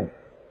ব্যথা কেন।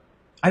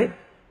 আরে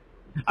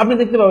আপনি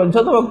দেখতে পাবেন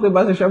যত বক্তব্য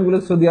আছে সবগুলো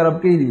সৌদি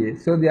আরবকেই নিয়ে,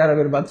 সৌদি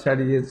আরবের বাদশাহ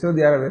নিয়ে,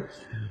 সৌদি আরবের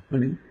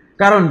মানে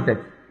কারণটা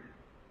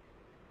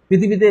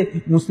পৃথিবীতে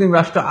মুসলিম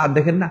রাষ্ট্র আর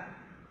দেখেন না,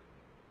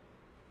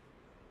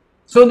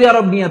 সৌদি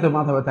আরব নিয়ে এত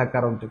মাথা ব্যথার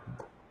কারণটা কি?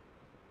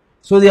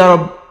 সৌদি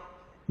আরব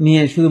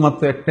নিয়ে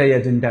শুধুমাত্র একটাই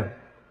এজেন্ডা,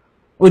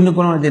 অন্য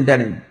কোনো এজেন্ডা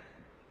নেই।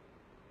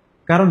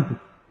 কারণ কি?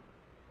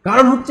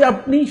 কারণ হচ্ছে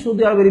আপনি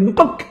সৌদি আরবের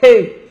বিপক্ষে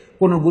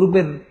কোন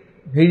গ্রুপের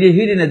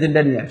হিডেন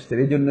এজেন্ডা নিয়ে আসছেন,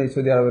 এই জন্য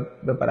সৌদি আরবের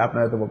ব্যাপারে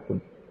আপনার এত বক্তব্য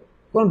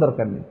কোন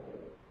দরকার নেই।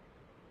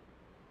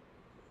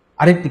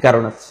 আরেকটি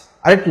কারণ আছে,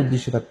 আরেকটি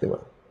উদ্দেশ্য থাকতে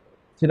পারে,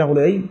 সেটা হলো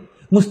এই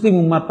মুসলিম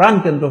উম্মার প্রাণ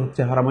কেন্দ্র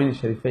হচ্ছে হারামাইন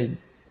শরীফাইন।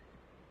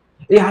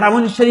 এই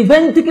হারামাইন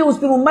শরীফাইন থেকে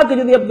মুসলিম উম্মাকে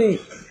যদি আপনি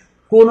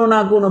কোনো না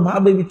কোনো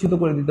ভাবে বিচ্যুত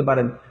করে দিতে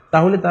পারেন,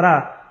 তাহলে তারা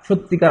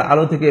সত্যিকার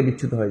আলো থেকে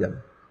বিচ্যুত হয়ে যাবে।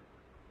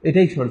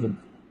 এটাই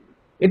ষড়যন্ত্র,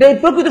 এটাই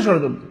প্রকৃত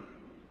ষড়যন্ত্র।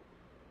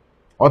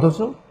 অথচ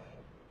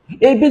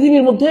এই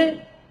পৃথিবীর মধ্যে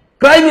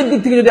ক্রাইমের দিক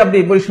থেকে যদি আপনি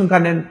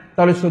পরিসংখ্যান নেন,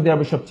 তাহলে সৌদি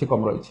আরবে সবচেয়ে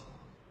কম রয়েছে।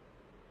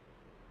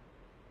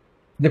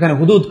 যেখানে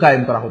হুদুদ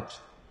কায়েম করা হচ্ছে,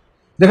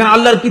 যেখানে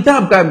আল্লাহর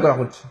কিতাব কায়েম করা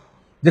হচ্ছে,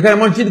 যেখানে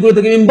মসজিদগুলো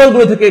থেকে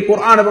মিম্বরগুলো থেকে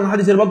কোরআন এবং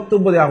হাদিসের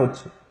বক্তব্য দেওয়া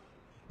হচ্ছে,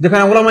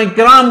 যেখানে উলামায়ে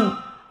কেরাম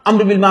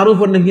আমর বিল মারুফ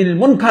ওয়া নাহি আনিল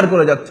মুনকার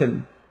করে যাচ্ছেন,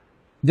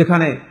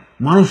 যেখানে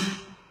মানুষ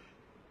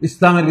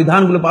ইসলামের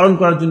বিধানগুলো পালন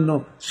করার জন্য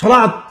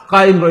সালাত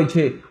কায়েম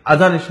রয়েছে,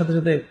 আযানের সাথে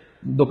সাথে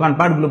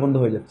দোকানপাটগুলো বন্ধ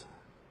হয়ে যাচ্ছে।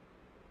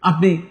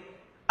 আপনি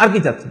আর কি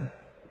চাচ্ছেন?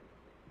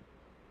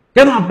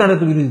 কেন আপনার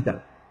এত বিরোধিতা?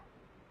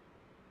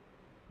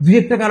 দুই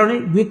একটা কারণে,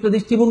 দুই একটা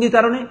দৃষ্টিভঙ্গির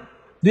কারণে,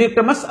 দুই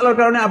একটা মাসআলার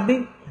কারণে আপনি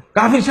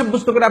কাফির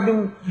সাব্যস্ত করে আপনি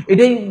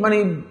এটাই মানে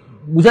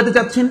বুঝাতে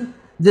চাচ্ছেন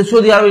যে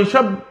সৌদি আরবের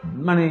সব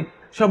মানে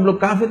সব লোক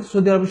কাফের,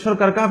 সৌদি আরবের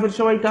সরকার কাফের,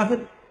 সবাই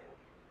কাফের।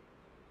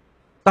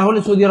 তাহলে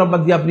সৌদি আরব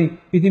বাদ দিয়ে আপনি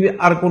পৃথিবীর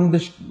আর কোন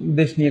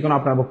দেশ নিয়ে কোনো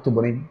আপনার বক্তব্য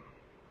নেই?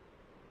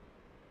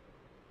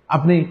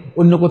 আপনি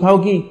অন্য কোথাও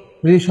কি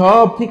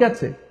সব ঠিক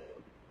আছে?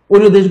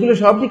 অন্য দেশগুলো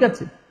সব ঠিক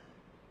আছে?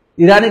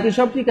 ইরানে কি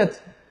সব ঠিক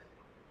আছে?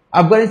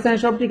 আফগানিস্তানে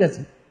সব ঠিক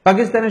আছে?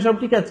 পাকিস্তানে সব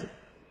ঠিক আছে?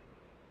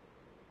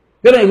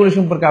 কেন এগুলো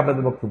সম্পর্কে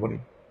আপনাদের বক্তব্য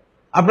নেই?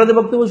 আপনাদের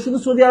বক্তব্য শুধু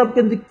সৌদি আরব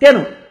কেন্দ্রিক কেন?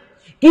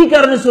 কি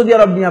কারণে সৌদি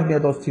আরব নিয়ে আপনি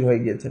এত অস্থির হয়ে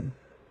গিয়েছেন?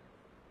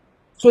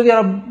 সৌদি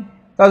আরব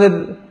তাদের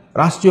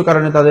রাষ্ট্রীয়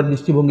কারণে তাদের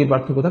দৃষ্টিভঙ্গির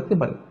পার্থক্য থাকতে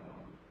পারে,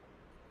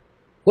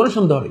 কোনো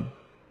সন্দেহ নেই।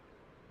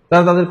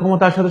 তারা তাদের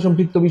ক্ষমতার সাথে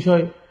সম্পৃক্ত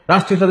বিষয়,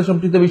 রাষ্ট্রের সাথে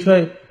সম্পৃক্ত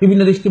বিষয়ে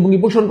বিভিন্ন দৃষ্টিভঙ্গি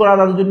পোষণ করা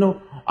তাদের জন্য,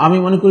 আমি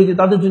মনে করি যে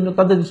তাদের জন্য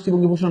তাদের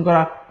দৃষ্টিভঙ্গি পোষণ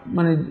করা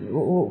মানে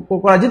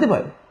করা যেতে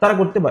পারে, তারা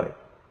করতে পারে।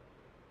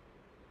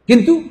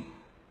 কিন্তু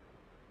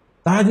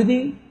তারা যদি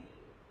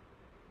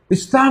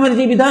ইসলামের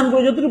যে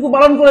বিধানগুলো যতটুকু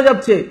পালন করে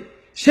যাচ্ছে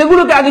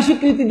সেগুলোকে আগে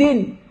স্বীকৃতি দিন,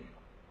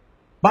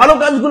 ভালো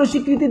কাজগুলো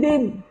স্বীকৃতি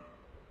দিন।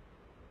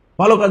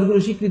 ভালো কাজগুলো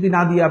স্বীকৃতি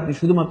না দিয়ে আপনি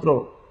শুধুমাত্র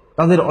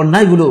তাদের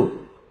অন্যায়গুলো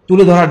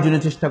তুলে ধরার জন্য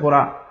চেষ্টা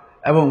করা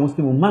এবং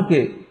মুসলিম উম্মাহকে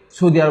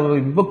সৌদি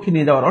আরবের বিপক্ষে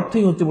নিয়ে যাওয়ার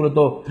অর্থই হচ্ছে মূলত,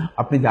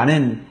 আপনি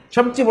জানেন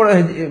সবচেয়ে বড়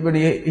মানে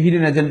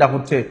হিডেন এজেন্ডা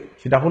হচ্ছে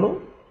সেটা হলো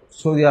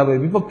সৌদি আরবের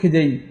বিপক্ষে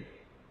যেই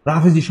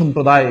রাফেজি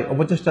সম্প্রদায়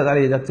অপচেষ্টা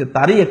চালিয়ে যাচ্ছে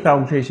তারই একটা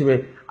অংশ হিসেবে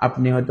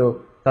আপনি হয়তো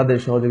তাদের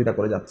সহযোগিতা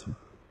করে যাচ্ছেন।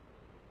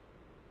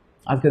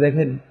 আজকে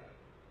দেখেন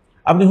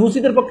আপনি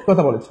হুসিদের পক্ষে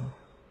কথা বলেছেন,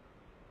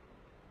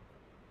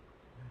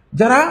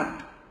 যারা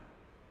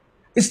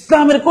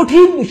ইসলামের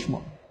কঠিন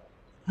দুশমন,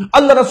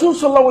 আল্লাহ রাসূল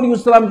সাল্লাল্লাহু আলাইহি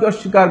ওয়াসাল্লামকে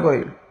অস্বীকার করে,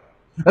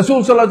 রাসূল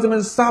সাল্লাল্লাহু আলাইহি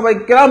ওয়াসাল্লামের সাহাবায়ে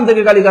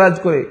কেরামদেরকে গালিগালাজ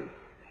করে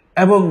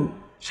এবং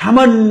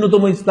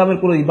সামান্যতম ইসলামের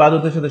কোনো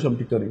ইবাদতের সাথে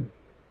সম্পৃক্ত নেই,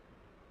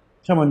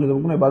 সামান্যতম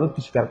কোনো ইবাদতকে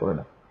স্বীকার করে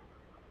না।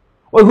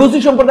 ওই হুসি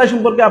সম্প্রদায়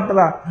সম্পর্কে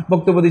আপনারা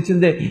বক্তব্য দিচ্ছেন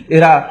যে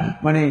এরা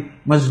মানে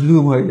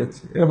মাজলুম হয়ে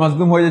যাচ্ছে। এরা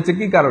মাজলুম হয়ে যাচ্ছে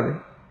কি কারণে?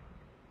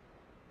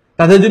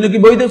 তাদের জন্য কি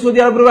বৈধ সৌদি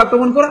আরবের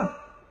আক্রমণ করা?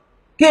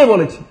 কে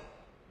বলেছে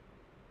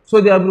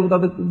সৌদি আরব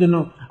তাদের জন্য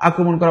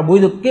আক্রমণ করা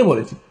বৈধ? কে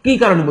বলেছে? কি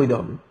কারণে বৈধ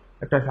হবে?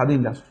 একটা স্বাধীন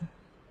রাষ্ট্র,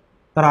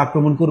 তারা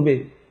আক্রমণ করবে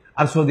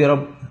আর সৌদি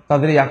আরব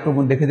তাদের এই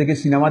আক্রমণ দেখে দেখে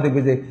সিনেমা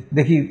দেখবে যে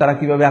দেখি তারা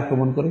কিভাবে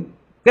আক্রমণ করে।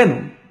 কেন?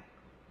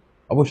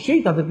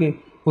 অবশ্যই তাদেরকে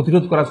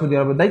প্রতিরোধ করা সৌদি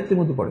আরবের দায়িত্বের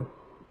মধ্যে পড়ে।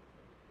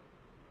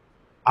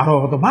 আরো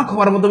হতবাক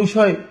হওয়ার মতো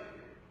বিষয়,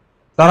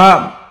 তারা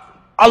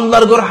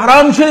আল্লাহর ঘর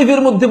হারাম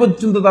শরীফের মধ্যে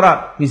পর্যন্ত তারা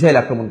মিসাইল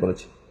আক্রমণ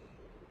করেছে।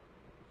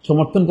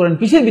 সমর্থন করেন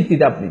কিসের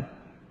ভিত্তিতে আপনি?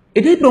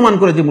 এটাই প্রমাণ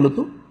করেছে মূলত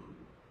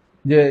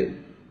যে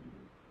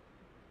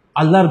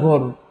আল্লাহর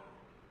ঘর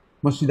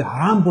মসজিদে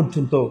হারাম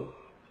পর্যন্ত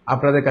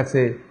আপনাদের কাছে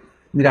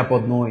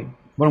নিরাপদ নয়,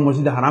 বরং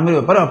মসজিদে হারামের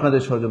ব্যাপারে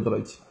আপনাদের ষড়যন্ত্র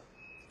রয়েছে।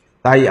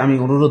 তাই আমি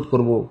অনুরোধ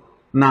করব,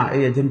 না,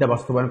 এই এজেন্ডা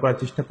বাস্তবায়ন করার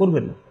চেষ্টা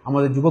করবেন না,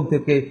 আমাদের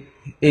যুবকদেরকে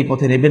এই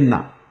পথে নেবেন না,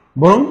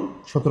 বরং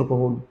সতর্ক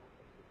হন।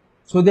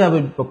 সৌদি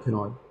আরবের বিপক্ষে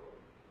নয়।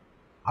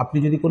 আপনি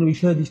যদি কোনো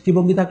বিষয়ে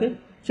দৃষ্টিভঙ্গি থাকে,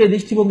 সেই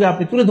দৃষ্টিভঙ্গি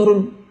আপনি তুলে ধরুন,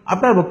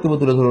 আপনার বক্তব্য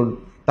তুলে ধরুন।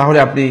 তাহলে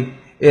আপনি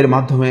এর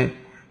মাধ্যমে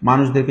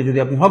মানুষদেরকে, যদি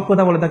আপনি হক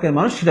কথা বলে থাকেন,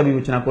 মানুষ সেটা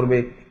বিবেচনা করবে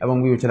এবং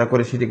বিবেচনা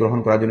করে সেটি গ্রহণ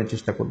করার জন্য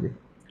চেষ্টা করবে।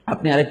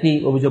 আপনি আরেকটি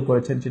অভিযোগ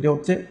করেছেন, সেটি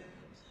হচ্ছে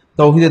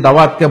তাওহীদের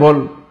দাওয়াত কেবল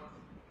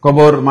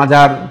কবর,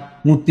 মাজার,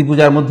 মূর্তি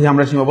পূজার মধ্যে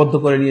আমরা সীমাবদ্ধ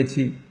করে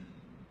নিয়েছি।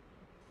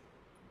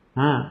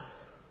 হ্যাঁ,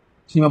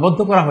 সীমাবদ্ধ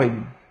করা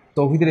হয়নি।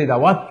 তাওহীদের এই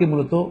দাওয়াতকে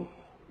মূলত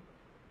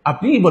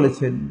আপনিই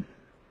বলেছেন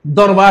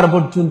দরবার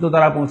পর্যন্ত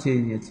তারা পৌঁছে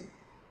নিয়েছে।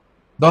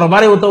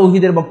 দরবারেও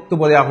তাওহীদের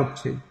বক্তব্য দেওয়া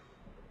হচ্ছে।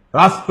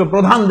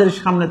 রাষ্ট্রপ্রধানদের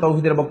সামনে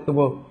তাওহীদের বক্তব্য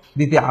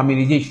দিতে আমি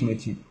নিজেই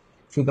শুনেছি।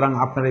 সুতরাং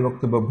আপনার এই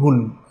বক্তব্য ভুল।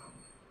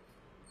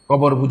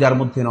 কবর পূজার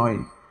মধ্যে নয়,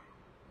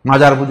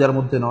 মাজার পূজার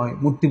মধ্যে নয়,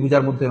 মূর্তি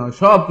পূজার মধ্যে নয়,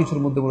 সব কিছুর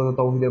মধ্যে মূলত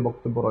তাওহীদের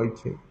বক্তব্য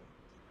রয়েছে।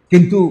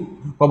 কিন্তু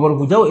কবর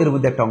পূজাও এর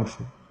মধ্যে একটা অংশ,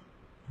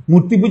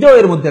 মূর্তি পূজাও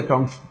এর মধ্যে একটা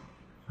অংশ।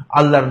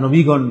 আল্লাহর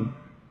নবীগণ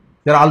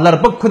যারা আল্লাহর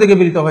পক্ষ থেকে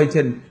প্রেরিত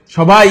হয়েছেন,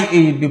 সবাই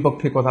এই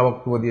বিপক্ষে কথা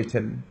বক্তব্য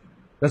দিয়েছেন।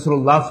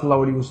 রাসূলুল্লাহ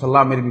সাল্লাল্লাহু আলাইহি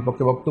ওয়াসাল্লামের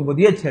বিপক্ষে বক্তব্য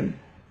দিয়েছেন।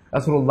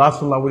 রাসূলুল্লাহ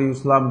সাল্লাল্লাহু আলাইহি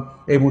ওয়াসাল্লাম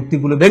এই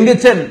মূর্তিগুলো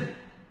ভেঙেছেন।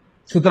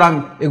 সুতরাং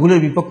এগুলোর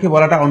বিপক্ষে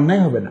বলাটা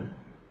অন্যায় হবে না।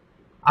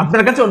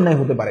 আপনার কাছে অন্যায়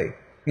হতে পারে,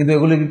 কিন্তু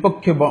এগুলোর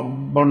বিপক্ষে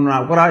বর্ণনা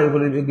করা,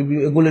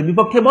 এগুলোর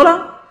বিপক্ষে বলা,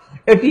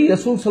 এটি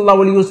রাসূল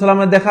সাল্লাল্লাহু আলাইহি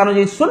ওয়াসাল্লামের দেখানো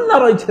যে সুন্নাহ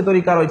রয়েছে,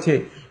 তরিকা রয়েছে,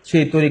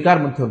 সেই তরিকার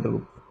মধ্যে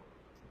অন্তর্ভুক্ত।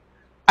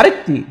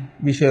 আরেকটি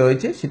বিষয়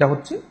রয়েছে, সেটা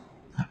হচ্ছে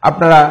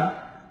আপনারা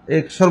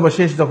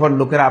সর্বশেষ যখন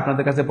লোকেরা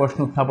আপনাদের কাছে প্রশ্ন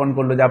উত্থাপন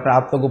করলো যে আপনারা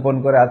আত্মগোপন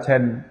করে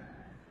আছেন,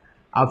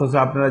 অথচ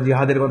আপনারা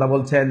জিহাদের কথা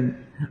বলছেন,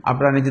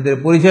 আপনারা নিজেদের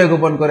পরিচয়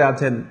গোপন করে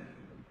আছেন,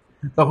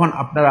 তখন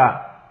আপনারা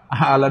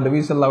আল্লাহ নবী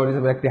সাল্লাল্লাহু আলাইহি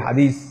ওয়াসাল্লাম একটি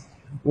হাদিস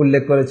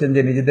উল্লেখ করেছেন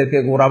যে নিজেদেরকে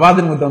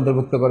গোরাবাদের মধ্যে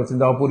অন্তর্ভুক্ত করেছেন,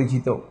 যা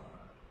অপরিচিত।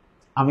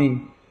 আমি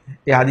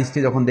এই হাদিসটি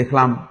যখন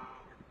দেখলাম,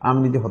 আমি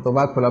নিজে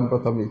হতবাক হলাম।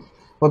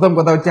 প্রথম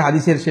কথা হচ্ছে,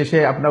 হাদিসের শেষে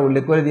আপনারা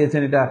উল্লেখ করে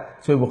দিয়েছেন এটা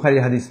সহিহ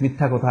বুখারীর হাদিস,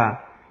 মিথ্যা কথা,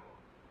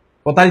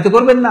 প্রতারিত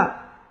করবেন না,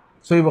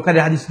 সহিহ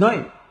বুখারীর হাদিস নয়।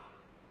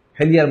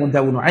 হেলিয়ার মধ্যে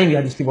আবু নুআইম এই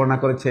হাদিসটি বর্ণনা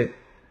করেছে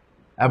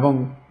এবং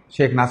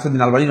শেখ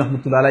নাসিরউদ্দিন আলবানী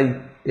রাহমাতুল্লাহ আলাইহি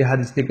এই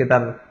হাদিসটিকে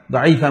তার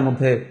দাঈফার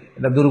মধ্যে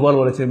এটা দুর্বল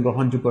বলেছেন,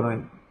 গ্রহণযোগ্য নয়।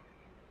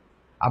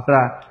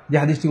 আপনারা যে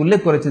হাদিসটি উল্লেখ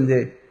করেছেন যে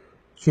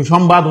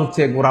সুসংবাদ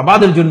হচ্ছে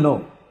গোরাবাদের জন্য,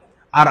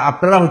 আর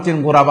আপনারা হচ্ছেন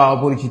গোরাবা,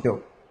 অপরিচিত।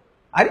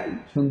 আরে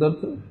সুন্দর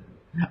তো,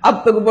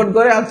 আত্মগোপন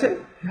করে আছে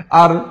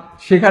আর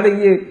সেখানে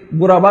গিয়ে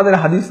গোরাবাদের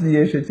হাদিস নিয়ে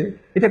এসেছে।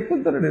 এটা কোন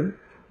ধরনের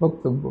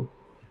বক্তব্য?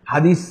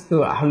 হাদিস তো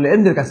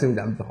আলেমদের কাছে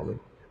জানতে হবে,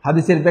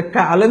 হাদিসের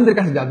ব্যাখ্যা আলেমদের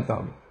কাছে জানতে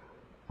হবে।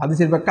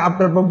 হাদিসের ব্যাখ্যা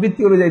আপনার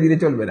প্রবৃত্তি অনুযায়ী দিলে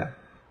চলবে না।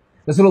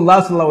 রাসূলুল্লাহ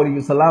সাল্লাল্লাহু আলাইহি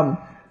ওয়াসাল্লাম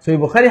সহিহ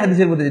বুখারী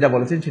হাদিসের মধ্যে যেটা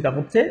বলেছেন সেটা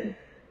হচ্ছে,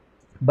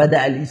 বাদা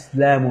আল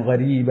ইসলাম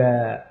গরীবা,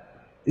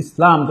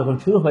 ইসলাম যখন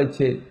শুরু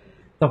হয়েছে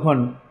তখন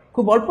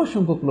খুব অল্প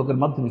সংখ্যক লোকের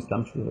মাধ্যমে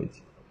ইসলাম শুরু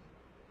হয়েছে।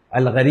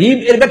 আল গরীব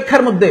এর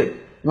ব্যাখ্যার মধ্যে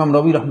ইমাম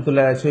নবী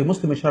রাহমাতুল্লাহ আলাইহি সহিহ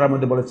মুসলিমের শরহের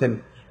মধ্যে বলেছেন,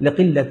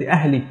 লিকিল্লাতি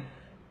আহলি,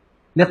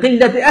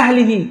 লিকিল্লাতি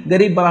আহলিহি,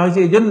 গরীব বলা হয়েছে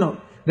এই জন্য,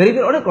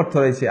 গরীবের অনেক অর্থ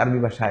রয়েছে আরবি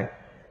ভাষায়।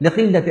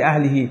 লিকিল্লাতি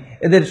আহলিহি,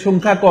 এদের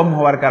সংখ্যা কম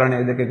হওয়ার কারণে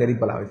এদেরকে গরীব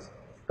বলা হয়েছে।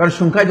 কারণ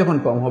সংখ্যা যখন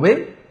কম হবে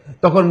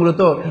তখন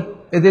মূলত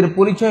এদের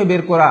পরিচয়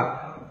বের করা,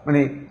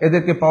 মানে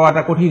এদেরকে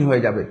পাওয়াটা কঠিন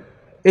হয়ে যাবে।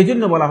 এই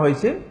জন্য বলা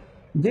হয়েছে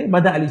যে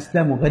বাদা আল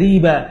ইসলাম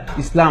গরীবা,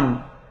 ইসলাম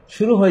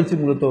শুরু হয়েছে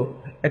মূলত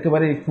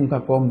একেবারে সংখ্যা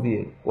কম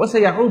দিয়ে।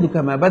 ওয়াসায়াউদু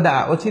কামা বাদা,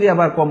 অচিরে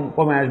আবার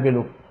কমে আসবে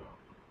লোক।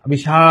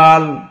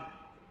 বিশাল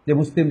যে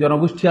মুসলিম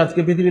জনগোষ্ঠী আজকে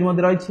পৃথিবীর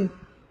মধ্যে রয়েছে,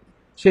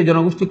 সেই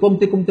জনগোষ্ঠী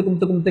কমতে কমতে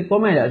কমতে কমতে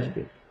কমে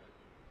আসবে।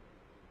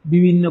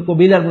 বিভিন্ন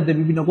কবিলার মধ্যে,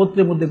 বিভিন্ন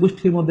গোত্রের মধ্যে,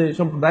 গোষ্ঠীর মধ্যে,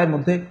 সম্প্রদায়ের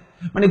মধ্যে,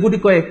 মানে গুটি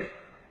কয়েক।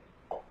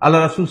 আল্লাহ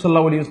রাসূল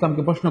সাল্লাল্লাহু আলাইহি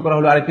ওয়াসাল্লামকে প্রশ্ন করা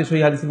হলো আরেকটি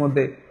সহিহ হাদিসের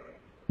মধ্যে,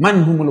 মান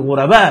হুমুল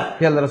গোরাবা,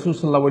 হে আল্লাহ রাসূল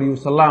সাল্লাল্লাহু আলাইহি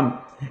ওয়াসাল্লাম,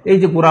 এই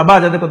যে গোরাবা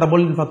যাদের কথা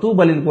বললেন,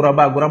 ফাতুবা লিল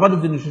গোরাবা, গোরাবাদের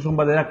জন্য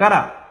সুসংবাদ এরা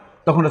কারা?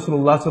 তখন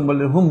রাসূলুল্লাহ সাল্লাল্লাহু আলাইহি ওয়াসাল্লাম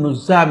বললেন, হুম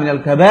নুজ্জা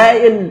মিনাল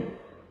কাবাইল,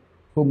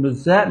 হুম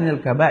নুজ্জা মিনাল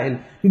কাবাইল,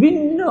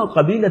 বিভিন্ন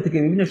কবিলা থেকে,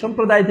 বিভিন্ন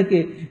সম্প্রদায় থেকে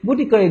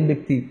গুটি কয়েক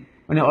ব্যক্তি,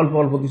 মানে অল্প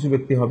অল্প কিছু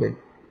ব্যক্তি হবে।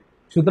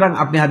 সুতরাং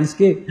আপনি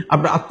হাদিসকে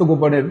আপনার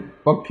আত্মগোপনের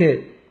পক্ষে,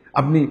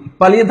 আপনি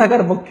পালিয়ে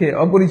থাকার পক্ষে,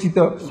 অপরিচিত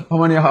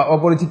মানে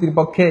অপরিচিতির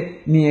পক্ষে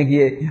নিয়ে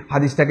গিয়ে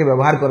হাদিসটাকে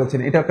ব্যবহার করেছেন।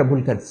 এটা একটা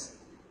ভুল কাজ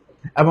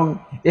এবং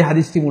এই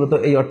হাদিসটি মূলত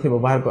এই অর্থে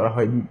ব্যবহার করা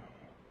হয়নি।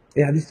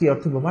 এই হাদিসটি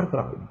অর্থে ব্যবহার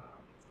করা হয়নি।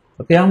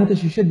 কিয়ামতের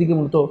শেষের দিকে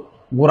মূলত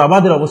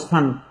গোরাবাদের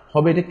অবস্থান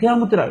হবে, এটা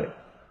কিয়ামতের আগে।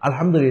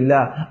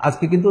 আলহামদুলিল্লাহ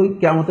আজকে কিন্তু ওই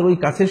কিয়ামতের ওই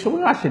কাছের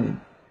সময় আসেনি।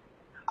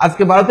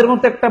 আজকে ভারতের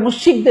মতো একটা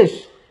মুশরিক দেশ,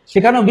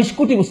 সেখানেও 20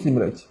 কোটি মুসলিম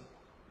রয়েছে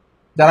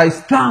যারা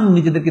ইসলাম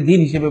নিজেদেরকে দিন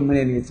হিসেবে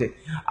মেনে নিয়েছে।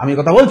 আমি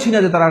কথা বলছি না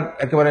যে তারা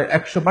একেবারে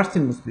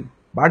 100% মুসলিম,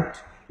 বাট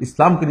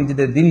ইসলামকে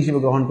নিজেদের দিন হিসেবে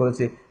গ্রহণ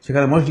করেছে,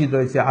 সেখানে মসজিদ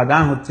রয়েছে,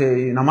 আজান হচ্ছে,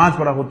 নামাজ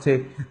পড়া হচ্ছে,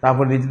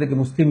 তারপর নিজেদেরকে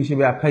মুসলিম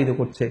হিসেবে আখ্যায়িত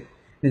করছে,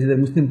 নিজেদের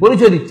মুসলিম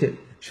পরিচয় দিচ্ছে।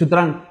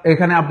 সুতরাং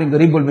এখানে আপনি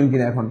গরিব বলবেন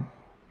কিনা এখন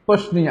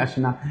প্রশ্নই আসে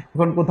না।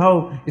 এখন কোথাও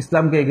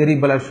ইসলামকে গরিব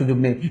বলার সুযোগ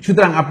নেই।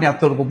 সুতরাং আপনি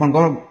আত্মগোপন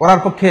করার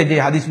পক্ষে যে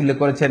হাদিস উল্লেখ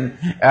করেছেন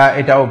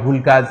এটাও ভুল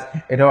কাজ,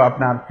 এটাও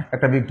আপনার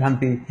একটা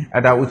বিভ্রান্তি,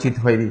 এটা উচিত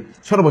হয়নি।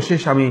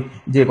 সর্বশেষ আমি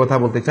যে কথা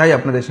বলতে চাই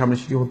আপনাদের সামনে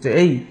সেটি হচ্ছে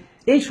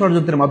এই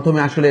ষড়যন্ত্রের মাধ্যমে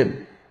আসলে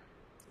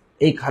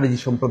এই খারিজি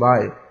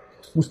সম্প্রদায়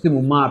মুসলিম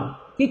উম্মার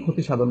কি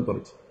ক্ষতি সাধন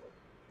করেছে।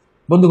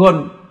 বন্ধুগণ,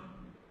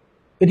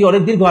 এটি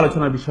অনেক দীর্ঘ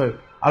আলোচনার বিষয়,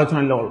 আলোচনা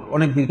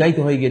অনেক দীর্ঘায়িত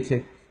হয়ে গেছে,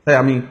 তাই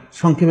আমি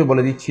সংক্ষেপে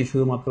বলে দিচ্ছি।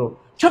 শুধুমাত্র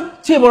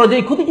সবচেয়ে বড় যে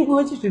ক্ষতিটুকু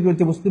হয়েছে সেটি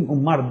হচ্ছে মুসলিম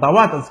উম্মার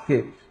দাওয়াত আজকে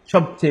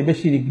সবচেয়ে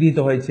বেশি নিগৃহীত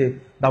হয়েছে,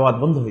 দাওয়াত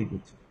বন্ধ হয়ে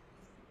গেছে।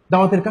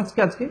 দাওয়াতের কাজকে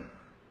আজকে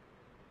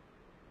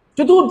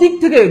চতুর্দিক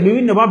থেকে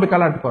বিভিন্নভাবে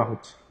কালাট করা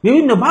হচ্ছে,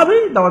 বিভিন্নভাবে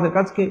দাওয়াতের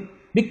কাজকে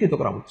বিকৃত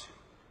করা হচ্ছে।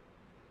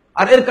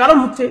 আর এর কারণ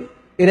হচ্ছে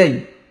এরাই,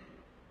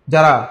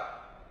 যারা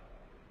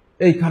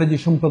এই খারেজি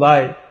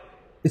সম্প্রদায়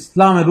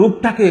ইসলামের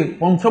রূপটাকে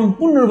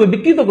সম্পূর্ণরূপে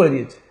বিকৃত করে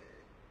দিয়েছে।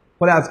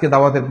 ফলে আজকে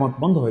দাওয়াতের পথ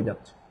বন্ধ হয়ে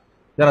যাচ্ছে।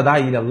 যারা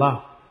দাঈ ইলাল্লাহ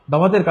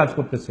দাওয়াতের কাজ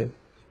করতেছে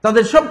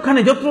তাদের সবখানে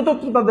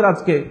যত্রতত্র তাদের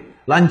আজকে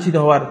লাঞ্ছিত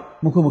হওয়ার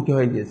মুখোমুখি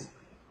হয়ে গিয়েছে।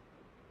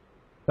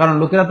 কারণ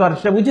লোকেরা তো আর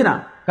সেটা বুঝে না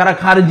কারা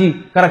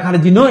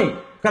খারেজি নয়,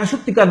 কারা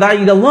সত্যিকার দাঈ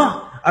ইলাল্লাহ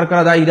আর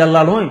কারা দাঈ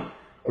ইলাল্লাহ নয়।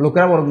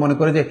 লোকেরা বরং মনে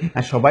করে যে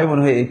সবাই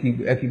মনে হয়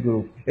একই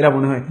গ্রুপ, এরা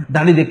মনে হয়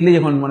দাড়ি দেখলেই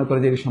এখন মনে করে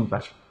যে এর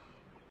সন্ত্রাস,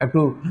 একটু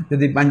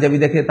যদি পাঞ্জাবি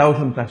দেখে তাও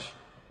সন্ত্রাস,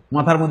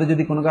 মাথার মধ্যে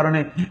যদি কোনো কারণে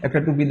একটা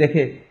টুপি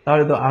দেখে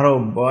তাহলে তো আরো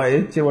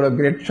এর চেয়ে বড়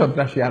গ্রেট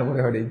সন্ত্রাসী আর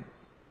মনে হয়।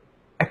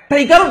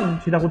 একটাই কারণ,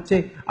 সেটা হচ্ছে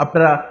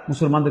আপনারা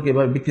মুসলমানদেরকে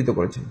এভাবে বিকৃত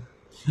করেছেন।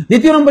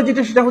 দ্বিতীয় নম্বর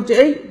যেটা, সেটা হচ্ছে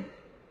এই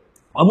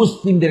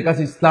অমুসলিমদের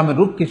কাছে ইসলামের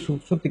রূপকে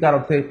সত্যিকার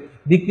অর্থে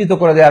বিকৃত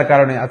করে দেওয়ার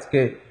কারণে আজকে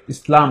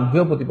ইসলাম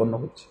হেয় প্রতিপন্ন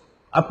হচ্ছে।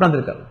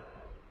 আপনাদের কারণে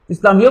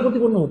ইসলাম হেয়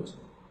প্রতিপন্ন হচ্ছে।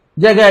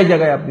 জায়গায়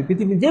জায়গায় আপনি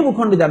পৃথিবীর যে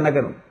ভূখণ্ডে যান না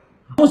কেন,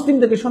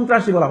 মুসলিমদেরকে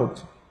সন্ত্রাসী বলা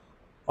হচ্ছে,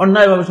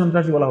 অন্যায়ভাবে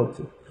সন্ত্রাসী বলা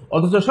হচ্ছে।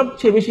 অথচ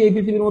সবচেয়ে বেশি এই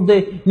পৃথিবীর মধ্যে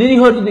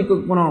নিরীহ যদি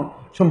কোনো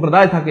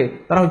সম্প্রদায় থাকে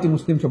তারা হচ্ছে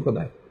মুসলিম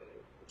সম্প্রদায়।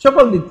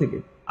 সকল দিক থেকে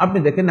আপনি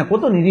দেখেন না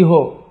কত নিরীহ,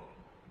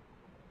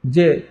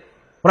 যে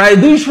প্রায়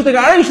 200 থেকে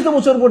 250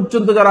 বছর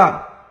পর্যন্ত যারা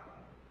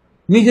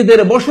নিজেদের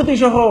বসতি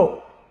সহ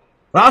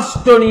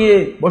রাষ্ট্র নিয়ে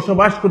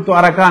বসবাস করত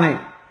আরাকানে,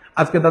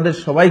 আজকে তাদের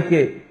সবাইকে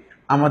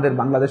আমাদের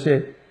বাংলাদেশে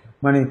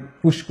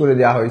পুশ করে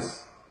দেওয়া হয়েছে,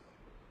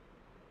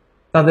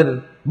 তাদের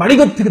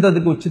বাড়িঘর থেকে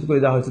তাদেরকে উচ্ছেদ করে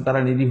দেওয়া হয়েছে। তারা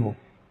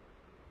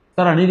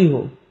নিরীহ,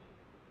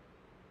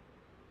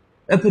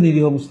 এত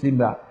নিরীহ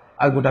মুসলিমরা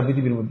আর গোটা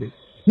পৃথিবীর মধ্যে।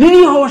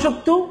 নিরীহ হওয়া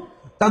সত্ত্বেও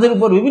তাদের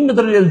উপর বিভিন্ন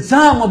ধরনের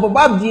ইলজাম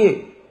অপবাদ দিয়ে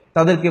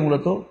তাদেরকে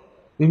মূলত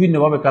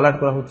বিভিন্নভাবে কালার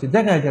করা হচ্ছে।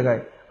 জায়গায়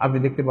জায়গায় আপনি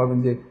দেখতে পাবেন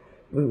যে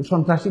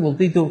সন্ত্রাসী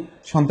বলতেই তো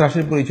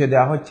সন্ত্রাসের পরিচয়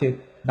দেওয়া হচ্ছে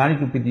দাড়ি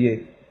টুপি দিয়ে,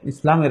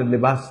 ইসলামের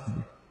লেবাস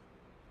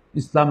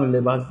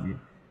দিয়ে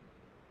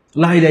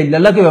লা ইলাহা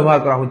ইল্লাল্লাহকে ব্যবহার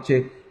করা হচ্ছে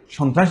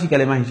সন্ত্রাসী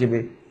কালেমা হিসেবে,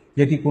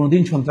 যেটি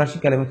কোনোদিন সন্ত্রাসী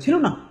কালেমা ছিল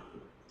না,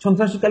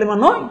 সন্ত্রাসী কালেমা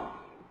নয়।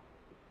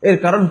 এর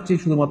কারণ হচ্ছে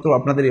শুধুমাত্র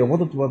আপনাদের এই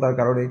অপতৎপরতার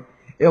কারণে।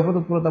 এই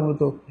অপতৎপরতা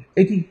মূলত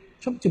এটি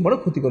সবচেয়ে বড়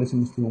ক্ষতি করেছে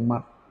মুসলিম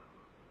উম্মার।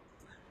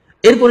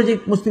 এরপরে যে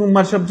মুসলিম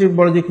উম্মার সবচেয়ে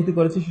বড় যে ক্ষতি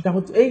করেছে সেটা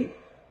হচ্ছে এই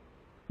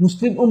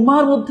মুসলিম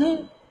উম্মার মধ্যে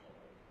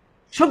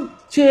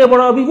সবচেয়ে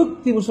বড়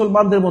বিভক্তি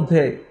মুসলমানদের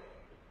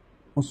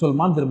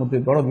মধ্যে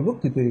বড়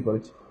বিভক্তি তৈরি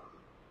করেছে।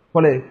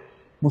 ফলে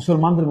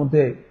মুসলমানদের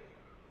মধ্যে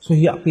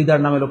সহিহ আকীদার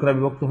নামে লোকেরা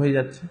বিভক্ত হয়ে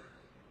যাচ্ছে,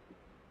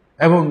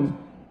 এবং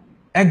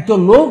একজন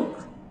লোক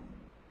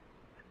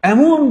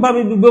এমন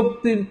ভাবে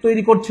বিভক্তি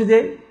তৈরি করছে যে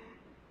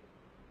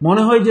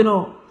মনে হয় যেন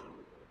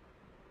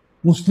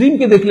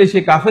মুসলিমকে দেখলে সে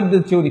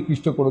কাফেরদের চেয়েও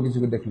নিকৃষ্ট কোনো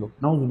কিছুকে দেখলো।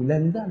 নাউযুবিল্লাহি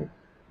মিন যালিক।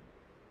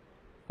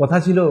 কথা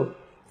ছিল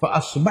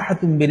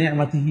ফাআসবাহতুম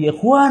বিনি'মাতিহি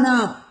ইখওয়ানা,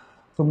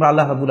 তোমরা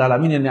আল্লাহ রাব্বুল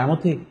আলামিনের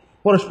নিয়ামতে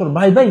পরস্পর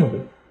ভাই ভাই হবে,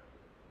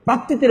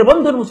 ভ্রাতৃত্বের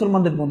বন্ধন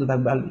মুসলমানদের মধ্যে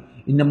থাকবে।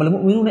 ইন্নামাল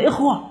মুমিনুনা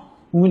ইখওয়া,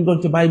 মুমিনগণ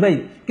হচ্ছে ভাই ভাই।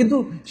 কিন্তু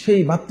সেই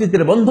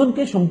ভ্রাতৃত্বের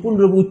বন্ধনকে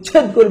সম্পূর্ণরূপে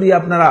উচ্ছেদ করে দিয়ে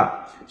আপনারা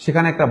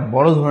সেখানে একটা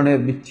বড় ধরনের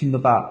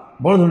বিচ্ছিন্নতা,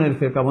 বড় ধরনের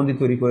ফেরকাবন্দি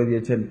তৈরি করে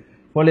দিয়েছেন।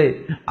 ফলে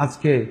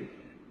আজকে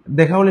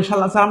দেখা হলে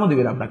সালামও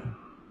দিবেন আপনাকে।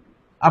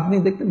 আপনি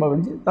দেখতে পাবেন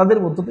যে তাদের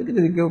মধ্য থেকে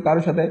যদি কেউ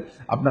কারোর সাথে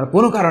আপনার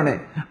কোনো কারণে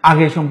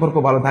আগে সম্পর্ক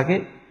ভালো থাকে,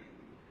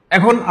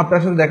 এখন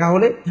আপনার সাথে দেখা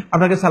হলে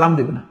আপনাকে সালাম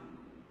দেবে না,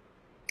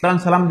 কারণ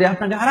সালাম দেয়া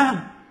আপনাকে হারাম,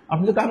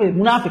 আপনি তো কাফের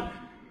মুনাফিক,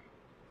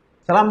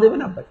 সালাম দেবে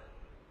না আপনাকে।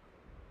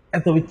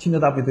 এত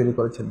বিচ্ছিন্নতা আপনি তৈরি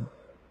করেছেন।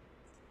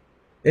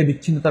 এই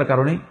বিচ্ছিন্নতার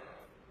কারণে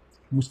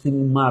মুসলিম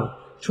উম্মার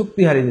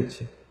শক্তি হারিয়ে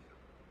যাচ্ছে।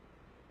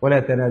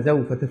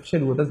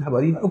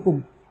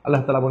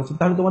 আল্লাহ তাআলা বলেছেন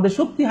তাহলে তোমাদের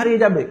শক্তি হারিয়ে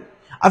যাবে।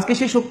 আজকে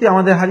সেই শক্তি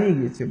আমাদের হারিয়ে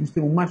গিয়েছে,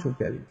 মুসলিম উম্মার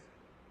শক্তি হারিয়ে গেছে।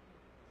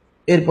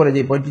 এরপরে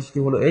যে পরিস্থিতি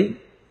হলো এই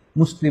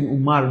মুসলিম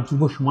উম্মার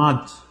যুব সমাজ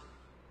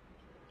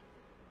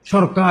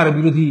সরকার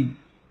বিরোধী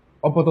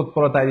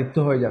অপতৎপরতায় লিপ্ত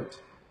হয়ে যাচ্ছে।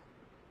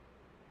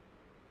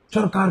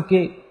 সরকারকে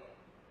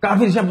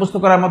কাফির সাব্যস্ত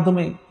করার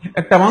মাধ্যমে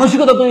একটা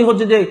মানসিকতা তৈরি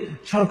হচ্ছে যে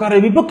সরকারের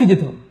বিপক্ষে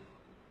যেতে হবে।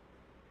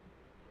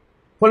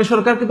 ফলে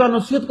সরকারকে তো আর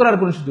নসিহত করার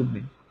কোনো সুযোগ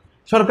নেই,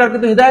 সরকারকে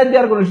তো হিদায়াত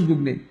দেওয়ার কোনো সুযোগ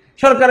নেই।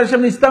 সরকারের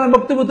সামনে ইসলামের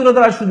বক্তব্য তুলে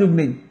ধরার সুযোগ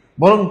নেই,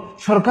 বরং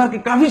সরকারকে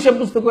কাফির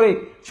সাব্যস্ত করে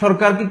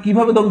সরকারকে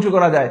কিভাবে ধ্বংস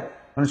করা যায়,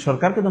 মানে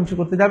সরকারকে ধ্বংস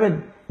করতে যাবেন,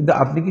 কিন্তু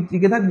আপনি কি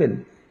টিকে থাকবেন?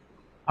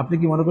 আপনি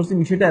কি মনে করছেন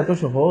বিষয়টা এত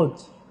সহজ?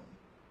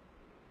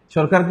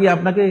 সরকার কি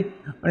আপনাকে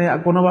মানে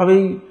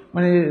কোনোভাবেই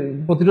মানে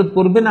প্রতিরোধ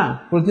করবে না,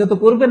 প্রতিহত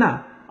করবে না,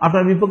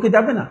 আপনার বিপক্ষে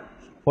যাবে না?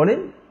 ফলে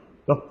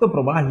রক্ত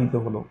প্রবাহিত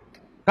হলো।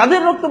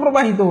 কাদের রক্ত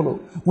প্রবাহিত হলো?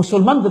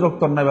 মুসলমানদের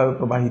রক্ত অন্যায়ভাবে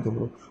প্রবাহিত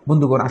হলো।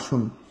 বন্ধুগণ,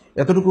 আসুন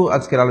এতটুকু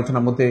আজকের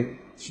আলোচনার মধ্যে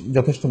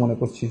যথেষ্ট মনে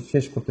করছি,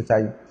 শেষ করতে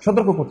চাই,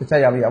 সতর্ক করতে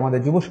চাই আমি আমাদের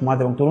যুব সমাজ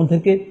এবং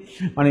তরুণদেরকে,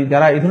 মানে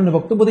যারা এই ধরনের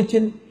বক্তব্য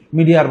দিচ্ছেন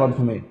মিডিয়ার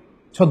মাধ্যমে,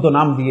 ছদ্ম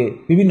নাম দিয়ে,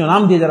 বিভিন্ন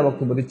নাম দিয়ে যারা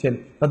বক্তব্য দিচ্ছেন,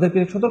 তাদেরকে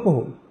সতর্ক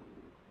হন,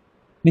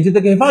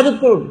 নিজেদেরকে হেফাজত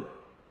করুন।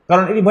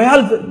 কারণ এই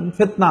ভয়াল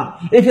ফিতনা,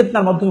 এই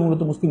ফিতনার মাধ্যমে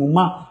মূলত মুসলিম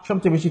উম্মাহ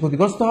সবচেয়ে বেশি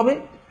ক্ষতিগ্রস্ত হবে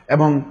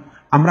এবং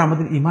আমরা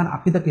আমাদের ঈমান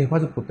আকীদাকে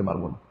হেফাজত করতে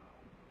পারবো না।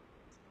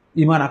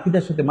 ঈমান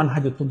আকীদার সাথে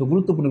মানহাজ অত্যন্ত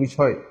গুরুত্বপূর্ণ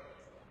বিষয়।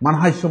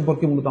 মানহাজ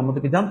সম্পর্কে মূলত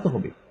আমাদেরকে জানতে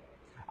হবে।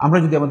 আমরা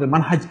যদি আমাদের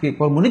মানহাজকে,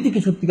 কর্মনীতিকে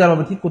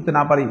সত্যিকারভাবে ঠিক করতে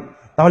না পারি,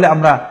 তাহলে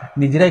আমরা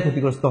নিজেরাই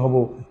ক্ষতিগ্রস্ত হব,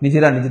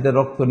 নিজেরা নিজেদের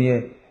রক্ত নিয়ে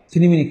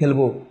ছিনিমিনি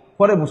খেলবো,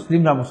 পরে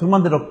মুসলিমরা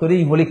মুসলমানদের রক্ত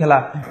নিয়েই হোলি খেলা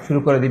শুরু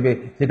করে দিবে,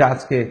 যেটা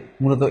আজকে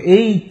মূলত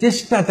এই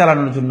চেষ্টা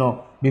চালানোর জন্য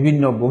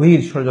বিভিন্ন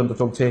গভীর ষড়যন্ত্র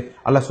চলছে।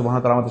 আল্লাহ সুবহানাহু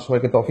ওয়া তাআলা আমাদের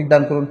সবাইকে তৌফিক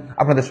দান করুন।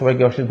 আপনাদের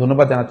সবাইকে অশেষ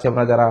ধন্যবাদ জানাচ্ছি,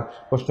 আপনারা যারা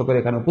কষ্ট করে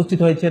এখানে উপস্থিত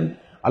হয়েছেন।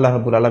 আল্লাহ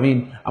রাব্বুল আলামিন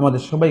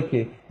আমাদের সবাইকে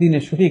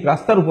দ্বীনের সঠিক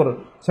রাস্তার উপর,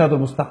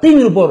 সিরাতুল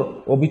মুস্তাকিমের উপর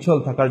অবিচল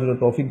থাকার জন্য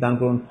তৌফিক দান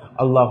করুন।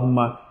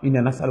 আল্লাহুম্মা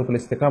ইন্না নাসআলুকাল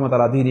ইস্তিকামাতা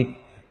আলা দীনিক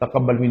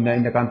তাকাব্বাল মিন্না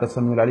ইন্নাকা আনতাস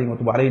সামিউল আলিম ওয়া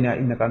তুব আলাইনা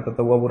ইন্নাকা আনতাত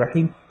তাওয়াবুর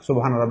রাহিম।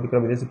 সুবহানা রাব্বিকা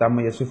রাব্বিল ইজ্জাতি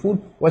আম্মা ইয়াসিফুন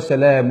ওয়া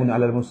সালামুন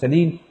আলাল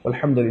মুরসালিন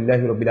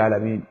ওয়ালহামদুলিল্লাহি রাব্বিল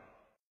আলামিন।